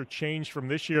year, I'm sure, changed from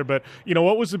this year. But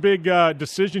what was the big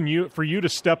decision for you to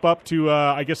step up to,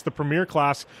 I guess, the premier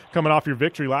class coming off your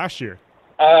victory last year?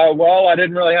 Well, I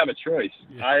didn't really have a choice.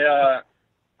 Yeah.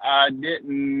 I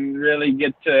didn't really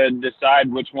get to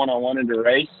decide which one I wanted to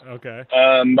race. Okay.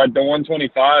 But the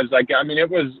 125s,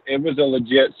 it was a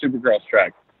legit Supercross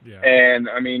track. Yeah.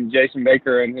 And Jason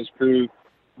Baker and his crew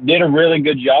did a really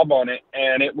good job on it.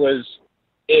 And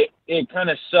it kind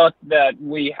of sucked that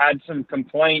we had some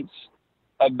complaints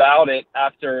about it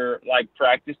after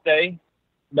practice day,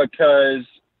 because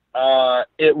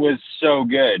it was so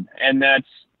good. And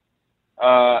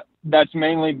that's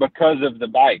mainly because of the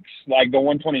bikes. Like the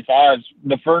 125s,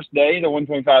 the first day, the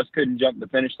 125s couldn't jump the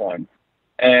finish line.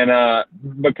 And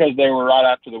because they were right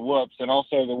after the whoops. And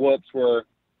also the whoops were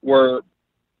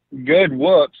good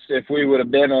whoops if we would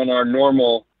have been on our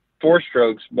normal four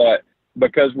strokes. But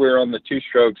because we were on the two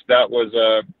strokes, that was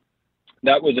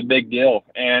a big deal.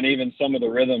 And even some of the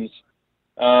rhythms,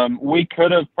 we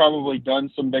could have probably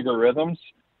done some bigger rhythms.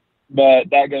 But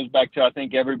that goes back to, I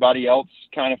think everybody else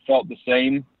kind of felt the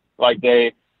same, like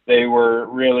they were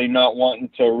really not wanting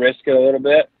to risk it a little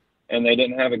bit, and they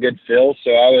didn't have a good feel.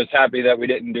 So I was happy that we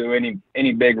didn't do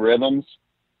any big rhythms.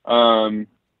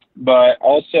 But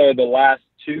also the last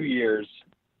 2 years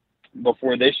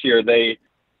before this year, they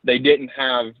didn't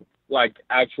have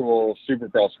actual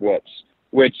Supercross whoops,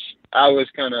 which I was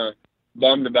kind of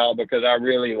bummed about because I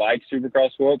really like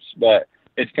Supercross whoops, but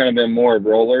it's kind of been more of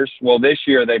rollers. Well, this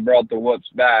year they brought the whoops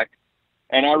back,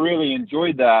 and I really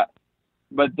enjoyed that.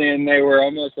 But then they were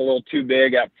almost a little too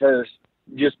big at first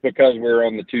just because we were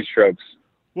on the two strokes.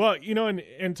 Well,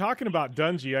 and talking about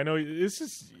Dungey, I know this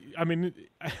is, I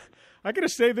got to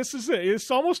say, it's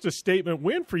almost a statement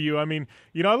win for you. I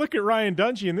look at Ryan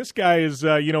Dungey, and this guy is,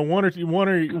 one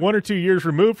or 2 years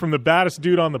removed from the baddest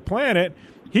dude on the planet.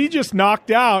 He just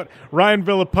knocked out Ryan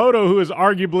Villapoto, who is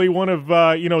arguably one of,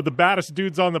 the baddest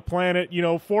dudes on the planet,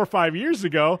 4 or 5 years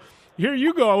ago. Here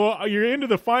you go. You're into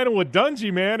the final with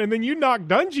Dungey, man, and then you knock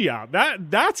Dungey out.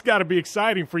 That's got to be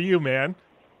exciting for you, man.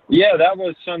 Yeah, that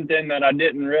was something that I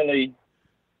didn't really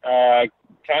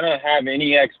kind of have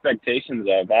any expectations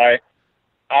of. I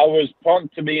was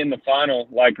pumped to be in the final,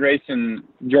 like racing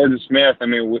Jordan Smith.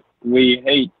 We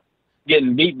hate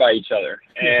getting beat by each other.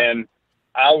 And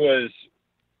I was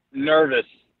nervous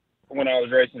when I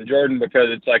was racing Jordan because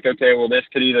it's like, okay, well, this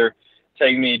could either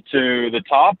take me to the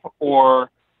top or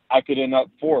I could end up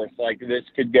fourth. This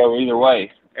could go either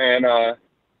way. And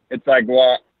it's like,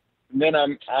 well, then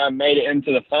I made it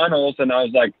into the finals, and I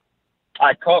was like,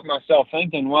 I caught myself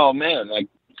thinking, well, man,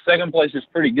 second place is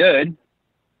pretty good,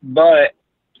 but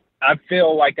I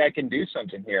feel like I can do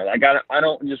something here. I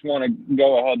don't just want to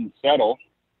go ahead and settle.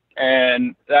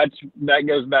 And that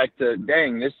goes back to,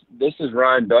 dang, this is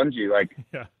Ryan Dungey.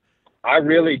 Yeah. I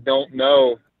really don't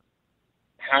know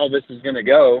how this is going to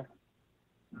go,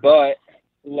 but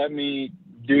let me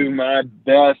do my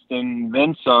best and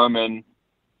then some, and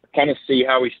kind of see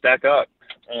how we stack up.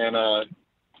 And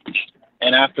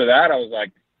after that, I was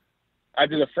like,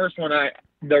 after the first one,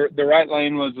 the right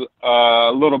lane was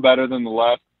a little better than the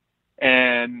left,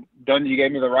 and Dungey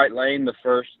gave me the right lane the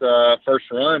first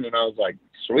run, and I was like,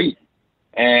 sweet.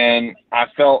 And I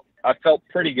felt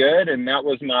pretty good, and that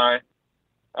was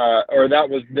that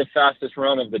was the fastest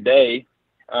run of the day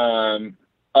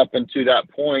up until that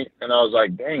point. And I was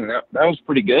like, dang, that was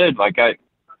pretty good. Like I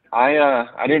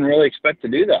didn't really expect to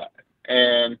do that.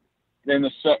 And then the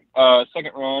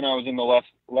second run, I was in the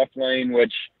left lane,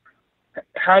 which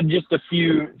had just a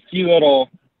few little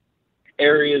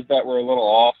areas that were a little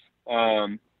off.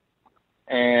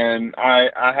 And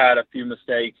I had a few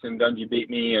mistakes, and Dungey beat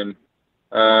me. And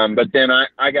but then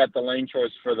I got the lane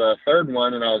choice for the third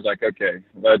one, and I was like, okay,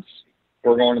 we're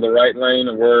going to the right lane,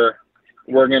 and we're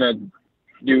gonna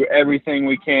do everything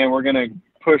we can. We're gonna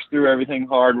push through everything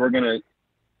hard. We're gonna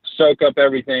soak up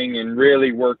everything and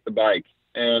really work the bike.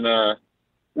 And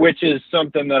which is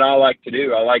something that I like to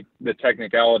do. I like the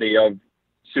technicality of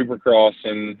Supercross,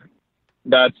 and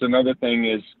that's another thing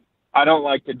is I don't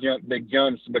like to jump big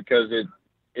jumps because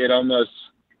it almost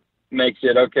makes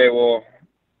it, okay, well,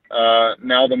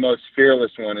 now the most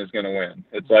fearless one is going to win.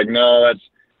 It's like, no,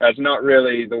 that's not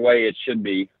really the way it should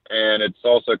be. And it's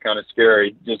also kind of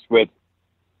scary just with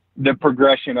the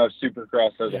progression of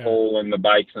Supercross as a whole and the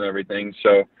bikes and everything.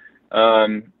 So I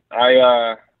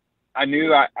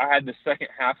knew I had the second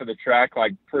half of the track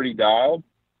like pretty dialed,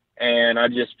 and I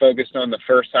just focused on the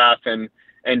first half and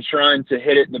trying to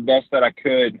hit it the best that I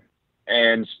could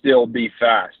and still be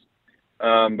fast.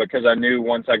 Because I knew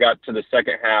once I got to the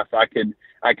second half, I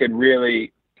could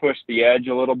really push the edge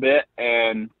a little bit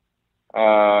and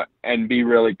be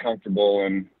really comfortable.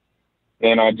 And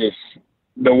then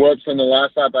the whoops on the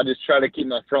last lap, I just tried to keep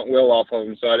my front wheel off of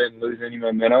them so I didn't lose any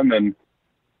momentum. And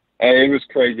it was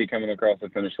crazy coming across the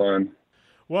finish line.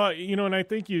 Well, and I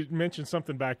think you mentioned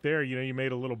something back there. You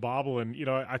made a little bobble, and,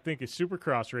 I think a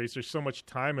Supercross race, there's so much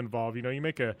time involved. You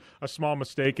make a small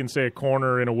mistake in, say, a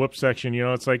corner in a whoop section,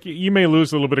 it's like you may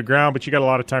lose a little bit of ground, but you got a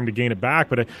lot of time to gain it back.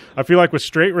 But I feel like with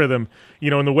straight rhythm,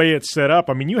 and the way it's set up,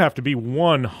 I mean, you have to be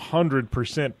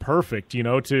 100% perfect,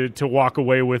 to walk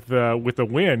away with a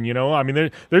win, I mean,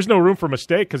 there's no room for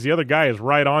mistake because the other guy is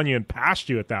right on you and past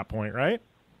you at that point, right?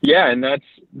 Yeah, and that's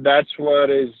what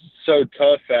is so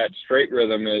tough at straight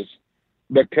rhythm is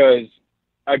because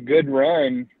a good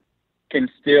run can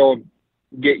still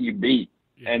get you beat.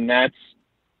 And that's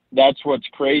what's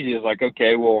crazy is like,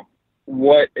 okay, well,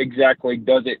 what exactly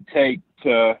does it take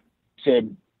to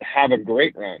have a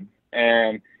great run?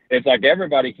 And it's like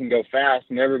everybody can go fast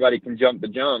and everybody can jump the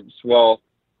jumps. Well,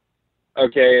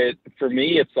 okay, for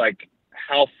me, it's like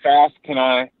how fast can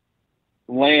I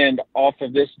land off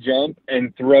of this jump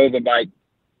and throw the bike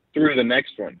through the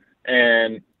next one?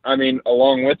 And I mean,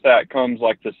 along with that comes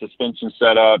like the suspension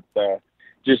setup,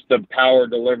 just the power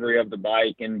delivery of the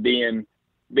bike and being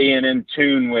in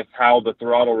tune with how the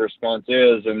throttle response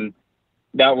is. And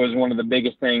that was one of the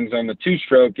biggest things on the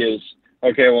two-stroke is,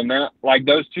 okay, well now, like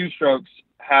those two strokes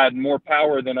had more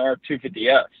power than our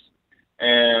 250S.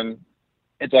 And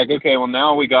it's like, okay, well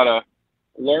now we got to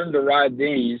learn to ride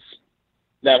these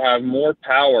that have more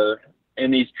power in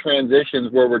these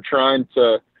transitions where we're trying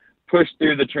to push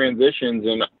through the transitions.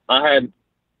 And I had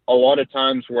a lot of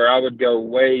times where I would go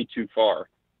way too far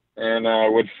and I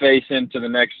would face into the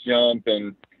next jump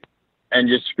and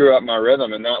just screw up my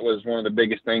rhythm. And that was one of the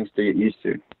biggest things to get used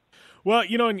to. Well,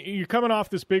 and you're coming off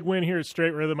this big win here at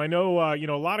Straight Rhythm. I know,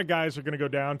 a lot of guys are going to go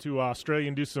down to Australia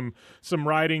and do some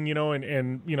riding,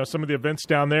 and some of the events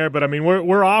down there. But I mean,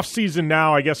 we're off season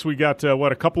now. I guess we got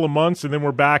a couple of months, and then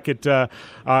we're back at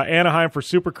Anaheim for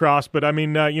Supercross. But I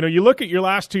mean, you look at your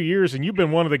last 2 years, and you've been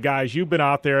one of the guys. You've been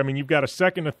out there. I mean, you've got a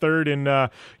second, a third in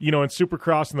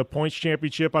Supercross and the Points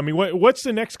Championship. I mean, what's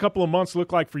the next couple of months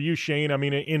look like for you, Shane? I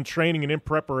mean, in training and in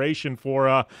preparation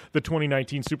for the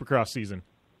 2019 Supercross season.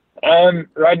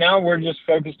 Right now we're just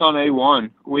focused on A1.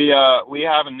 We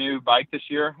have a new bike this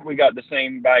year. We got the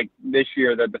same bike this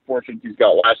year that the 450s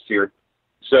got last year.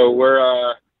 So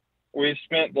we've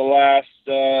spent the last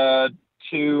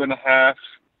 2.5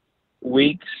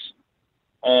 weeks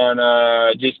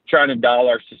on just trying to dial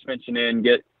our suspension in,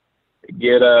 get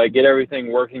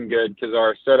everything working good because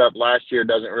our setup last year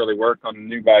doesn't really work on the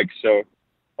new bike. So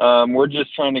we're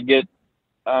just trying to get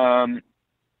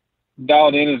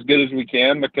dialed in as good as we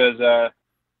can because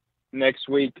next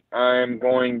week I'm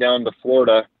going down to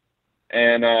Florida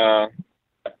and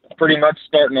pretty much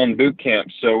starting on boot camp.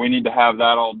 So we need to have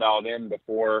that all dialed in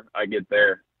before I get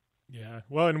there. Yeah.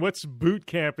 Well, and what's boot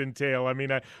camp entail? I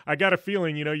mean, I got a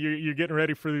feeling, you're getting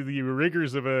ready for the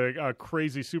rigors of a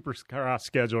crazy supercross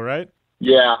schedule, right?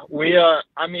 Yeah, we.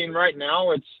 I mean, right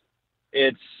now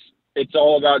it's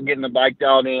all about getting the bike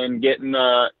dialed in, getting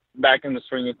back in the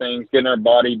swing of things, getting our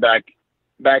body back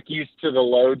used to the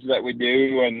loads that we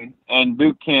do, and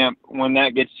boot camp, when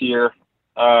that gets here,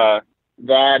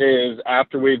 that is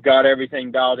after we've got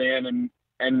everything dialed in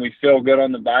and we feel good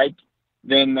on the bike.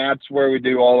 Then that's where we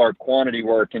do all our quantity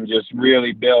work and just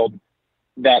really build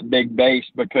that big base,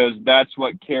 because that's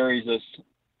what carries us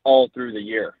all through the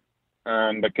year.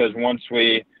 Because once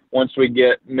we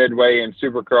get midway in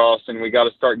Supercross and we got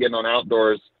to start getting on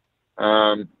outdoors,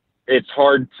 it's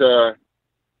hard to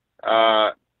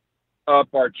up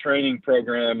our training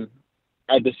program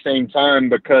at the same time,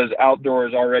 because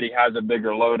outdoors already has a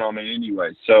bigger load on it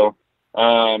anyway. So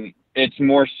it's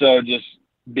more so just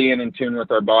being in tune with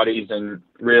our bodies and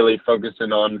really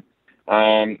focusing on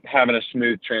having a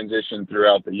smooth transition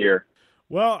throughout the year.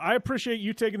 Well, I appreciate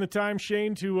you taking the time,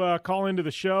 Shane, to call into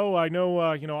the show. I know,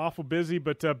 awful busy,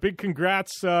 but big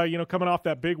congrats, coming off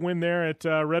that big win there at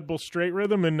Red Bull Straight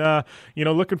Rhythm, and,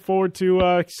 looking forward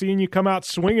to seeing you come out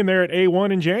swinging there at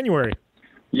A1 in January.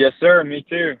 Yes, sir. Me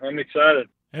too. I'm excited.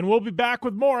 And we'll be back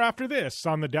with more after this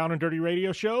on the Down and Dirty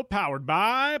Radio Show, powered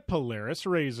by Polaris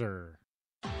Razor.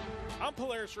 I'm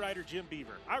Polaris rider Jim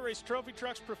Beaver. I race trophy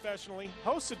trucks professionally,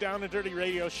 host a Down and Dirty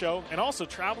radio show, and also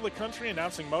travel the country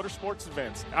announcing motorsports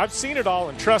events. I've seen it all,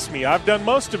 and trust me, I've done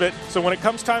most of it. So when it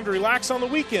comes time to relax on the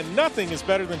weekend, nothing is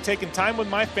better than taking time with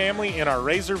my family in our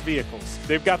Razor vehicles.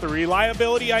 They've got the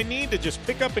reliability I need to just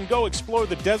pick up and go explore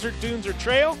the desert, dunes, or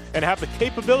trail, and have the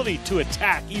capability to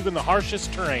attack even the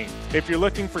harshest terrain. If you're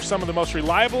looking for some of the most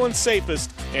reliable and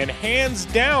safest, and hands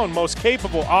down most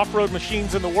capable off-road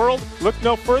machines in the world, look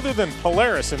no further than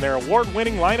Polaris and their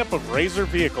award-winning lineup of Razor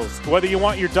vehicles. Whether you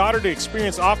want your daughter to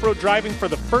experience off-road driving for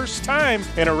the first time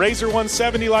in a Razor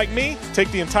 170 like me,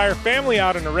 take the entire family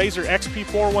out in a Razor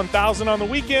XP4 1000 on the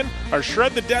weekend, or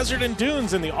shred the desert and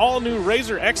dunes in the all-new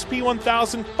Razor XP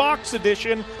 1000 Fox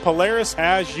Edition, Polaris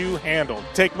has you handled.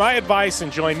 Take my advice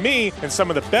and join me and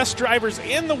some of the best drivers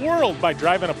in the world by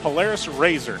driving a Polaris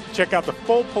Razor. Check out the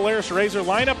full Polaris Razor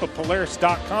lineup at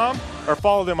Polaris.com, or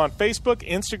follow them on Facebook,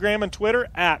 Instagram, and Twitter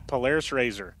at Polaris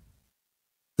Razor.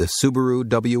 The Subaru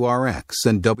WRX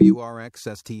and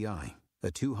WRX STI,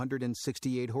 a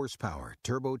 268 horsepower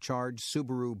turbocharged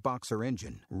Subaru Boxer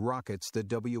engine, rockets the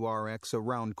WRX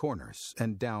around corners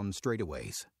and down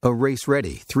straightaways. A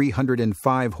race-ready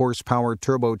 305 horsepower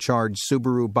turbocharged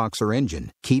Subaru Boxer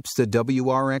engine keeps the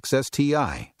WRX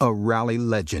STI a rally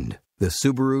legend. The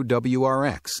Subaru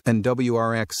WRX and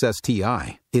WRX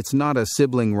STI, it's not a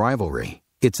sibling rivalry,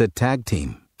 it's a tag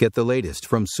team. Get the latest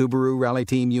from Subaru Rally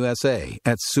Team USA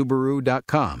at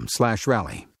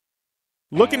Subaru.com/rally.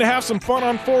 Looking to have some fun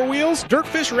on four wheels?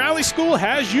 Dirtfish Rally School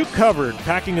has you covered.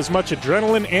 Packing as much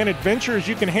adrenaline and adventure as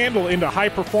you can handle into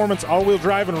high-performance all-wheel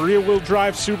drive and rear-wheel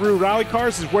drive Subaru rally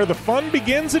cars is where the fun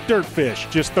begins at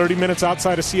Dirtfish. Just 30 minutes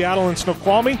outside of Seattle in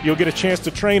Snoqualmie, you'll get a chance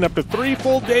to train up to 3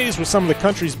 full days with some of the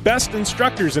country's best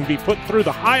instructors and be put through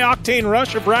the high-octane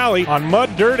rush of rally on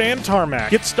mud, dirt, and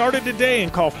tarmac. Get started today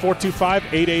and call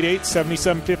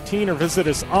 425-888-7715 or visit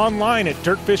us online at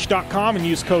dirtfish.com and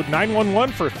use code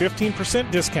 911 for a 15%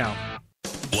 discount.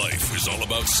 Life is all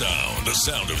about sound, the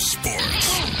sound of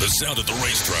sports, the sound at the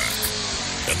racetrack,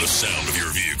 and the sound of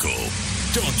your vehicle.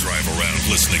 Don't drive around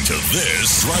listening to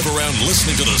this. Drive around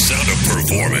listening to the sound of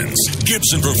performance.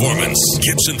 Gibson Performance.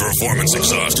 Gibson Performance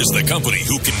Exhaust is the company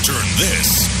who can turn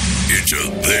this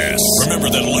into this. Remember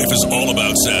that life is all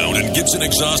about sound, and Gibson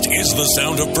Exhaust is the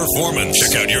sound of performance.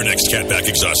 Check out your next catback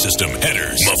exhaust system,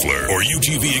 headers, muffler, or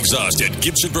UTV exhaust at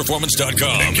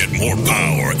GibsonPerformance.com and get more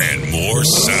power and more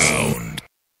sound.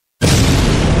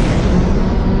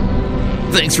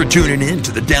 Thanks for tuning in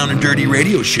to the Down and Dirty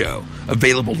Radio Show,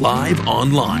 available live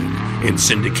online, in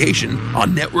syndication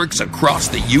on networks across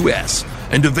the U.S.,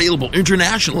 and available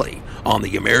internationally on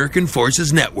the American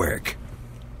Forces Network.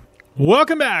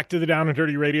 Welcome back to the Down and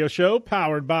Dirty Radio Show,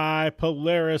 powered by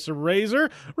Polaris Razor.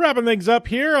 Wrapping things up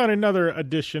here on another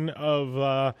edition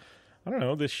of,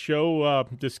 this show,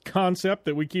 this concept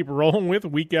that we keep rolling with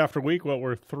week after week. Well,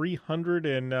 we're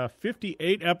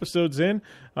 358 episodes in,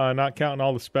 not counting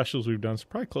all the specials we've done. So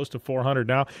probably close to 400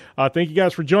 now. Thank you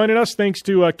guys for joining us. Thanks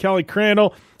to Kelly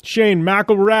Crandall, Shane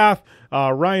McElrath,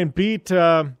 Ryan Beat,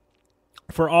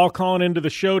 for all calling into the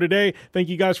show today. Thank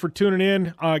you guys for tuning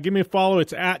in. Give me a follow.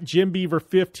 It's at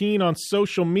JimBeaver15 on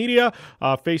social media,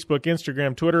 Facebook,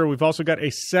 Instagram, Twitter. We've also got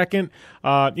a second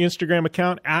Instagram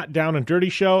account at Down and Dirty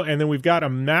Show, and then we've got a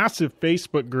massive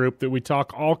Facebook group that we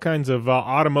talk all kinds of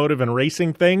automotive and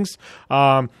racing things.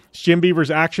 It's Jim Beaver's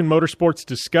Action Motorsports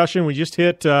Discussion. We just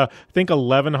hit, I think,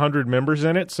 1,100 members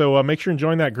in it, so make sure and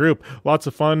join that group. Lots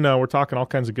of fun. We're talking all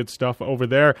kinds of good stuff over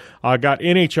there. Got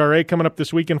NHRA coming up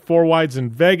this weekend, 4 wides in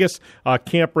Vegas.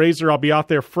 Camp Razor, I'll be out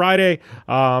there Friday.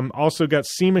 Also got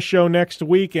SEMA Show next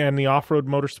week and the Off-Road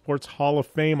Motorsports Hall of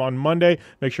Fame on Monday.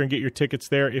 Make sure and get your tickets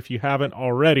there if you haven't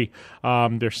already.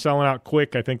 They're selling out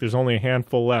quick. I think there's only a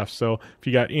handful left, so if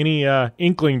you got any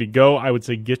inkling to go, I would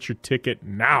say get your ticket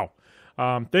now.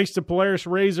 Thanks to Polaris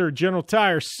Razor, General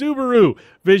Tire, Subaru,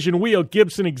 Vision Wheel,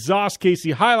 Gibson Exhaust,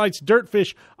 Casey Highlights,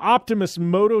 Dirtfish, Optimus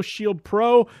Moto Shield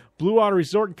Pro, Blue Water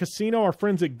Resort and Casino, our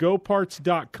friends at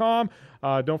GoParts.com.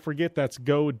 Don't forget, that's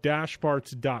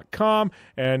go-parts.com.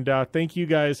 And thank you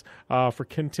guys for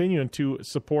continuing to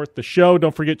support the show.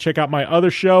 Don't forget, check out my other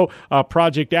show,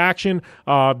 Project Action,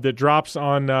 that drops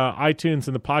on iTunes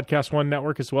and the Podcast One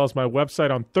Network, as well as my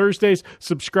website on Thursdays.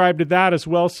 Subscribe to that as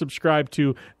well. Subscribe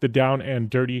to the Down and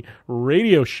Dirty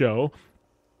Radio Show.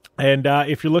 And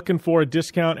if you're looking for a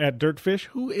discount at Dirtfish,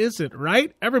 who isn't,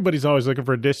 right? Everybody's always looking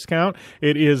for a discount.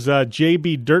 It is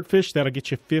JB Dirtfish. That'll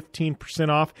get you 15%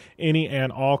 off any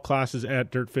and all classes at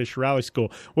Dirtfish Rally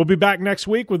School. We'll be back next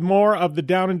week with more of the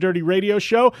Down and Dirty Radio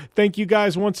Show. Thank you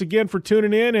guys once again for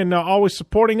tuning in and always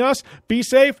supporting us. Be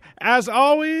safe. As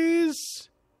always,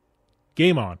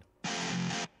 game on.